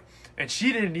he's like, and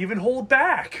she didn't even hold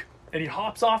back. And he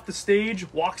hops off the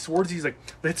stage, walks towards you, he's like,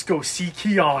 let's go see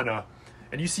Kiana.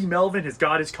 And you see Melvin has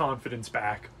got his confidence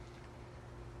back.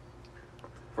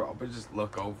 Bro, but just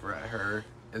look over at her.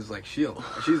 It's like, she's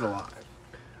alive.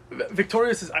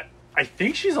 Victoria says, I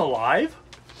think she's alive.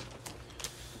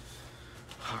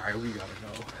 Alright, we gotta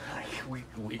go.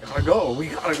 We gotta go. We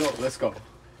gotta go. Let's go.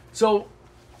 So,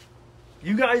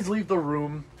 you guys leave the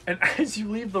room, and as you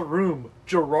leave the room,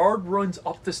 Gerard runs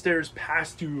up the stairs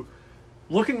past you,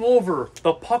 looking over.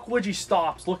 The Puckwudgie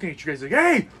stops, looking at you guys like,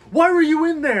 hey, why were you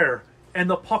in there? And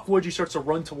the Puckwudgie starts to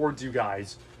run towards you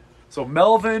guys. So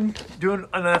Melvin, doing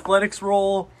an athletics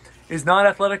roll, is not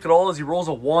athletic at all as he rolls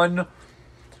a 1.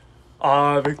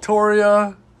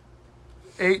 Victoria,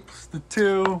 8 plus the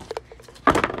 2.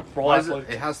 Roll Why is it?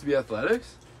 athletics. It has to be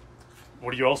athletics?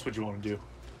 What else would you want to do?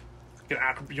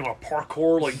 You want to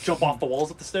parkour, like jump off the walls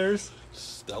up the stairs?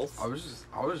 Stealth? I was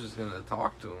just gonna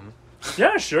talk to him.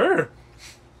 Yeah, sure.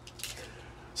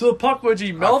 So the Puckwudgie,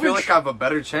 I Melvin, feel like I have a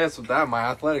better chance with that. My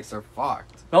athletics are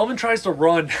fucked. Melvin tries to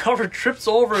run, however trips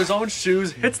over his own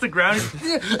shoes, hits the ground.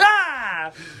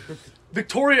 Ah!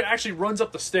 Victoria actually runs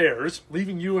up the stairs,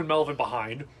 leaving you and Melvin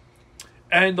behind.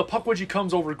 And the Puckwudgie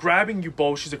comes over, grabbing you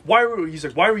both. He's like, why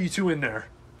were you two in there?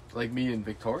 Like me and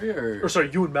Victoria, Or sorry,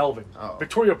 you and Melvin. Oh.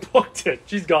 Victoria booked it.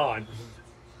 She's gone.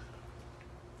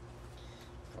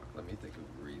 Fuck, let me think of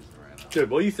a reason right now. Good.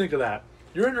 What do you think of that?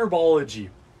 You're in herbology.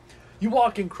 You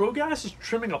walk in. Krogas is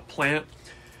trimming a plant.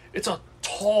 It's a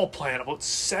tall plant, about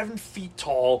 7 feet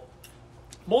tall.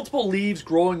 Multiple leaves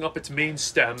growing up its main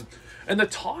stem. And the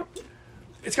top,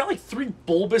 it's got like 3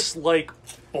 bulbous-like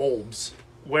bulbs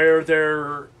where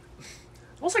they're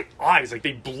almost like eyes, like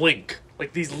they blink.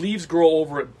 Like these leaves grow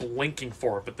over it, blinking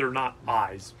for it, but they're not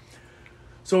eyes.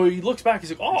 So he looks back, he's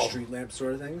like, oh. Street lamp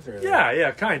sort of things? Or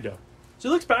Yeah, kind of. So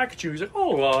he looks back at you, he's like,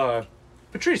 oh,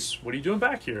 Patrice, what are you doing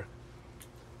back here?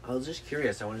 I was just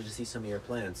curious. I wanted to see some of your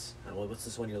plants. What's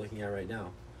this one you're looking at right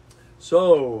now?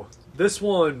 So, this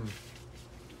one,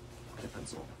 The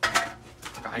pencil.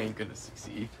 I ain't gonna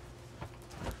succeed.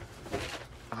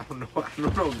 I don't know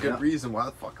a good Yeah. reason. Why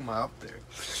the fuck am I up there?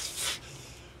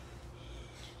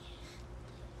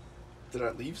 Did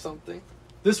I leave something?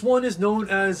 This one is known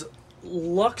as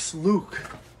Lux Luke.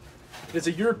 It's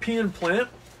a European plant.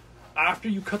 After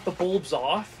you cut the bulbs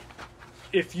off,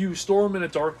 if you store them in a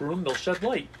dark room, they'll shed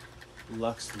light.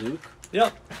 Lux Luke.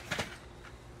 Yep.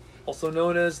 Also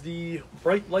known as the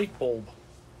bright light bulb.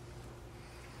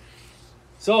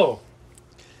 So,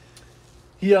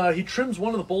 he trims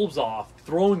one of the bulbs off,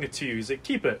 throwing it to you. He's like,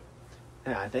 keep it.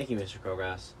 Yeah, thank you, Mr.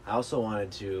 Crowgrass. I also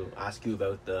wanted to ask you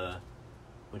about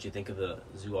what you think of the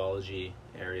zoology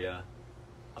area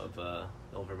of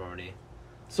Ilvermorny.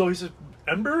 So he says,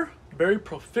 Ember, very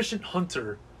proficient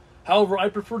hunter. However, I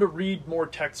prefer to read more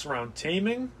texts around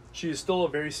taming. She is still a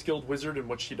very skilled wizard in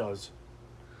what she does.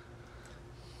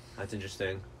 That's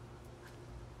interesting.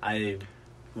 I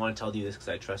want to tell you this because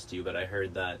I trust you, but I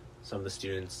heard that some of the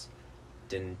students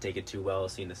didn't take it too well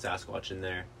seeing the Sasquatch in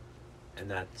there, and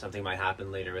that something might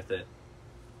happen later with it.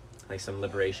 Like some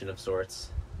liberation of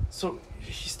sorts. So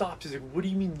he stops. He's like, what do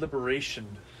you mean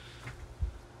liberation?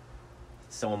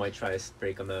 Someone might try to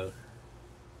break them out.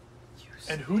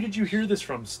 And who did you hear this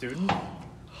from, student?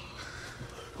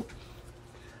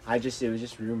 It was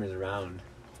just rumors around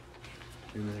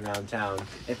town.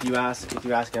 If you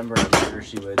ask Ember, I'm sure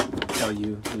she would tell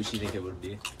you who she think it would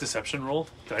be. Deception roll?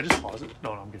 Did I just pause it?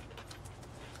 No, I'm good.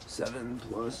 7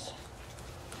 plus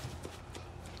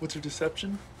What's your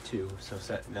deception? 2, so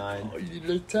set 9. Oh, you needed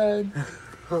a 10.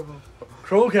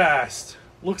 Crowcast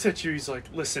looks at you. He's like,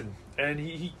 listen. And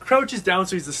he crouches down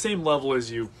so he's the same level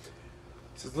as you.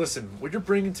 He says, listen, what you're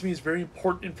bringing to me is very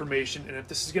important information. And if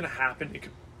this is going to happen, it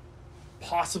could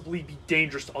possibly be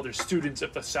dangerous to other students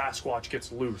if the Sasquatch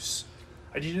gets loose.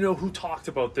 I need to know who talked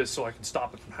about this so I can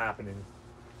stop it from happening.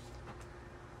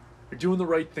 You're doing the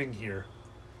right thing here.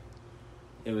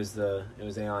 It was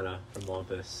Ayana from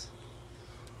Wampus.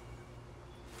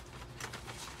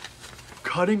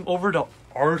 Cutting over to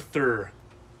Arthur.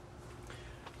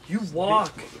 You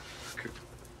walk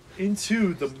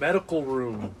into the medical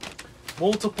room.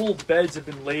 Multiple beds have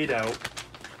been laid out.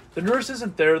 The nurse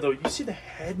isn't there, though. You see the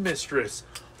headmistress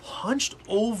hunched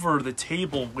over the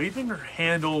table, waving her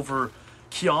hand over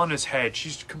Kiana's head.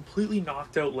 She's completely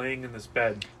knocked out laying in this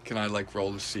bed. Can I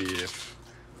roll to see if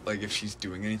she's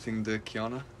doing anything to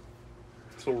Kiana?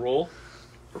 So roll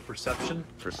for perception.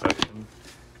 Perception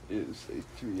is a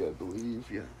 3, I believe.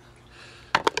 Yeah.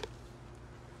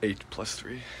 8 plus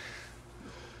 3.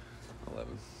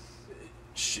 11.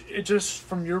 It just,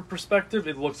 from your perspective,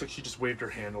 it looks like she just waved her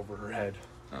hand over her head.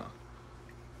 Oh.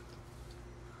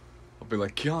 I'll be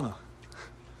like, Kiana.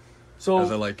 So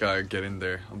as I get in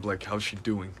there, I'm like, how's she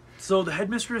doing? So the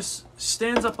headmistress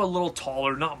stands up a little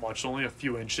taller, not much, only a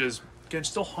few inches. Again,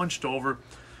 still hunched over.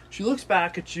 She looks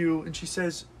back at you and she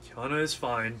says, Kiana is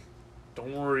fine.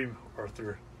 Don't worry,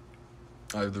 Arthur.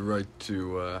 I have the right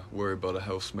to worry about a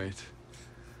housemate.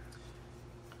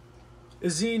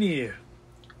 Izini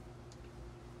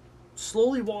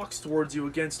slowly walks towards you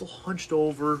again, still hunched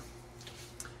over.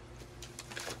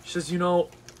 She says,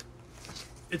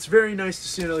 it's very nice to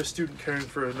see another student caring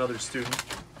for another student.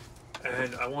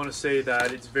 And I want to say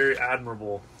that it's very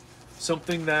admirable.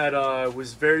 Something that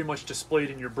was very much displayed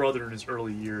in your brother in his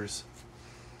early years.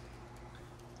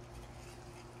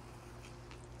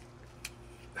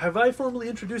 Have I formally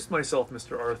introduced myself,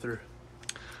 Mr. Arthur?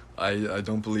 I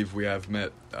don't believe we have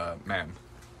met, ma'am.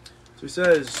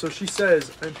 So she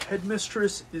says, I'm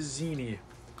Headmistress Izini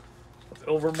of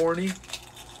Ilvermorny.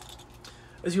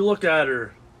 As you look at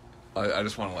her, I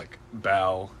just want to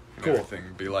bow and Cool. everything,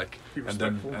 be like, Be and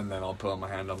then respectful. I'll put on my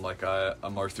hand. I'm like,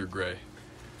 I'm Arthur Gray.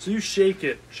 so you shake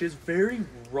it. She has very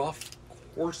rough,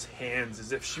 coarse hands,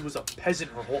 as if she was a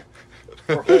peasant her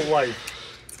whole life.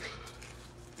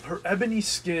 Her ebony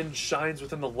skin shines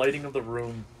within the lighting of the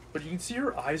room, but you can see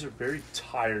her eyes are very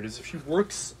tired, as if she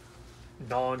works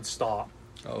non-stop.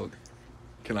 Oh,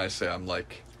 can I say I'm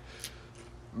like,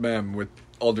 ma'am, with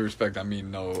all due respect, I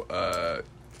mean no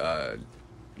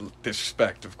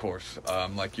disrespect, of course.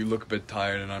 You look a bit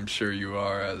tired, and I'm sure you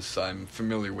are, as I'm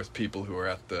familiar with people who are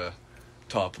at the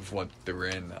top of what they're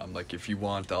in. I'm like, if you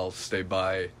want, I'll stay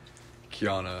by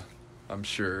Kiana. I'm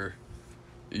sure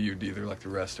you'd either like the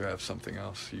rest or have something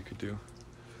else you could do.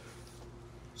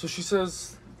 So she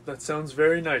says, that sounds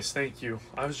very nice, thank you.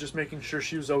 I was just making sure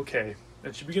she was okay.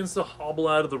 And she begins to hobble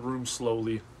out of the room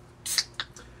slowly.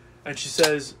 And she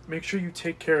says, make sure you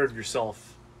take care of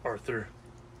yourself, Arthur.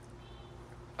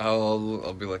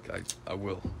 I'll be like, I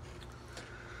will.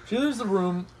 She leaves the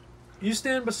room. You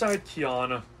stand beside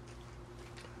Kiana,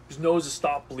 whose nose has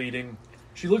stopped bleeding.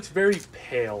 She looks very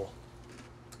pale.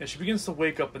 And she begins to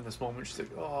wake up in this moment. She's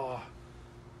like, oh,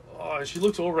 She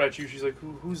looks over at you. She's like,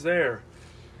 who's there?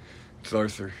 It's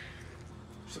Arthur.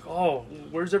 She's like, oh,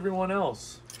 where's everyone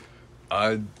else?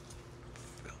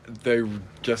 They were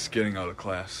just getting out of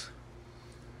class.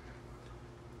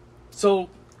 So,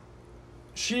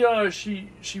 she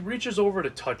reaches over to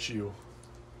touch you.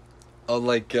 I'll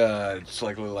just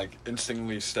like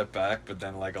instantly step back, but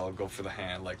then like I'll go for the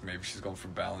hand, like maybe she's going for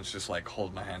balance, just like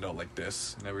hold my hand out like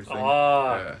this and everything.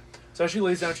 Yeah. So as she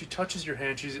lays down, she touches your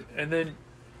hand. And then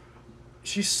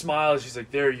she smiles. She's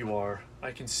like, "There you are.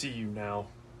 I can see you now."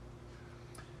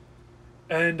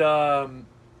 And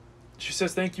she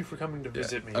says, "Thank you for coming to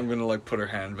visit me." I'm gonna like put her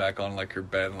hand back on like her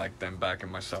bed and like then back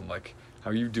in my son. Like,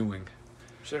 how are you doing?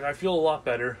 She's like, "I feel a lot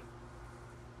better."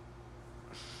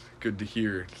 Good to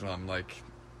hear. So I'm like,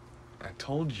 I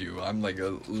told you. I'm like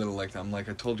a little like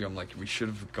I told you. I'm like, we should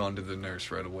have gone to the nurse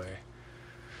right away.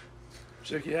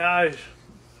 She's like, "Yeah,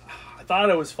 I thought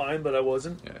I was fine, but I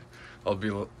wasn't." Yeah,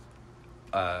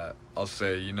 I'll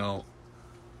say,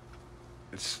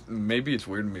 it's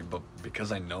weird to me, but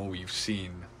because I know you've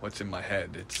seen what's in my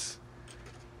head, it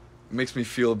makes me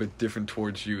feel a bit different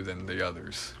towards you than the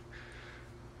others.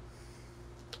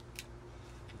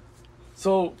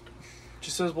 So she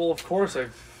says, "Well, of course,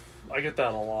 I get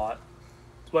that a lot.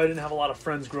 That's why I didn't have a lot of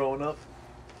friends growing up."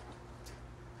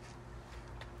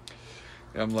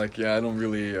 I'm like, yeah, I don't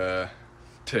really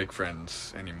take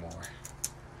friends anymore.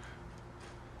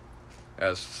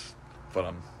 But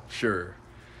I'm sure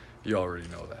you already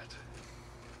know that.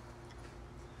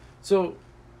 So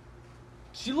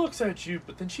she looks at you,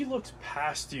 but then she looks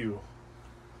past you.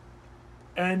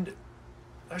 And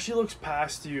as she looks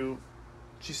past you,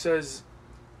 she says,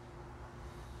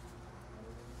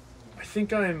 I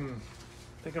think I'm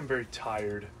very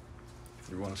tired.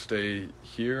 You want to stay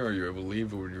here, or are you able to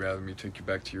leave, or would you rather me take you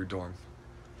back to your dorm?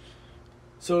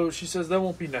 So she says, that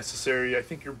won't be necessary. I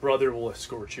think your brother will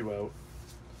escort you out.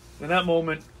 In that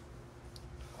moment,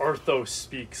 Arthos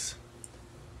speaks.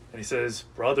 And he says,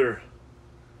 "Brother,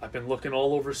 I've been looking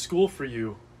all over school for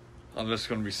you." I'm just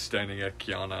going to be standing at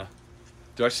Kiana.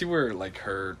 Do I see where, like,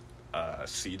 her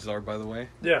seeds are, by the way?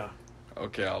 Yeah.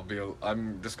 Okay,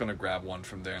 I'm just going to grab one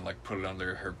from there and, like, put it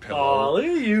under her pillow. Oh, look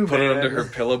at you, Put man. it under her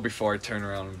pillow before I turn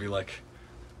around and be like,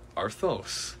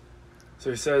 Arthos.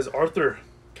 So he says, "Arthur,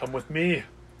 come with me.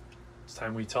 It's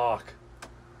time we talk."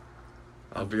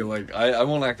 I'll be like, I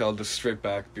won't act, I'll just straight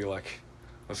back be like,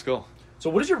 let's go. So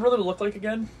what does your brother look like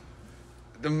again?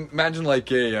 Imagine like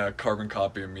a carbon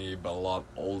copy of me, but a lot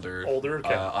older. Older?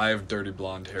 Okay. I have dirty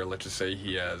blonde hair. Let's just say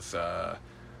he has...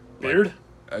 Beard?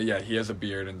 Yeah, he has a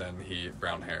beard and then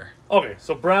brown hair. Okay,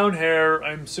 so brown hair,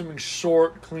 I'm assuming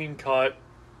short, clean cut.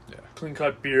 Yeah. Clean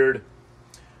cut beard.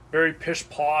 Very pish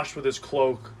posh with his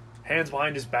cloak. Hands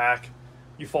behind his back.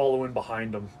 You follow in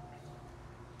behind him.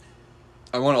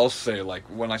 I want to also say, like,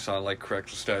 when I saw, like, correct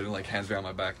study, like, hands behind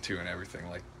my back, too, and everything,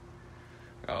 like,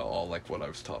 all, like, what I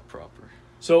was taught proper.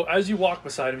 So, as you walk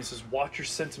beside him, he says, "Watch your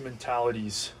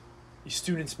sentimentalities. These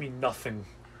students mean nothing."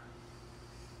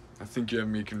 I think you have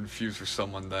me confused for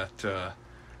someone that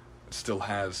still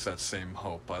has that same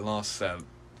hope. I lost that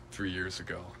 3 years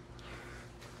ago.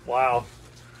 Wow.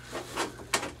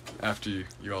 After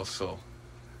you also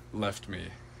left me.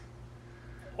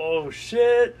 Oh,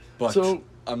 shit. But So,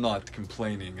 I'm not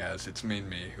complaining, as it's made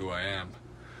me who I am.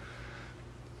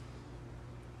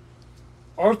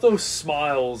 Arthos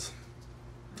smiles.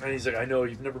 And he's like, "I know,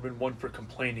 you've never been one for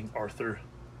complaining, Arthur.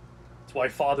 That's why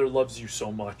Father loves you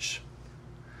so much."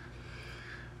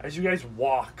 As you guys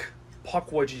walk,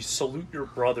 Pukwudgie salute your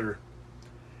brother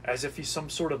as if he's some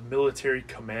sort of military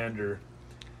commander.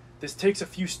 This takes a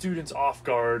few students off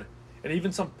guard, and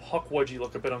even some Pukwudgie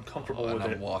look a bit uncomfortable And with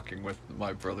I'm it. walking with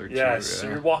my brother, too. Yes, so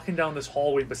you're walking down this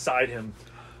hallway beside him.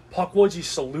 Pukwudgie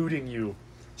saluting you.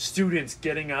 Students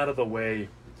getting out of the way.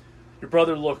 Your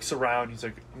brother looks around. He's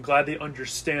like, "I'm glad they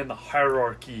understand the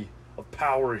hierarchy of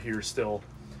power here still."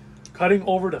 Cutting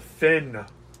over to Finn.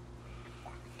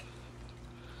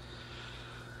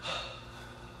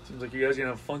 Seems like you guys are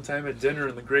going to have a fun time at dinner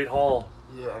in the Great Hall.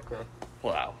 Yeah, okay.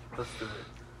 Wow. Let's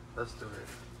do it.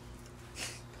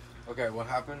 Okay, what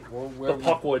happened? Well, The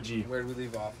Pukwudgie. where did we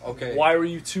leave off? Okay. Why were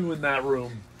you two in that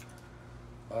room?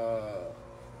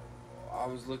 I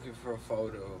was looking for a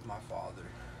photo of my father.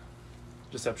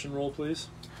 Deception roll, please.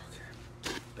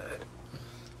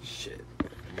 Shit.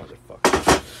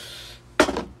 Motherfucker.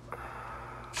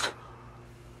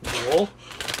 Roll.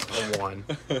 A 1.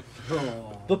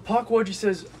 The Pukwudgie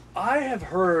says, "I have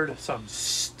heard some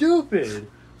stupid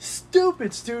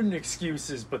student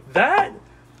excuses, but that?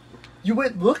 You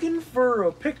went looking for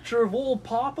a picture of old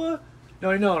Papa?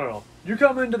 No. You're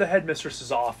coming into the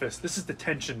headmistress's office. This is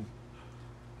detention."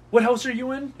 what house are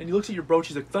you in? And he looks at your brooch.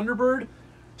 He's like, Thunderbird.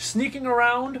 Sneaking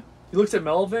around. He looks at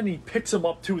Melvin. And he picks him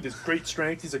up, too, with his great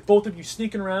strength. He's like, both of you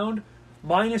sneaking around.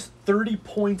 Minus 30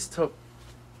 points to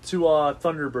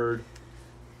Thunderbird.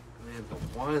 Man,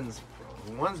 the ones,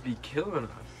 bro. The ones be killing us.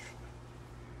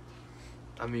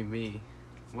 I mean, me.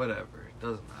 Whatever. It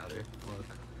doesn't matter. Look.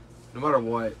 No matter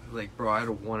what, like, bro, I had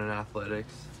a 1 in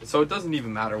athletics. So it doesn't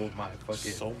even matter what my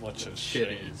fucking So much has shit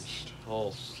changed. is.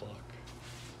 Oh, fuck.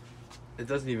 It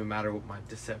doesn't even matter what my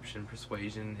deception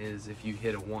persuasion is if you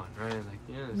hit a 1, right? Like,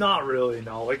 yeah. Not really,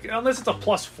 no. Like, unless it's a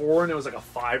 +4 and it was like a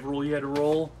 5 roll you had to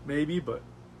roll, maybe, but...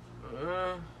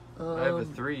 I have a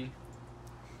 3.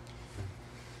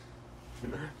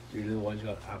 You're the one who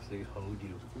got absolutely hoed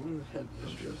you.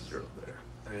 there.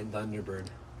 And Thunderbird.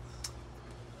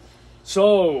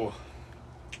 So...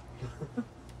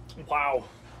 wow.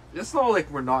 It's not like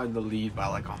we're not in the lead by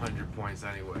like 100 points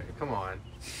anyway. Come on.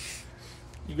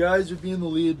 You guys would be in the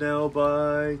lead now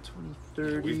by 20,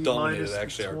 30, We've dominated minus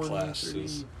actually our 20, classes. 30.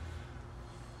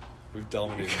 We've You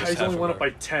dominated this guys half only of went up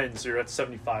our- by 10, so you're at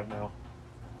 75 now.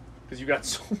 Because you got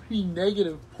so many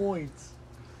negative points.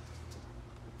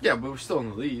 Yeah, but we're still in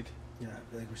the lead. Yeah, I feel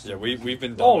like we're Yeah, still we've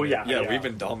been Oh, dominating. yeah, yeah, yeah. we've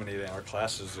been dominating our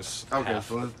classes this Okay, half.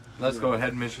 so let's go.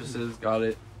 Headmistresses, got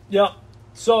it. Yep.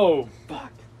 So,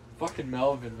 Fuck. Fucking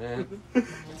Melvin, man.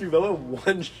 Dude, I went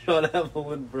one shot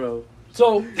Evelyn, bro.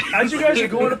 so as you guys are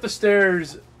going up the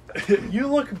stairs, you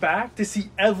look back to see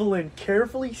Evelyn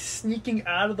carefully sneaking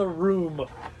out of the room,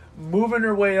 moving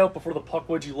her way out before the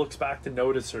Puckwudgie looks back to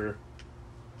notice her.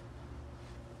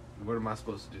 What am I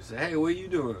supposed to do? Say, hey, what are you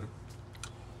doing?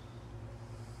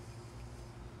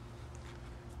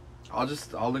 I'll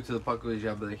look to the Puckwudgie.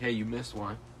 I'll be like, hey, you missed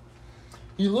one.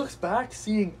 He looks back,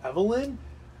 seeing Evelyn,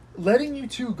 letting you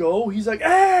two go. He's like,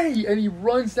 hey! And he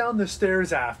runs down the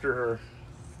stairs after her.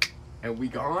 And we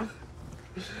gone?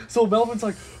 So Melvin's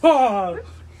like, ah!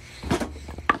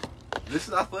 This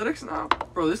is athletics now?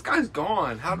 Bro, this guy's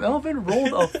gone. How did Melvin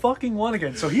rolled a fucking 1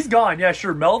 again. So he's gone. Yeah,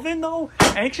 sure. Melvin, though,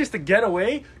 anxious to get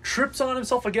away, trips on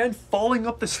himself again, falling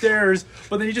up the stairs,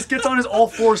 but then he just gets on his all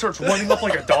fours, starts running up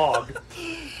like a dog.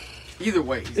 Either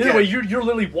way, he's Either way, dead. you're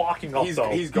literally walking up, He's-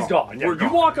 though. he's gone. Yeah, We're you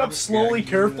gone. walk up slowly,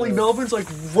 carefully. Melvin's like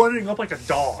running up like a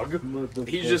dog.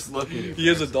 He's just looking. He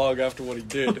is a dog after what he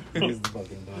did. He's the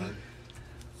fucking dog.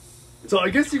 So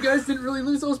I guess you guys didn't really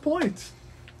lose those points.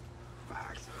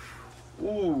 Facts.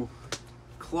 Ooh,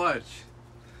 clutch.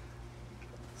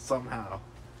 Somehow.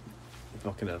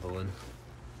 Fucking Evelyn.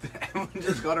 Everyone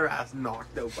just got her ass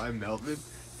knocked out by Melvin,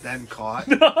 then caught.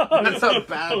 That's a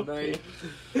bad night.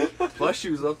 Plus, she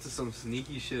was up to some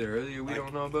sneaky shit earlier we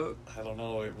don't know about. I don't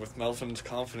know, with Melvin's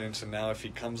confidence, and now if he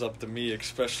comes up to me,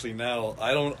 especially now,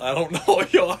 I don't know,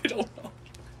 yo, I don't know.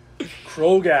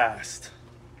 Krogast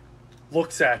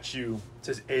looks at you,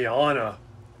 says, Ayana,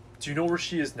 do you know where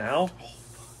she is now?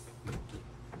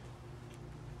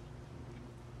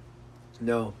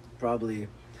 No, probably.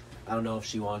 I don't know if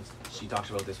she talks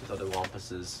about this with other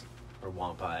Wampuses, or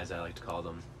Wampa as I like to call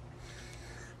them.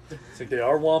 It's like, they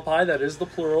are Wampai, that is the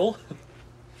plural.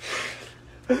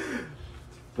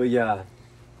 But yeah,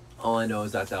 all I know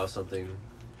is that was something.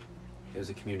 It was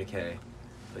a communique.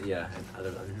 But yeah,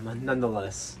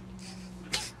 nonetheless.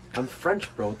 I'm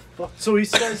French, bro. What the fuck? So he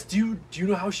says, do you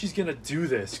know how she's going to do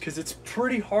this? Because it's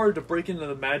pretty hard to break into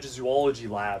the Magizoology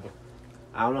lab.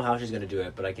 I don't know how she's gonna do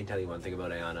it, but I can tell you one thing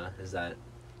about Ayana is that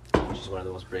she's one of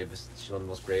the most bravest. She's one of the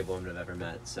most brave women I've ever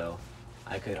met. So,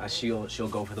 she'll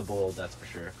go for the bold. That's for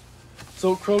sure.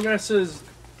 So Krogast says,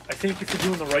 I think if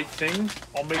you're doing the right thing,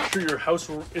 I'll make sure your house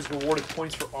is rewarded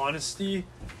points for honesty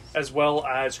as well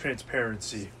as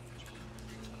transparency.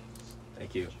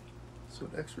 Thank you. So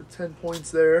an extra 10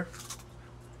 points there.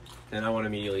 And I want to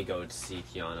immediately go to see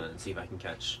Kiana and see if I can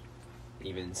catch,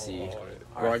 even see.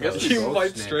 Well, I guess Arthos. we You both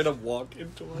might snitched. straight up walk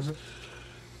into us.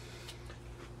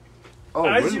 Oh,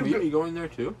 As wouldn't you we be going there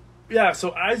too? Yeah,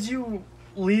 so as you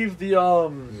leave the,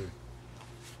 well,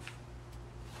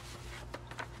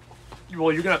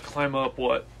 you're gonna have to climb up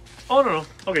what? Oh, no.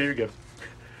 Okay, you're good.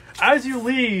 As you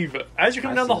leave, as you're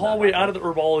coming down the seen that hallway happen. out of the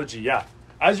herbology, yeah.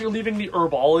 As you're leaving the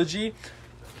herbology,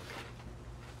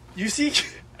 you see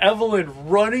Evelyn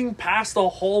running past the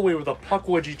hallway with a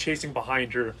Puckwudgie chasing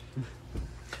behind her.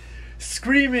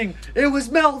 Screaming, "It was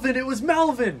Melvin! It was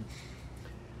Melvin!"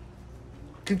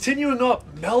 Continuing up,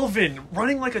 Melvin,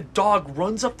 running like a dog,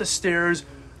 runs up the stairs,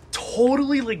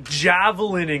 totally like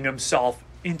javelining himself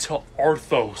into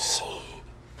Arthos.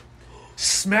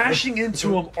 Smashing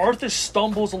into him, Arthos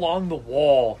stumbles along the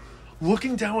wall.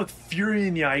 Looking down with fury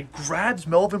in the eye, grabs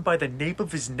Melvin by the nape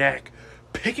of his neck.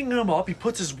 Picking him up, he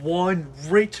puts his wand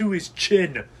right to his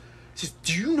chin. Says,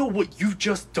 "Do you know what you've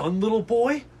just done, little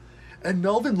boy? And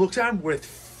Melvin looks at him with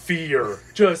fear,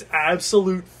 just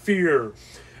absolute fear.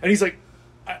 And he's like,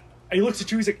 he looks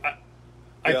at you, he's like,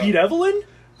 I beat Evelyn?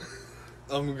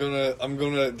 I'm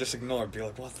gonna just ignore it, be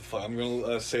like, what the fuck? I'm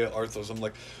gonna say it Arthos. I'm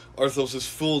like, Arthos, this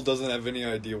fool doesn't have any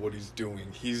idea what he's doing.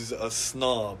 He's a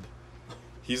snob.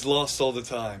 He's lost all the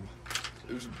time.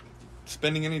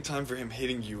 Spending any time for him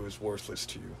hating you is worthless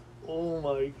to you. Oh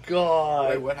my god.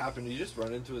 Wait, what happened? Did you just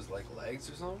run into his legs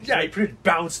or something? Yeah, he pretty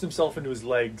bounced himself into his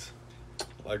legs.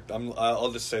 Like,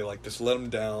 I'll just say, like, just let him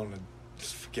down and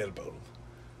just forget about him.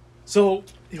 So,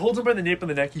 he holds him by the nape of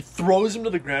the neck, he throws him to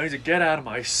the ground, he's like, get out of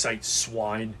my sight,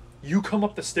 swine. You come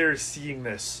up the stairs seeing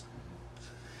this.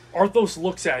 Arthos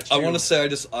looks at you. I want to say I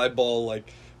just eyeball,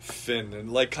 like, Finn,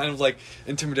 and, like, kind of, like,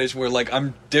 intimidation where, like,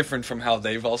 I'm different from how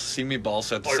they've all seen me, but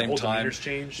also at the same time... demeanors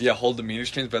changed? Yeah, whole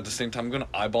demeanors changed, but at the same time, I'm going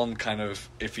to eyeball him kind of,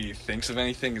 if he thinks of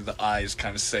anything, the eyes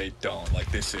kind of say, don't,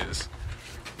 like, this is.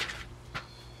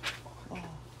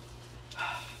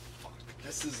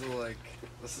 This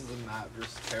is a Matt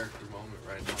versus character moment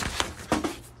right now.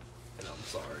 And I'm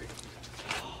sorry.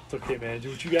 It's okay, man. Do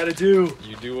what you gotta do.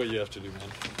 You do what you have to do, man.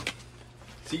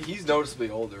 See, he's noticeably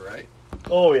older, right?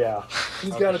 Oh, yeah.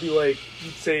 He's gotta be like,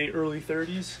 you'd say early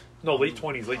 30s? No, late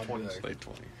 20s, late I'll be 20s. like- Late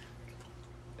 20.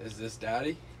 Is this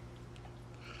daddy?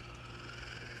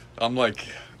 I'm like,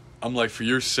 for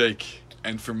your sake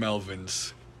and for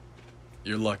Melvin's,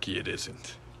 you're lucky it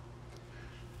isn't.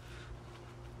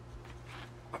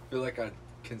 I feel like I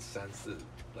can sense the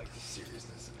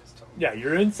seriousness in his tone. Yeah,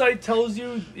 your insight tells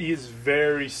you he is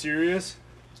very serious.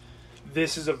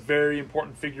 This is a very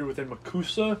important figure within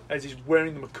Makusa, as he's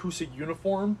wearing the Makusa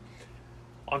uniform.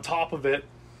 On top of it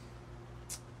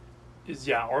is,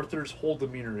 Arthur's whole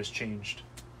demeanor has changed.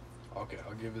 Okay,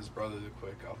 I'll give his brother the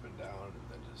quick up and down, and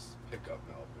then just pick up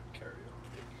Melvin and carry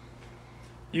on.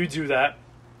 You do that.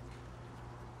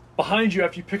 Behind you,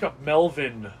 after you pick up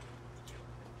Melvin,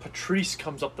 Patrice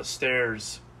comes up the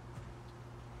stairs.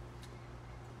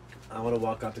 I want to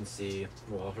walk up and see.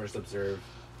 Well, I'll first observe,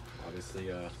 obviously,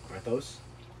 Arthos,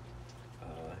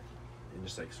 and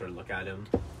just like sort of look at him,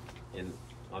 and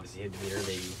obviously his demeanor.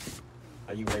 Maybe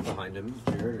are you right behind him,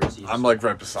 Jared, or is he? I'm like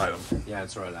right beside him. Yeah,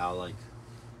 it's right. I'll like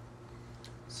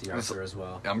see Arthur as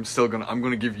well. I'm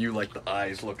gonna give you like the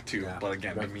eyes look too, Yeah. but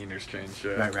again, Right. demeanors change.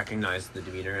 Yeah. Right, recognize the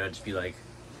demeanor, and I'd just be like,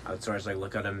 I would sort of like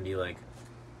look at him and be like,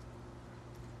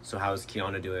 so how's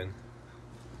Kiana doing?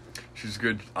 She's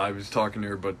good. I was talking to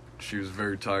her, but she was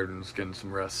very tired and was getting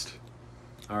some rest.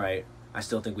 All right, I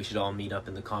still think we should all meet up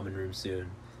in the common room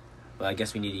soon, but I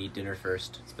guess we need to eat dinner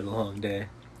first. It's been a long day.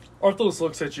 Arthos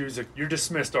looks at you, he's like, you're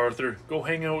dismissed, Arthur. Go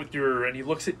hang out with your... And he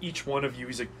looks at each one of you,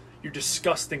 he's like, your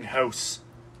disgusting house.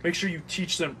 Make sure you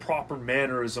teach them proper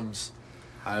mannerisms.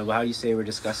 How do you say we're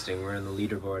disgusting? We're on the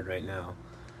leaderboard right now.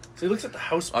 So he looks at the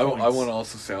house I points. want to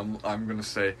also say, I'm gonna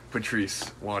say,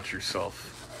 Patrice, watch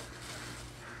yourself.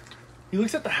 He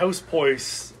looks at the house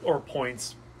points.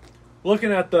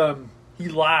 Looking at them, he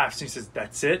laughs and he says,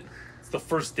 that's it? It's the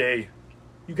first day.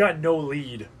 You got no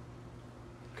lead.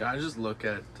 Can I just look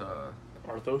at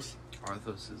Arthos?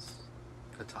 Arthos's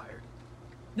attire?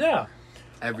 Yeah.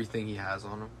 Everything he has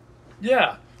on him.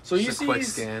 Yeah. So you Just a see quick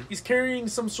scan. he's carrying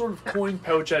some sort of coin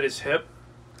pouch at his hip.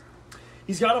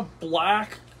 He's got a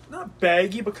black, not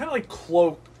baggy, but kind of like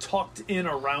cloak tucked in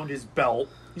around his belt.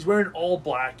 He's wearing all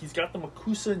black. He's got the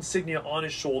Makusa insignia on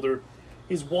his shoulder.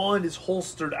 His wand is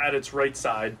holstered at its right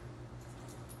side.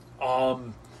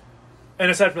 And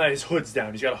aside from that, his hood's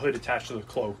down. He's got a hood attached to the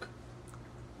cloak.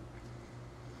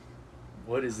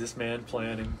 What is this man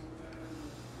planning?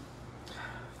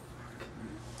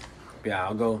 Yeah,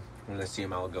 I'll go. When I see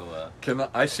him, I'll go.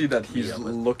 I see that he's Yeah, but-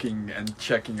 looking and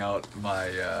checking out my.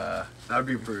 That'd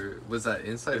be was that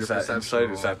insight Is or that perception?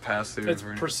 insight? Is that passive? It's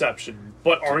or perception.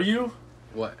 But are you?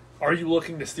 What? Are you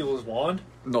looking to steal his wand?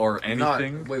 or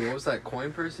anything? Wait, what was that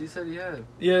coin purse you said he had?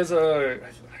 He has a...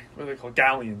 What are they called?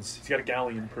 Galleons. He's got a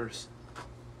galleon purse.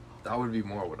 That would be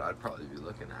more what I'd probably be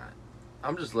looking at.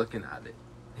 I'm just looking at it.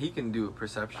 He can do a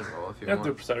perception roll if You you have to do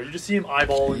a want. perception. You just see him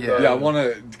eyeballing Yeah. the... Yeah, I want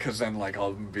to, because then like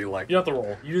I'll be like You don't have to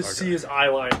roll. You just Okay. see his eye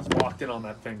lines locked in on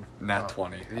that thing. nat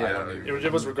 20. Yeah. I don't even.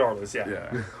 It was regardless, yeah.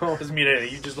 Yeah. Doesn't mean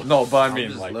anything. You just look... No, but I I'm mean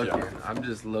just like looking. yeah. I'm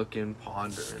just looking,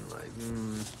 pondering, like,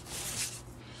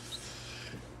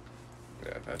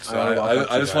 Yeah, that's. I walk up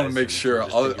to I just want to guys make and sure.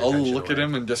 just I'll take your attention look at away.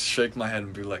 him and just shake my head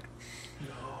and be like,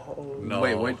 no.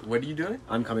 Wait, what are you doing?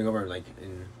 I'm coming over like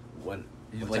in what?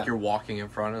 what's Like that? you're walking in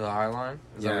front of the eye line?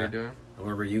 Is that what Yeah. you're doing?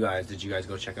 Where were you guys? Did you guys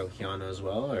go check out Kiana as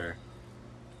well, or?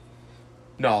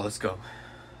 No, let's go.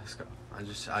 Let's go.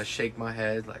 I shake my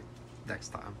head like next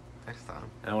time.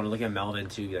 And I want to look at Melvin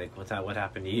too. Like, what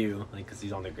happened to you? Like, cause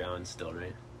he's on the ground still,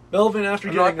 right? Melvin,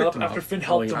 after No, I getting up, picked him after up. Finn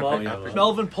helped him I up, picked him up.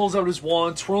 Melvin pulls out his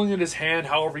wand, twirling it in his hand.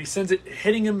 However, he sends it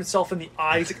hitting himself in the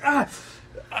eye. He's like,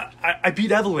 I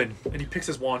beat Evelyn. And he picks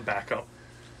his wand back up.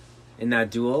 In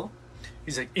that duel,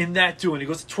 He's like, in that duel. And he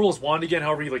goes to twirl his wand again.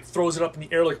 However, he like throws it up in the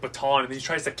air like a baton. And then he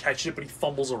tries to catch it, but he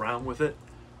fumbles around with it.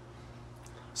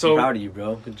 So I'm proud of you,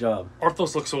 bro. Good job.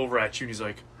 Arthos looks over at you and he's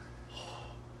like,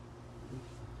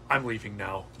 I'm leaving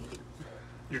now.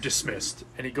 You're dismissed.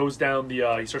 And he goes down he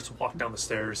starts to walk down the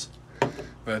stairs.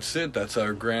 That's it. That's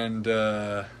our grand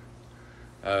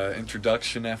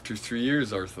introduction after 3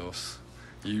 years, Arthos.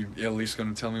 You at least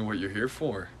going to tell me what you're here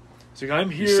for? So I'm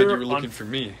here. You said you were looking for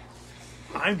me.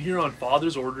 I'm here on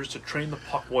Father's orders to train the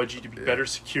Puckwudgie to be better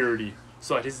security,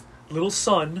 so that his little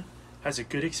son has a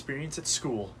good experience at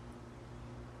school.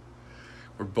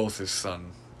 We're both his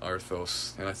son,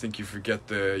 Arthos, and I think you forget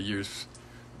the years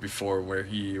before where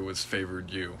he was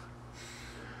favored you.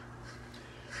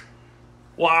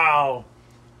 Wow.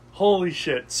 Holy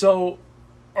shit. So,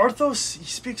 Arthos, he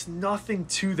speaks nothing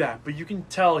to that, but you can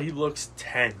tell he looks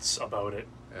tense about it.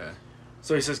 Yeah.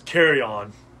 So he says, carry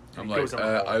on. I'm He like, goes down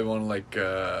the hall. I want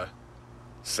to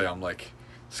say, I'm like,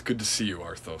 it's good to see you,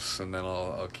 Arthos, and then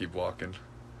I'll keep walking.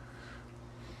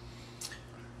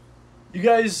 You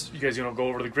guys gonna go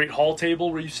over to the great hall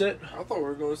table where you sit? I thought we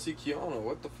were going to see Kiana.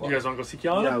 What the fuck? You guys wanna go see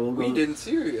Kiana? Yeah, we'll go. We didn't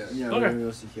see her yet. Yeah, Okay. we're gonna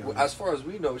go see Kiana. Well, as far as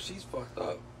we know, she's fucked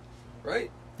up. Right?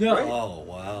 Yeah. Right? Oh,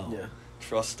 wow. Yeah.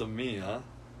 Trust of me, huh?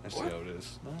 I see What? how it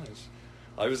is. Nice.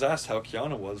 I was asked how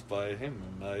Kiana was by him,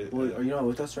 and Well, are you not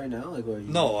with us right now? Like, what are you?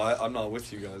 No, I'm not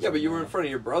with you guys. Yeah, but you were in anymore. front of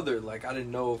your brother. Like, I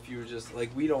didn't know if you were just,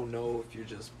 like, we don't know if you're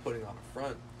just putting on a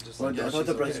front. Just Well, like, I yeah, thought she's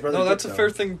his okay. brother No, that's a dipped fair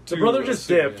out. thing to The brother just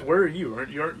assume, dipped. yeah. Where are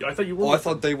you? I thought you were. Oh, I with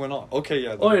thought they went off. Okay,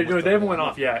 yeah. Oh, went no, with they them, haven't went yeah.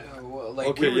 off yet. Yeah, well, like,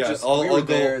 Okay, we were yeah, just, I'll- we were I'll go-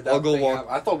 there. That I'll go thing walk.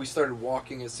 happened. I thought we started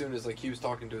walking as soon as, like, he was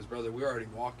talking to his brother. We were already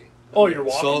walking. Oh, you're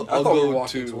walking? So I I'll thought we go were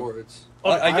walking to. towards.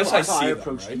 I guess I thought see I them,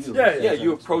 approached right? you. Yeah, Yeah,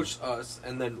 you approached us,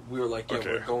 and then we were like, yeah, Okay.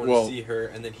 we're going Well- to see her,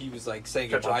 and then he was, like, saying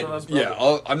Catch up goodbye to to his them? brother.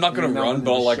 Yeah, I'm not gonna Melvin run, and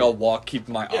but the like shit. I'll walk, keep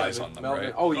my Yeah, eyes but on them, Melvin-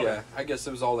 right? Oh, Okay. yeah. I guess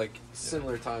it was all, like,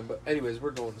 similar time, but anyways,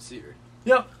 we're going to see her.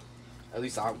 Yeah. At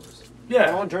least I was. I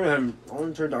Yeah. want to turn to him. I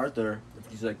want to turn to Arthur.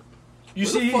 He's like, You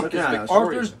Where the see, fuck is Yeah, Victoria?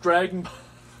 Arthur's dragging.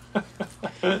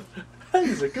 That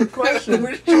is a good question.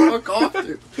 Where did you fuck off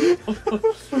to?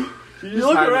 You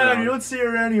look hiding around, around. you don't see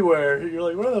her anywhere. You're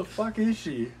like, where the fuck is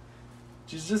she?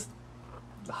 She's just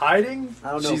hiding?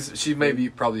 I don't know. She may be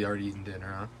probably already eating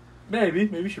dinner, huh?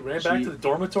 Maybe she ran back She- to the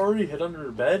dormitory, hid under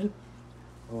her bed.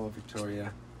 Oh,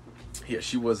 Victoria. Yeah,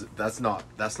 she was. That's not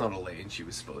a lane she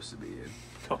was supposed to be in.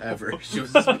 Ever. She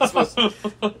was supposed to.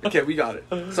 Okay, we got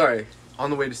it. Sorry. On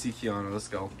the way to see Kiana. Let's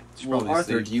go. She Well, probably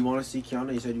Arthur, stayed- do you want to see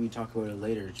Kiana? You said we'd talk about it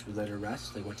later. Should we let her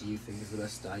rest? Like, what do you think is the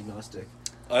best diagnostic?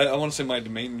 I want to say my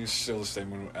domain is still the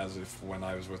same as if when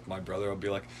I was with my brother. I'll be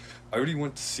like, I already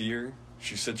went to see her.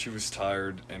 She said she was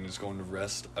tired and is going to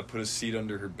rest. I put a seat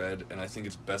under her bed, and I think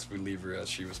it's best we leave her as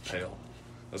she was pale.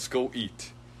 Let's go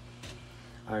eat.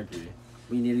 I agree.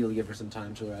 We need to give her some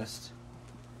time to rest.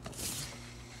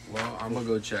 Well, I'm gonna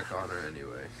go check on her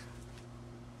anyway.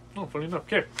 Oh, funny enough.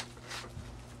 Okay.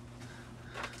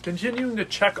 Continuing to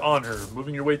check on her,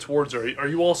 moving your way towards her. Are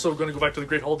you also going to go back to the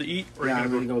Great Hall to eat? Or Yeah, are I'm you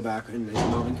going going to go back. And is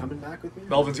Melvin coming back with me?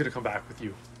 Melvin's going to come back with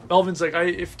you. Melvin's like,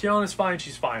 if Kiana's fine,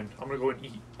 she's fine. I'm going to go and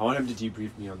eat. I want him to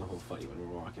debrief me on the whole fight when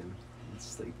we're walking.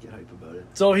 Let's like get hype about it.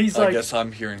 So he's I like, guess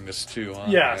I'm hearing this too, huh?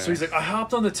 yeah. So he's like, I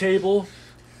hopped on the table.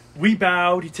 We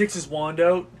bowed. He takes his wand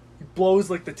out. He blows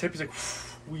like the tip. He's like,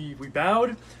 we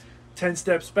bowed. 10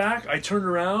 steps back. I turned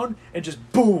around and just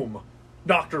boom,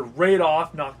 knocked her right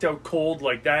off. Knocked out cold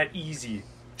like that, easy.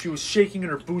 She was shaking in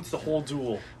her boots the whole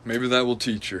duel. Maybe that will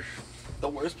teach her. The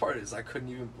worst part is I couldn't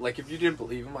even, like, if you didn't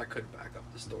believe him, I couldn't back up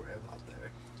the story. I'm not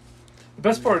there. The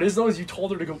best part is though is you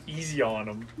told her to go easy on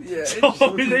him. Yeah. So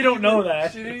they don't know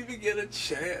that. She didn't even get a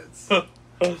chance.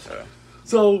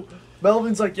 So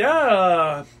Melvin's like,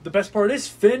 yeah, the best part is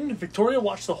Finn, Victoria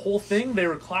watched the whole thing. They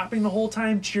were clapping the whole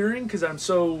time, cheering because I'm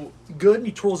so good. And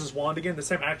he twirls his wand again, this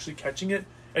time actually catching it.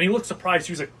 And he looks surprised.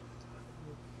 He was like,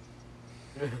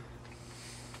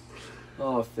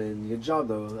 Oh, Finn, good job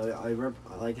though.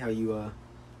 I like how you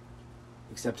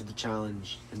accepted the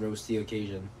challenge and rose to the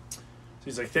occasion. so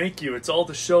he's like, thank you. It's all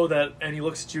to show that, and he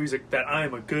looks at you, he's like, that I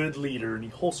am a good leader. And he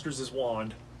holsters his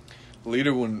wand.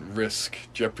 Leader wouldn't risk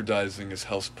jeopardizing his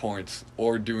house points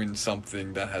or doing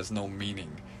something that has no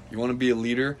meaning. You want to be a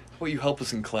leader? How about you help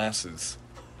us in classes?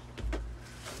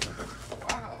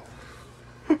 Wow.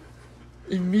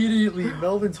 Immediately,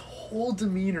 Melvin's whole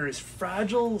demeanor, his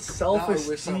fragile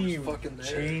self-esteem fucking there.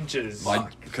 changes.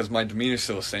 Because my demeanor's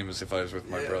still the same as if I was with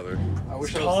my Yeah. brother. I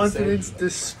wish His I was the same. confidence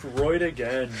destroyed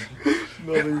again.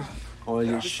 Melvin. Oh,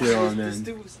 you shit on, This man.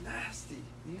 dude was nasty.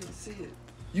 You didn't see it.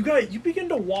 You begin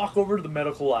to walk over to the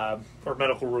medical lab or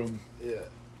medical room, Yeah.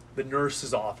 the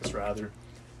nurse's office rather.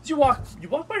 As you walk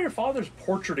by your father's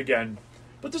portrait again,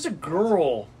 but there's a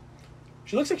girl.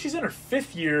 She looks like she's in her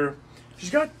 5th year. She's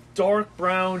got dark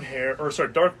blonde hair,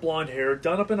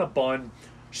 done up in a bun.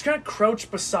 She's kind of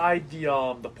crouched beside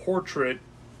the portrait,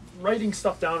 writing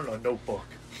stuff down in a notebook.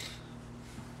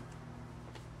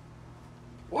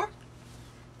 What?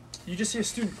 You just see a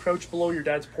student crouch below your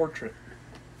dad's portrait.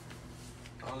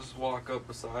 I'll just walk up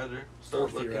beside her, start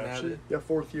 4th looking year, at actually. it. Yeah,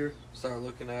 4th year. Start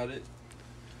looking at it.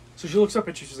 So she looks up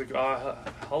at you. She's like,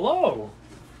 hello.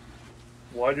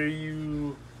 What are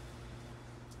you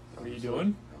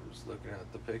doing? I'm just looking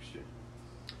at the picture.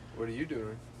 What are you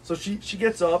doing? So she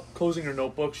gets up, closing her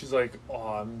notebook. She's like,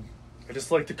 I just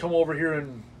like to come over here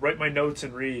and write my notes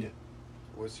and read.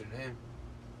 What's your name?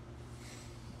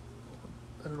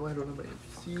 I don't have my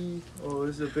NPC. Oh,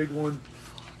 this is a big one.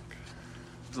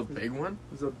 It's a big one.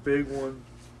 This is a big one.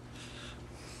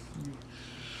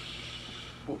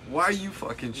 Why are you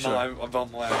fucking shook? No,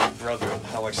 about my brother,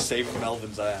 how I saved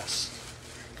Melvin's ass.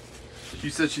 You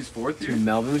said she's 4th year? Dude,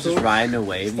 Melvin was just riding a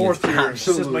wave. 4th year.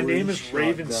 She says, my name is Absolutely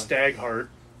Raven shot Stagheart.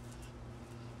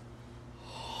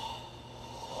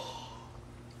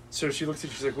 So she looks at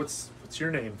you. She's like, what's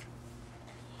your name?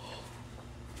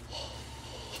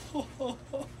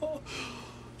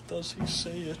 Does he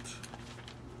say it?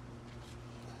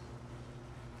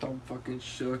 I'm fucking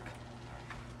shook.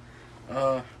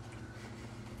 My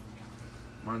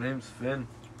name's Finn.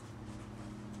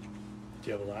 Do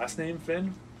you have a last name,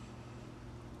 Finn?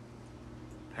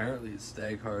 Apparently it's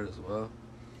Stagheart as well.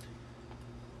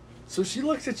 So she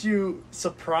looks at you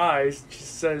surprised. She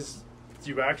says,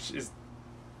 is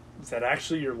that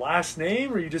actually your last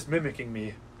name, or are you just mimicking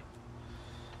me?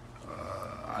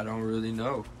 I don't really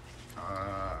know.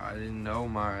 I didn't know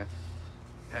my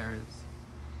parents.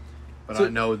 But So- I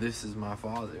know this is my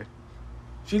father.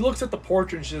 She looks at the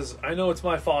portrait and she says, I know it's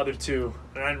my father too,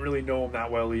 and I didn't really know him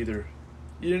that well either.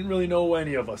 You didn't really know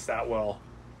any of us that well.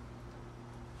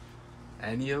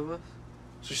 Any of us?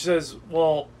 So she says,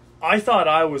 well, I thought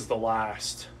I was the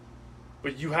last,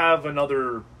 but you have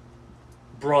another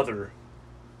brother.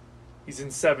 He's in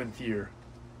 7th year.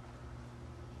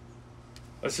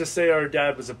 Let's just say our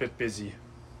dad was a bit busy.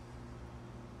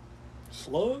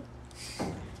 Slow?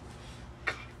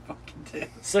 Fucking damn.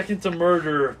 Second to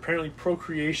murder, apparently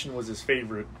procreation was his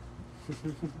favorite.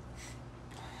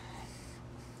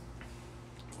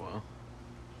 Well,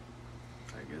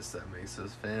 I guess that makes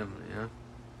us family, huh?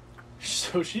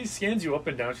 So she scans you up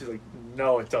and down. She's like,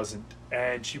 no, it doesn't.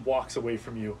 And she walks away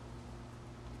from you.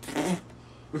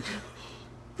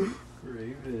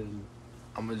 Raven.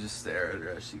 I'm gonna just stare at her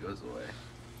as she goes away.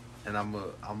 And I'm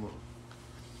gonna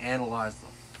analyze the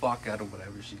fuck out of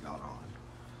whatever she got on.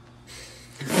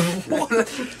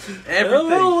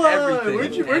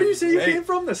 Everything. Where do you say you Hey. came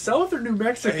from? The South or New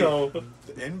Mexico?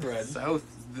 Inbred. South.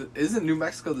 Isn't New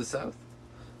Mexico the South?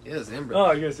 Yes, inbred. Oh,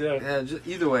 I guess, yeah. Yeah,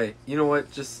 either way, you know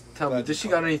what? Just tell me, does she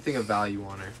got anything of value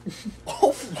on her?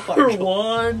 Oh my Her god.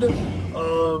 wand,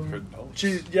 Her notes.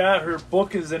 her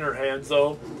book is in her hands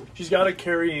though. She's got a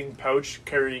carrying pouch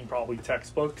carrying probably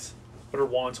textbooks, but her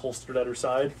wand's holstered at her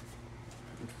side.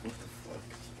 What the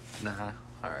fuck? Nah.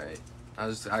 All right. I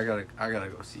gotta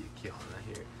go see Kiana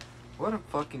here. What a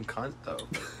fucking cunt though.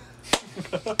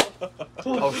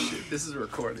 Oh shit! This is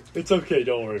recording. It's okay,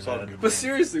 don't worry, It's all man. good. But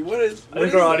seriously, what is? I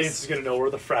think our audience is gonna know we're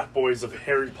the frat boys of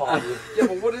Harry Potter. Yeah,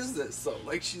 but what is this? So,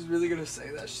 like, she's really gonna say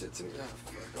that shit to me? Oh,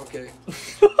 fuck. Okay,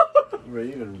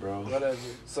 Raven, bro. whatever.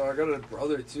 So I got a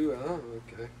brother too. Oh,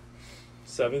 okay.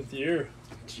 7th year,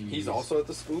 He's also at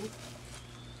the school.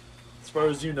 as far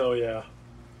as you know, yeah.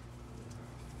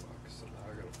 Fuck. So now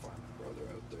I gotta find a brother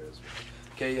out there as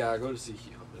well. Okay, yeah, I go to see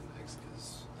Hyunbin next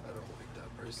because I don't like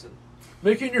that person.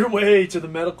 Making your way to the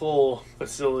medical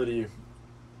facility,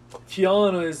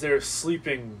 Kiana is there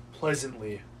sleeping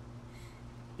pleasantly.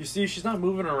 You see, she's not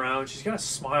moving around. She's got a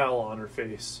smile on her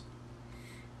face.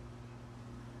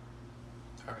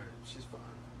 All right, she's fine.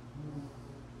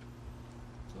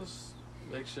 Just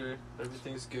make sure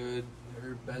everything's good.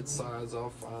 Her bedside's all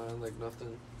fine, like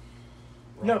nothing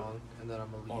wrong. Yep. And then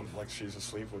I'm gonna Oh, leave. like she's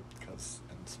asleep with cuts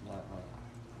and smile.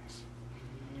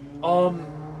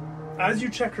 As you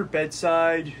check her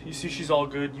bedside, you see she's all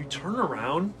good. You turn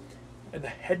around, and the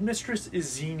headmistress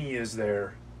Izini is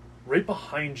there, right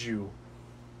behind you.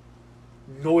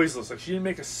 Noiseless, like she didn't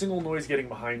make a single noise getting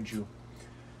behind you.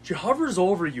 She hovers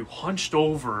over you, hunched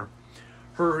over.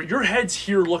 Your head's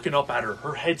here looking up at her.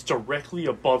 Her head's directly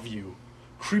above you,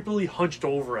 creepily hunched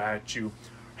over at you,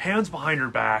 hands behind her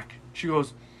back. She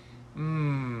goes,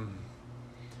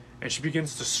 And she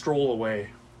begins to stroll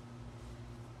away.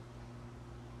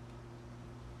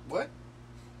 What?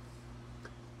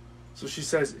 So she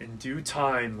says, in due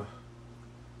time.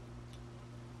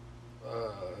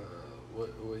 What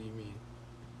do you mean?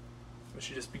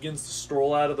 She just begins to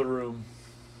stroll out of the room.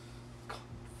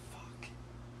 Fuck.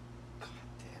 God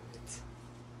damn it.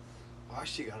 Why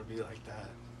she gotta be like that?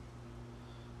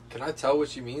 Can I tell what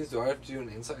she means? Do I have to do an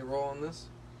insight roll on this?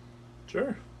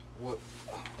 Sure. What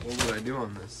would I do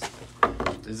on this?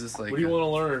 Is this like... What do you want to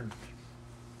learn?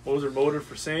 What was her motive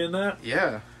for saying that?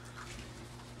 Yeah.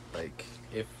 Like,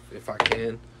 if I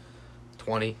can.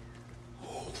 20.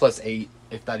 Plus 8,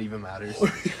 if that even matters.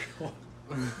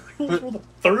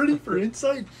 30 for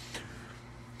insight?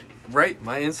 Right,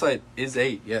 my insight is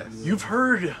 8, yes. You've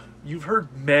heard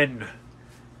men,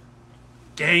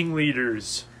 gang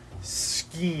leaders,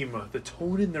 scheme, the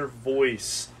tone in their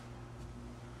voice,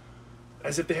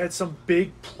 as if they had some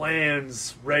big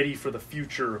plans ready for the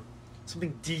future,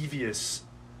 something devious.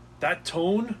 That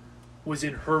tone was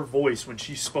in her voice when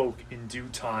she spoke in due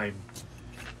time.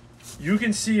 You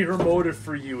can see her motive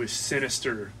for you is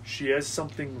sinister. She has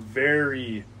something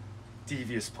very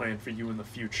devious planned for you in the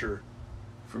future.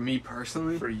 For me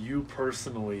personally? For you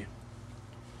personally.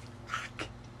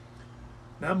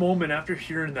 That moment, after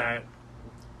hearing that,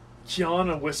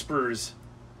 Kiana whispers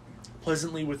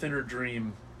pleasantly within her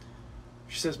dream.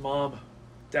 She says, Mom,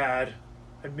 Dad,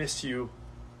 I miss you.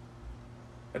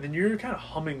 And then you're kind of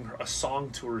humming a song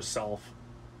to herself.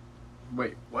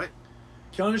 Wait, what?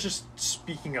 Kiana's just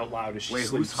speaking out loud as she Wait,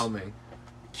 sleeps. who's humming?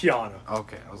 Kiana.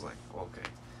 Okay, I was like, okay.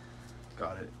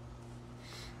 Got it.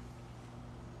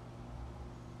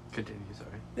 Continue, sorry.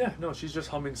 Yeah, no, she's just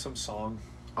humming some song.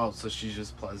 Oh, so she's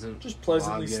just pleasant? Just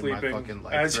pleasantly while I'm getting sleeping my fucking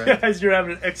life as, threat? as you're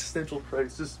having an existential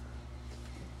crisis.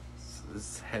 So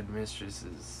this headmistress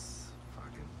is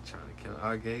fucking trying to kill...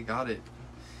 Okay, got it.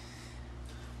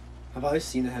 Have I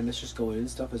seen the headmistress go in and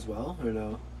stuff as well, or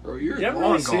no? Bro, you're You haven't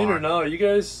long really seen her, gone. no. You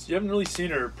haven't really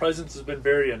seen her. Her presence has been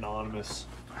very anonymous.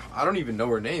 I don't even know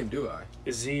her name, do I?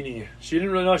 Izini. She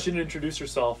didn't introduce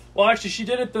herself. Well, actually, she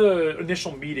did at the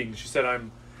initial meeting. She said,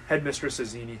 I'm Headmistress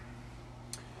Izini.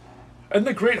 In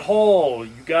the Great Hall,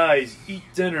 you guys eat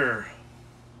dinner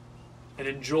and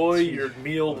enjoy your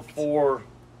meal before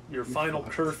your final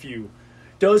curfew.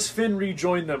 Does Finn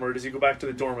rejoin them, or does he go back to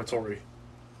the dormitory?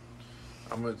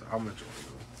 I'm gonna join them.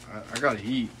 I gotta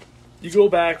eat. You go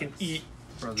back and eat.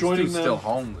 Bro, this Joining dude's them. still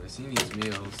homeless. He needs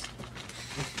meals.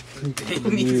 He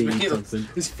needs meals.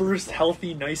 His first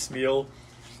healthy, nice meal.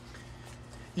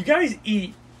 You guys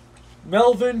eat.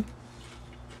 Melvin,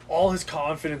 all his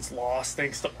confidence lost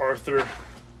thanks to Arthur.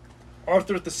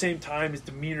 Arthur, at the same time, his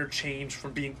demeanor changed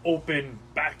from being open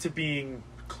back to being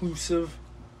reclusive.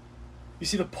 You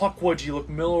see the Pukwudgie look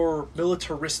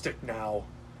militaristic now,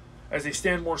 as they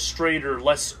stand more straighter,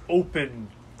 less open.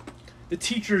 The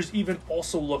teachers even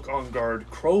also look on guard.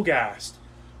 Krogast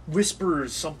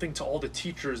whispers something to all the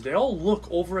teachers. They all look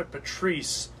over at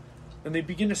Patrice, and they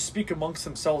begin to speak amongst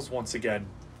themselves once again.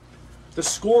 The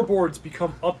scoreboards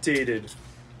become updated.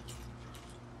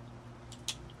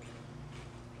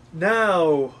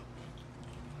 Now,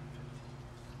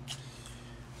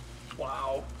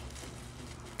 wow.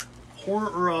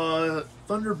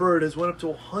 Thunderbird has went up to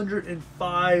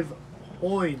 105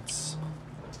 points.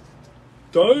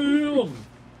 Damn!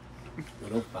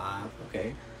 105,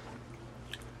 okay.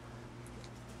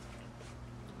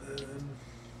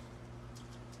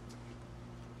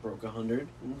 Broke 100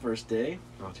 in the first day.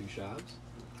 Not too shabs.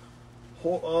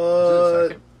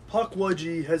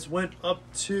 Pukwudgie has went up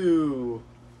to...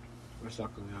 We're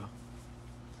stuck now.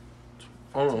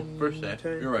 Oh no, first day.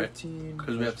 10, You're right. 15,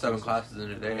 Because we have 7 classes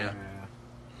in a day, yeah.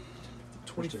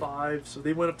 25, so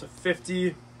they went up to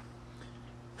 50.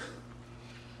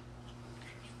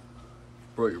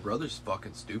 Bro, your brother's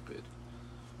fucking stupid.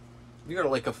 You got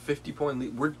like a 50-point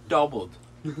lead. We're doubled.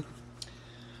 You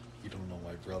don't know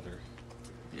my brother.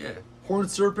 Yeah.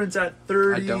 Horned Serpent's at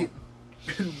 30. I don't.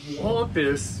 And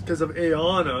Wampus, because of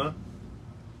Aeana,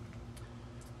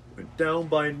 went down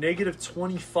by negative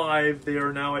 25. They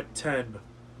are now at 10.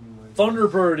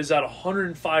 Thunderbird is at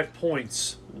 105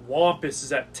 points. Wampus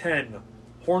is at 10.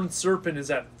 Horned Serpent is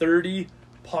at 30.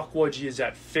 Pukwudgie is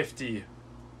at 50.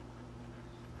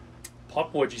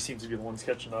 Pukwudgie seems to be the ones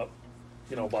catching up,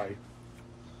 by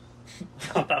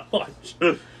not that much.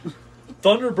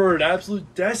 Thunderbird,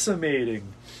 absolute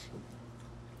decimating.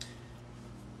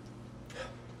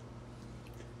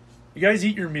 You guys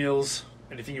eat your meals.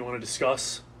 Anything you want to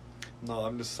discuss? No,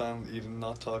 I'm just silent eating,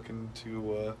 not talking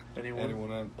to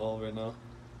anyone at all right now.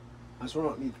 I just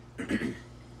want to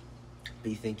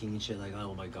be thinking and shit like,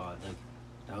 oh my god, like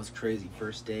That was crazy.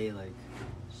 First day, like,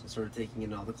 sort of taking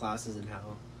in all the classes and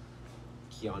how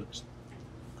Kiana's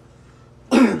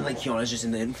like Kiana's just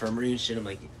in the infirmary and shit. I'm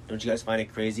like, don't you guys find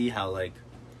it crazy how like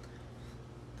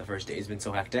the first day's been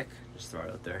so hectic? Just throw it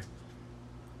out there.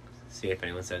 See if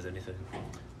anyone says anything.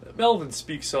 Melvin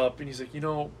speaks up and he's like,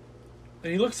 and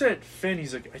he looks at Finn.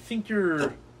 He's like, I think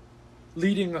you're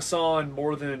leading us on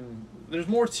more than there's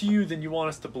more to you than you want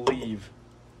us to believe.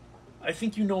 I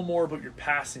think you know more about your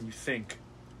past than you think.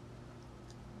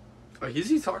 Oh, is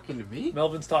he talking to me?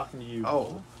 Melvin's talking to you.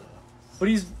 Oh. But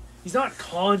he's not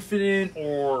confident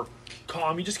or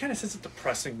calm. He just kind of says it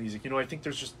depressingly. He's like, I think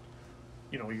there's just,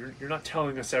 you're not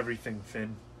telling us everything,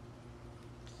 Finn.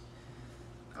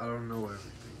 I don't know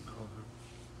everything, Melvin.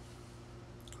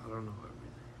 I don't know everything.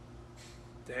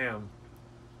 Damn.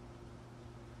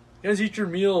 You guys eat your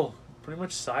meal. Pretty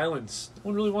much silence. No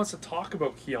one really wants to talk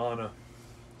about Kiana.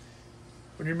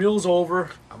 When your meal's over...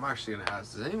 I'm actually going to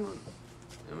ask, does anyone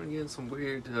getting some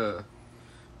weird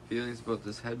feelings about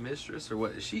this headmistress or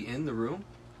what? Is she in the room?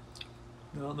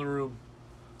 Not in the room.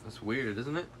 That's weird,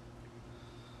 isn't it?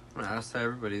 I'm going to ask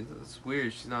everybody. That's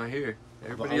weird. She's not here.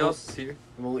 Everybody Well, else is here.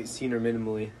 I've only seen her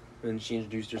minimally when she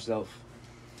introduced herself.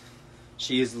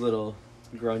 She is a little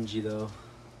grungy though.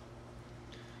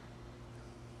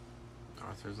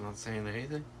 Arthur's not saying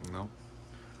anything? No.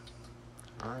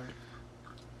 Alright.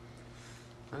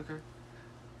 Okay.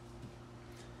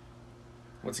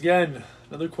 Once again,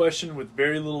 another question with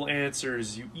very little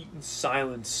answers. You eat in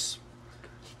silence.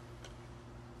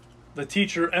 The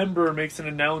teacher, Ember, makes an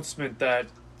announcement that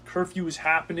curfew is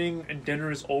happening and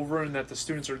dinner is over and that the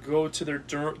students are to go to their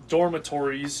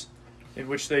dormitories in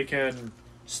which they can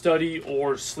study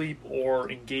or sleep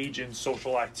or engage in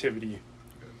social activity.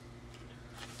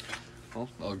 Well,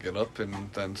 I'll get up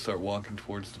and then start walking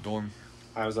towards the dorm.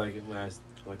 I was like,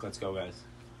 let's go, guys.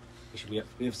 We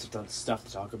have stuff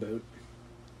to talk about.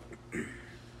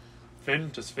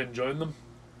 Does Finn join them?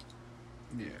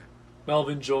 Yeah.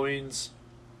 Melvin joins,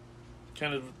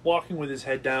 kind of walking with his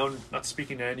head down, not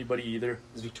speaking to anybody either.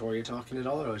 Is Victoria talking at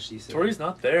all, or is she? Victoria's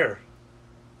not there.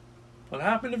 What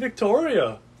happened to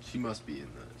Victoria? She must be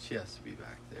she has to be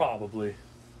back there. Probably.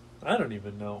 I don't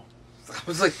even know. I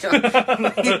was like,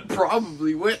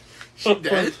 probably. What? She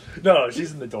dead? No,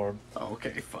 she's in the dorm. Oh,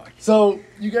 okay, fuck. So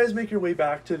you guys make your way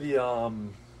back to the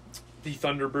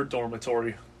Thunderbird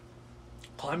dormitory.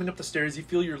 Climbing up the stairs, you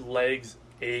feel your legs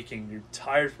aching. You're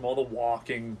tired from all the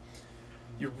walking.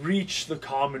 You reach the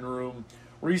common room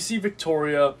where you see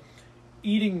Victoria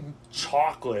eating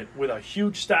chocolate with a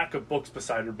huge stack of books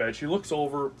beside her bed. She looks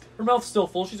over, her mouth's still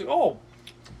full. She's like, "Oh,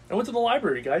 I went to the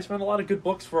library, guys. Found a lot of good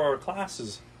books for our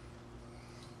classes."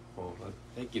 Oh,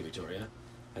 thank you, Victoria.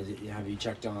 Have you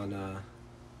checked on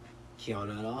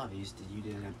Kiana at all? You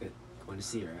didn't have to going to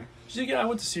see her, eh? She's like, "Yeah, I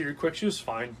went to see her quick. She was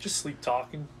fine. Just sleep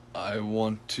talking." I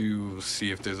want to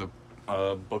see if there's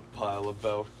a book pile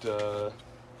about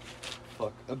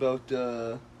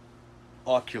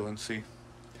oculancy.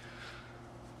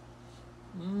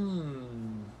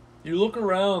 You look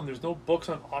around. There's no books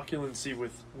on oculancy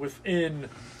within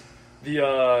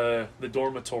the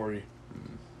dormitory.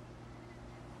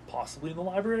 Possibly in the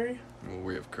library. Well,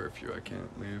 we have curfew. I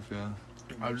can't leave. Yeah.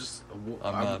 I'm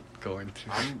not going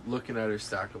to. I'm looking at her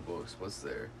stack of books. What's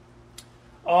there?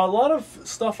 A lot of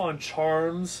stuff on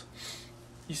charms.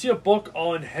 You see a book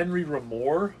on Henry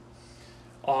Ramore.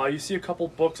 You see a couple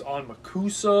books on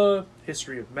Makusa,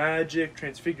 history of magic,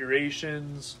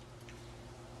 transfigurations.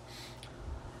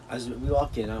 As we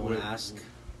walk in, I want to ask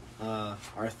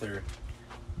Arthur.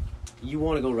 You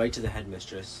want to go right to the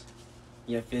headmistress.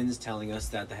 Yeah, Finn's telling us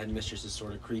that the headmistress is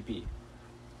sort of creepy.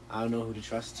 I don't know who to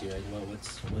trust here. Like,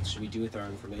 what should we do with our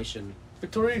information?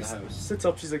 Victoria sits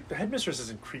up. She's like, the headmistress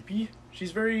isn't creepy.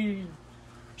 She's been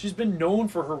known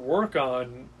for her work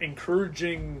on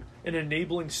encouraging and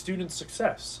enabling student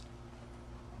success.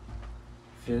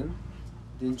 Finn,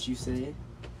 didn't you say?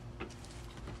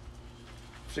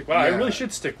 She's like, wow, I Yeah. really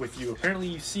should stick with you. Apparently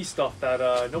you see stuff that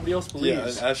nobody else Yeah,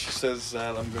 believes. and as she says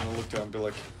that, I'm gonna look down and be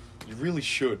like, "You really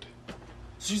should."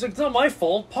 So she's like, it's not my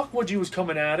fault. Puckwudgie was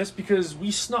coming at us because we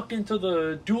snuck into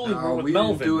the dueling room with we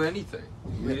Melvin. didn't do anything.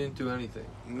 We didn't do anything.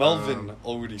 Melvin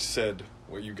already said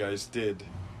what you guys did.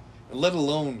 And let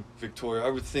alone, Victoria,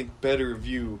 I would think better of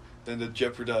you than to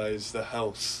jeopardize the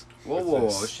house. Whoa,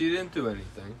 with this. she didn't do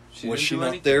anything. Was she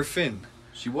not there, Finn?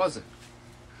 She wasn't.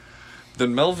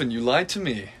 Then Melvin, you lied to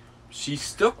me. She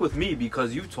stuck with me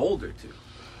because you told her to.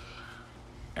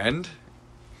 And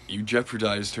you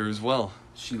jeopardized her as well.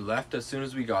 She left as soon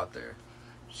as we got there.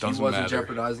 She Doesn't wasn't matter.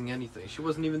 jeopardizing anything. She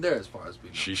wasn't even there as far as we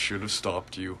know. She should have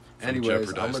stopped you from Anyways,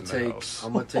 jeopardizing the house.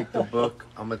 I'm gonna take the book.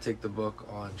 I'm gonna take the book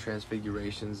on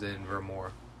Transfigurations in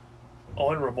Vermore.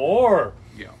 On Ramore.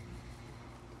 Yeah.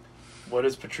 What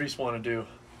does Patrice want to do?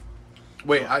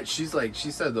 Wait, she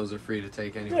said those are free to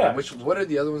take anyway. Yeah. What are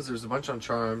the other ones? There's a bunch on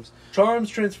Charms. Charms,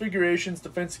 Transfigurations,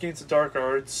 Defense Against the Dark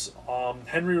Arts,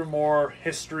 Henry Ramore,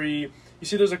 History. You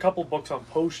see, there's a couple books on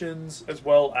potions, as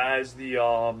well as the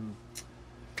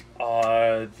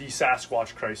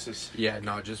Sasquatch Crisis. Yeah,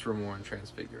 no, just Vermore and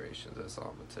Transfigurations. That's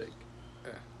all I'm gonna take.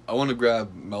 I want to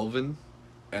grab Melvin,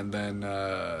 and then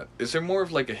is there more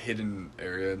of like a hidden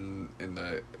area in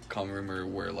the common room or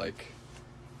where like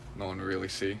no one really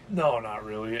see? No, not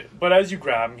really. But as you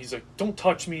grab him, he's like, "Don't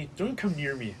touch me. Don't come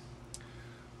near me."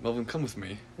 Melvin, come with me.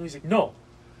 And he's like, "No,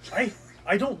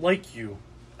 I don't like you."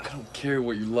 I don't care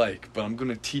what you like, but I'm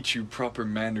gonna teach you proper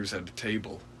manners at a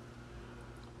table.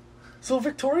 So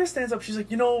Victoria stands up. She's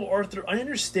like, Arthur, I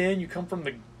understand you come from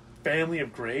the family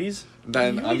of Greys.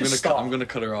 Then You need to stop." I'm gonna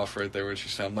cut her off right there when she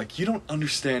said, "I'm like, you don't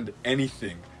understand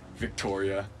anything,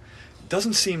 Victoria.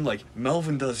 Doesn't seem like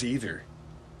Melvin does either.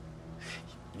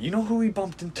 You know who he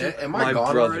bumped into? Am I My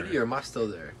gone brother. already, or am I still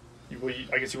there?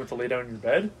 I guess you went to lay down in your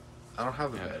bed. I don't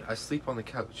have a Yeah. bed. I sleep on the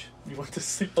couch. You went to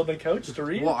sleep on the couch to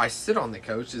read. Well, I sit on the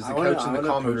couch. There's the I wanna- couch in I the wanna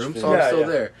common approach room, Finn. so I'm still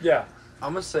there. Yeah.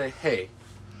 I'm gonna say, hey,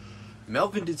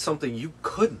 Melvin did something you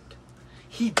couldn't.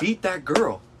 He beat that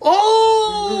girl.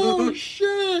 Oh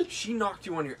shit! She knocked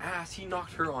you on your ass. He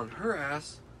knocked her on her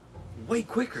ass way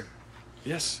quicker.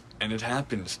 Yes, and it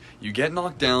happens. You get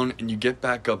knocked down and you get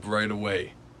back up right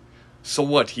away. So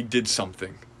what? He did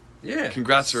something. Yeah.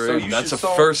 Congrats, So Ray. you That's a should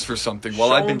first for something. While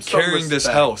show I've been him some carrying this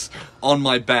respect. house on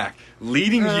my back,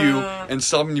 leading you Uh. and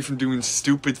stopping you from doing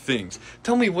stupid things.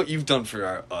 Tell me what you've done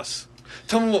for us.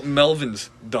 Tell me what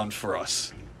Melvin's done for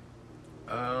us.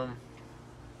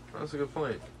 That's a good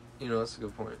point. That's a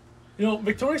good point.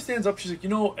 Victoria stands up. She's like,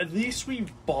 at least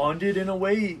we've bonded in a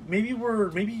way. Maybe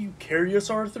you carry us,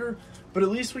 Arthur, but at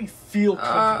least we feel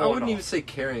comfortable. I wouldn't enough. even say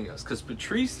carrying us, because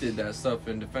Patrice did that stuff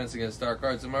in Defense Against Dark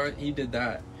Arts. Am I right? He did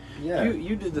that. Yeah.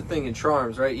 You did the thing in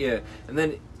Charms, right? Yeah. And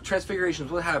then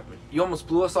Transfigurations, what happened? You almost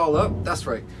blew us all up? That's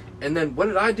right. And then what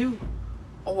did I do?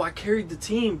 Oh, I carried the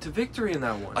team to victory in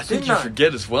that one. I think didn't you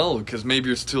forget as well, because maybe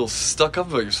you're still stuck up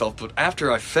about yourself, but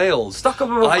after I failed... Stuck up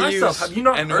about I myself. used Have you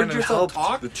not and heard went and yourself helped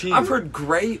talk? the team. I've heard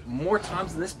Gray more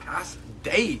times in this past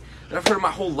day than I've heard in my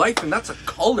whole life, and that's a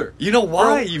color. You know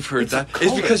why Bro, you've heard it's a that? It's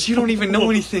color. because you don't even know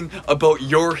anything about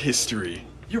your history.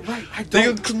 You're right. I They-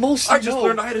 don't. 'cause most I you just know.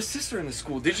 learned I had a sister in the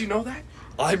school. Did you know that?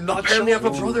 I'm not Apparently, I shocked.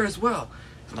 have a brother as well.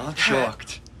 Not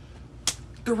shocked.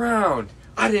 Around.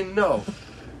 I didn't know.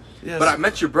 Yes. But I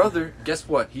met your brother. Guess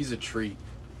what? He's a treat.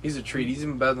 He's a treat. He's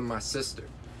even better than my sister.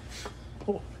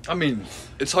 I mean,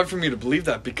 it's hard for me to believe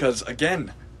that because,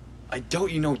 again, I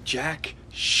doubt you know jack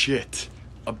shit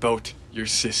about your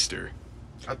sister.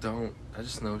 I don't. I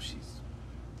just know she's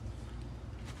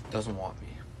doesn't want me.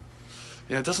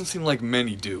 Yeah, it doesn't seem like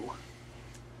many do.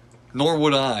 Nor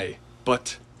would I,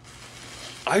 but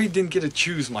I didn't get to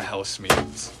choose my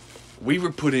housemates. We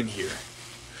were put in here.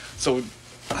 So,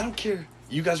 I don't care.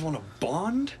 You guys want to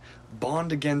bond?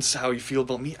 Bond against how you feel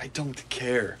about me? I don't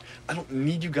care. I don't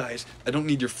need you guys. I don't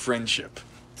need your friendship.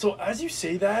 So as you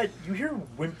say that, you hear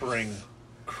whimpering,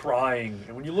 crying,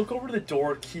 and when you look over to the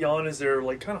door, Kiana's there,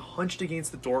 like kind of hunched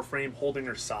against the door frame, holding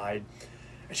her side,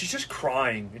 and she's just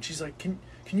crying. And she's like, "Can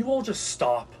you all just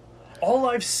stop? All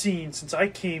I've seen since I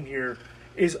came here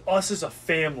is us as a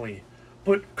family,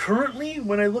 but currently,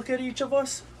 when I look at each of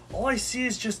us, all I see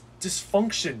is just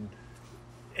dysfunction."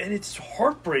 And it's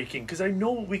heartbreaking because I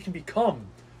know what we can become.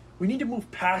 We need to move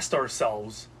past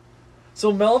ourselves.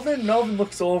 So Melvin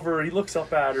looks over, he looks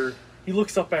up at her, he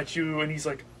looks up at you, and he's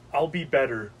like, "I'll be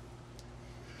better."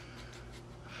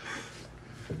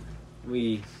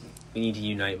 We need to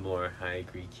unite more. I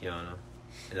agree, Kiana,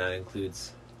 and that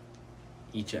includes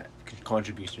each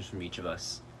contributions from each of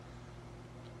us.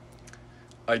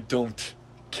 I don't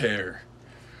care.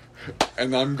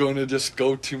 And I'm going to just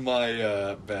go to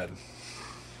my bed.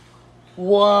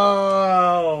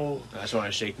 Wow. I just want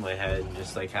to shake my head and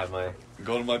just like have my.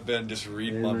 Go to my bed and just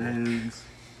read my book.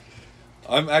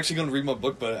 I'm actually going to read my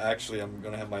book, but actually I'm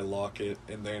going to have my locket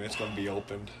in there and it's going to be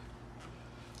opened.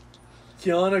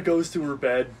 Kiana goes to her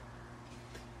bed.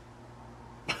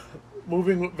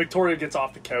 Victoria gets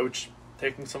off the couch,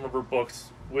 taking some of her books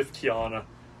with Kiana,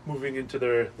 moving into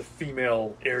the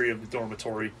female area of the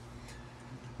dormitory.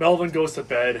 Melvin goes to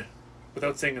bed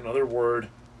without saying another word.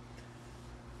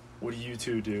 What do you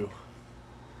two do?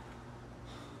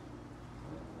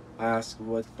 I ask,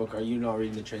 what book are you not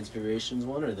reading? The Transfigurations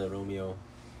one or the Romeo?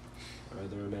 Or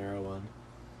the Romero one.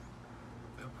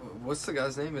 What's the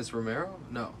guy's name? Is Romero?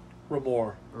 No.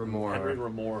 Remor. Remor. Henry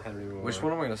Remor. Henry Moore. Which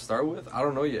one am I gonna start with? I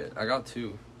don't know yet. I got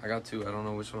two. I don't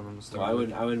know which one I'm gonna So start I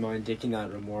with. wouldn't mind taking that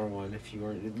Remor one if you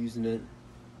weren't using it.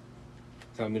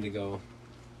 So I'm gonna go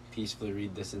peacefully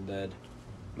read This and Dead,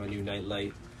 my new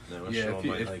nightlight. And I'm gonna Yeah, show if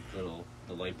you- my if-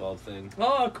 the light bulb thing.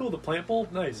 Oh, cool. The plant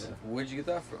bulb. Nice. Yeah. Where'd you get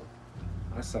that from?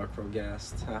 I saw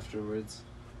Crogast afterwards.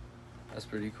 That's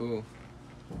pretty cool.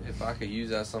 If I could use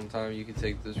that sometime, you could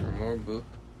take this Remor book.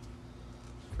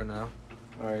 For now.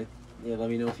 All right. Yeah, let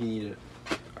me know if you need it.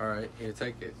 All right, here,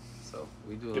 take it. So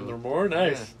we do. Give them more.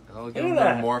 Nice. Yeah, I'll Look give at them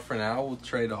that. more for now. We'll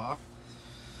trade off.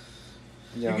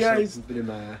 Yeah, You I'll guys- keep it in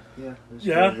my just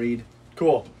Yeah? read.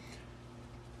 Cool.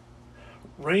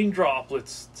 Rain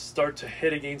droplets start to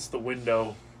hit against the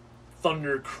window.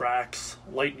 Thunder cracks.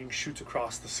 Lightning shoots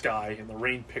across the sky, and the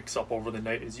rain picks up over the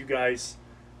night as you guys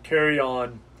carry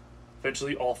on,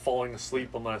 eventually all falling asleep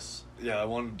unless... Yeah, I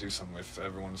wanted to do something if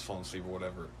everyone's falling asleep or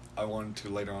whatever. I wanted to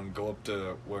later on go up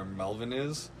to where Melvin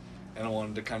is, and I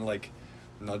wanted to kind of like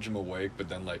nudge him awake, but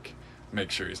then like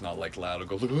make sure he's not like loud or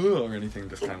go "Ugh," or anything.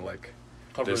 Just kind of like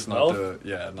Cover his just not mouth.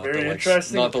 to not Very to like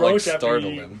interesting not to like approach after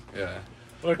startle you- him. Yeah.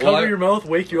 Wanna Well, cover I- your mouth,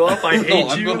 wake you up? I hate No,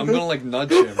 I'm you. gonna like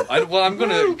nudge him. I'm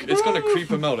gonna. It's gonna creep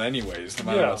him out anyways, no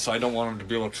matter Yeah. what. So I don't want him to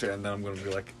be able to. And then I'm gonna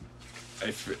be like,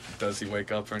 does he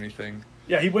wake up or anything?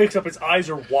 Yeah, he wakes up, his eyes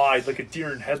are wide like a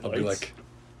deer in headlights. I'll be like,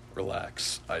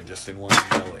 relax. I just didn't want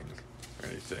him yelling or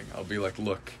anything. I'll be like,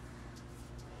 look,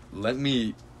 let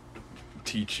me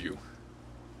teach you.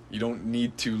 You don't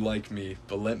need to like me,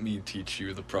 but let me teach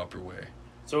you the proper way.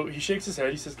 So he shakes his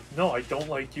head. He says, "No, I don't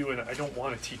like you, and I don't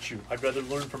want to teach you. I'd rather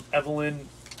learn from Evelyn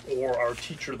or our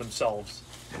teacher themselves.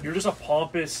 You're just a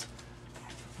pompous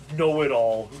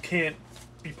know-it-all who can't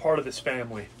be part of this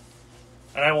family.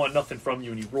 And I want nothing from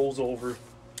you." And he rolls over.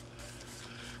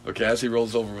 Okay, as he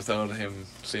rolls over without him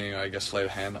seeing, I guess, sleight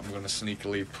of hand, I'm gonna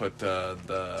sneakily put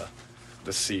the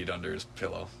seed under his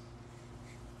pillow.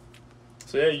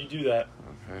 So yeah, you do that.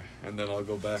 Okay, and then I'll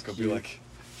go back. I'll be Cute. like,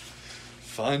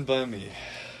 fine by me.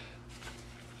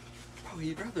 Bro,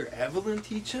 you'd rather Evelyn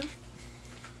teach him?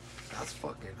 That's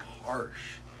fucking harsh.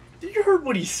 Did you heard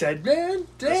what he said, man?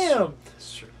 Damn.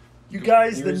 That's true. You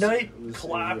guys, It the was- night it was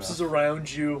collapses rough.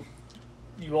 around you.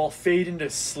 You all fade into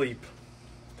sleep.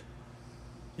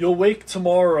 You'll wake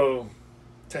tomorrow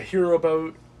to hear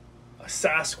about a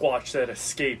Sasquatch that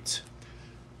escaped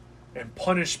and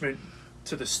punishment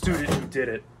to the student who did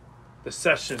it. The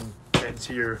session ends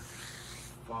here.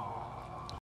 Fuck.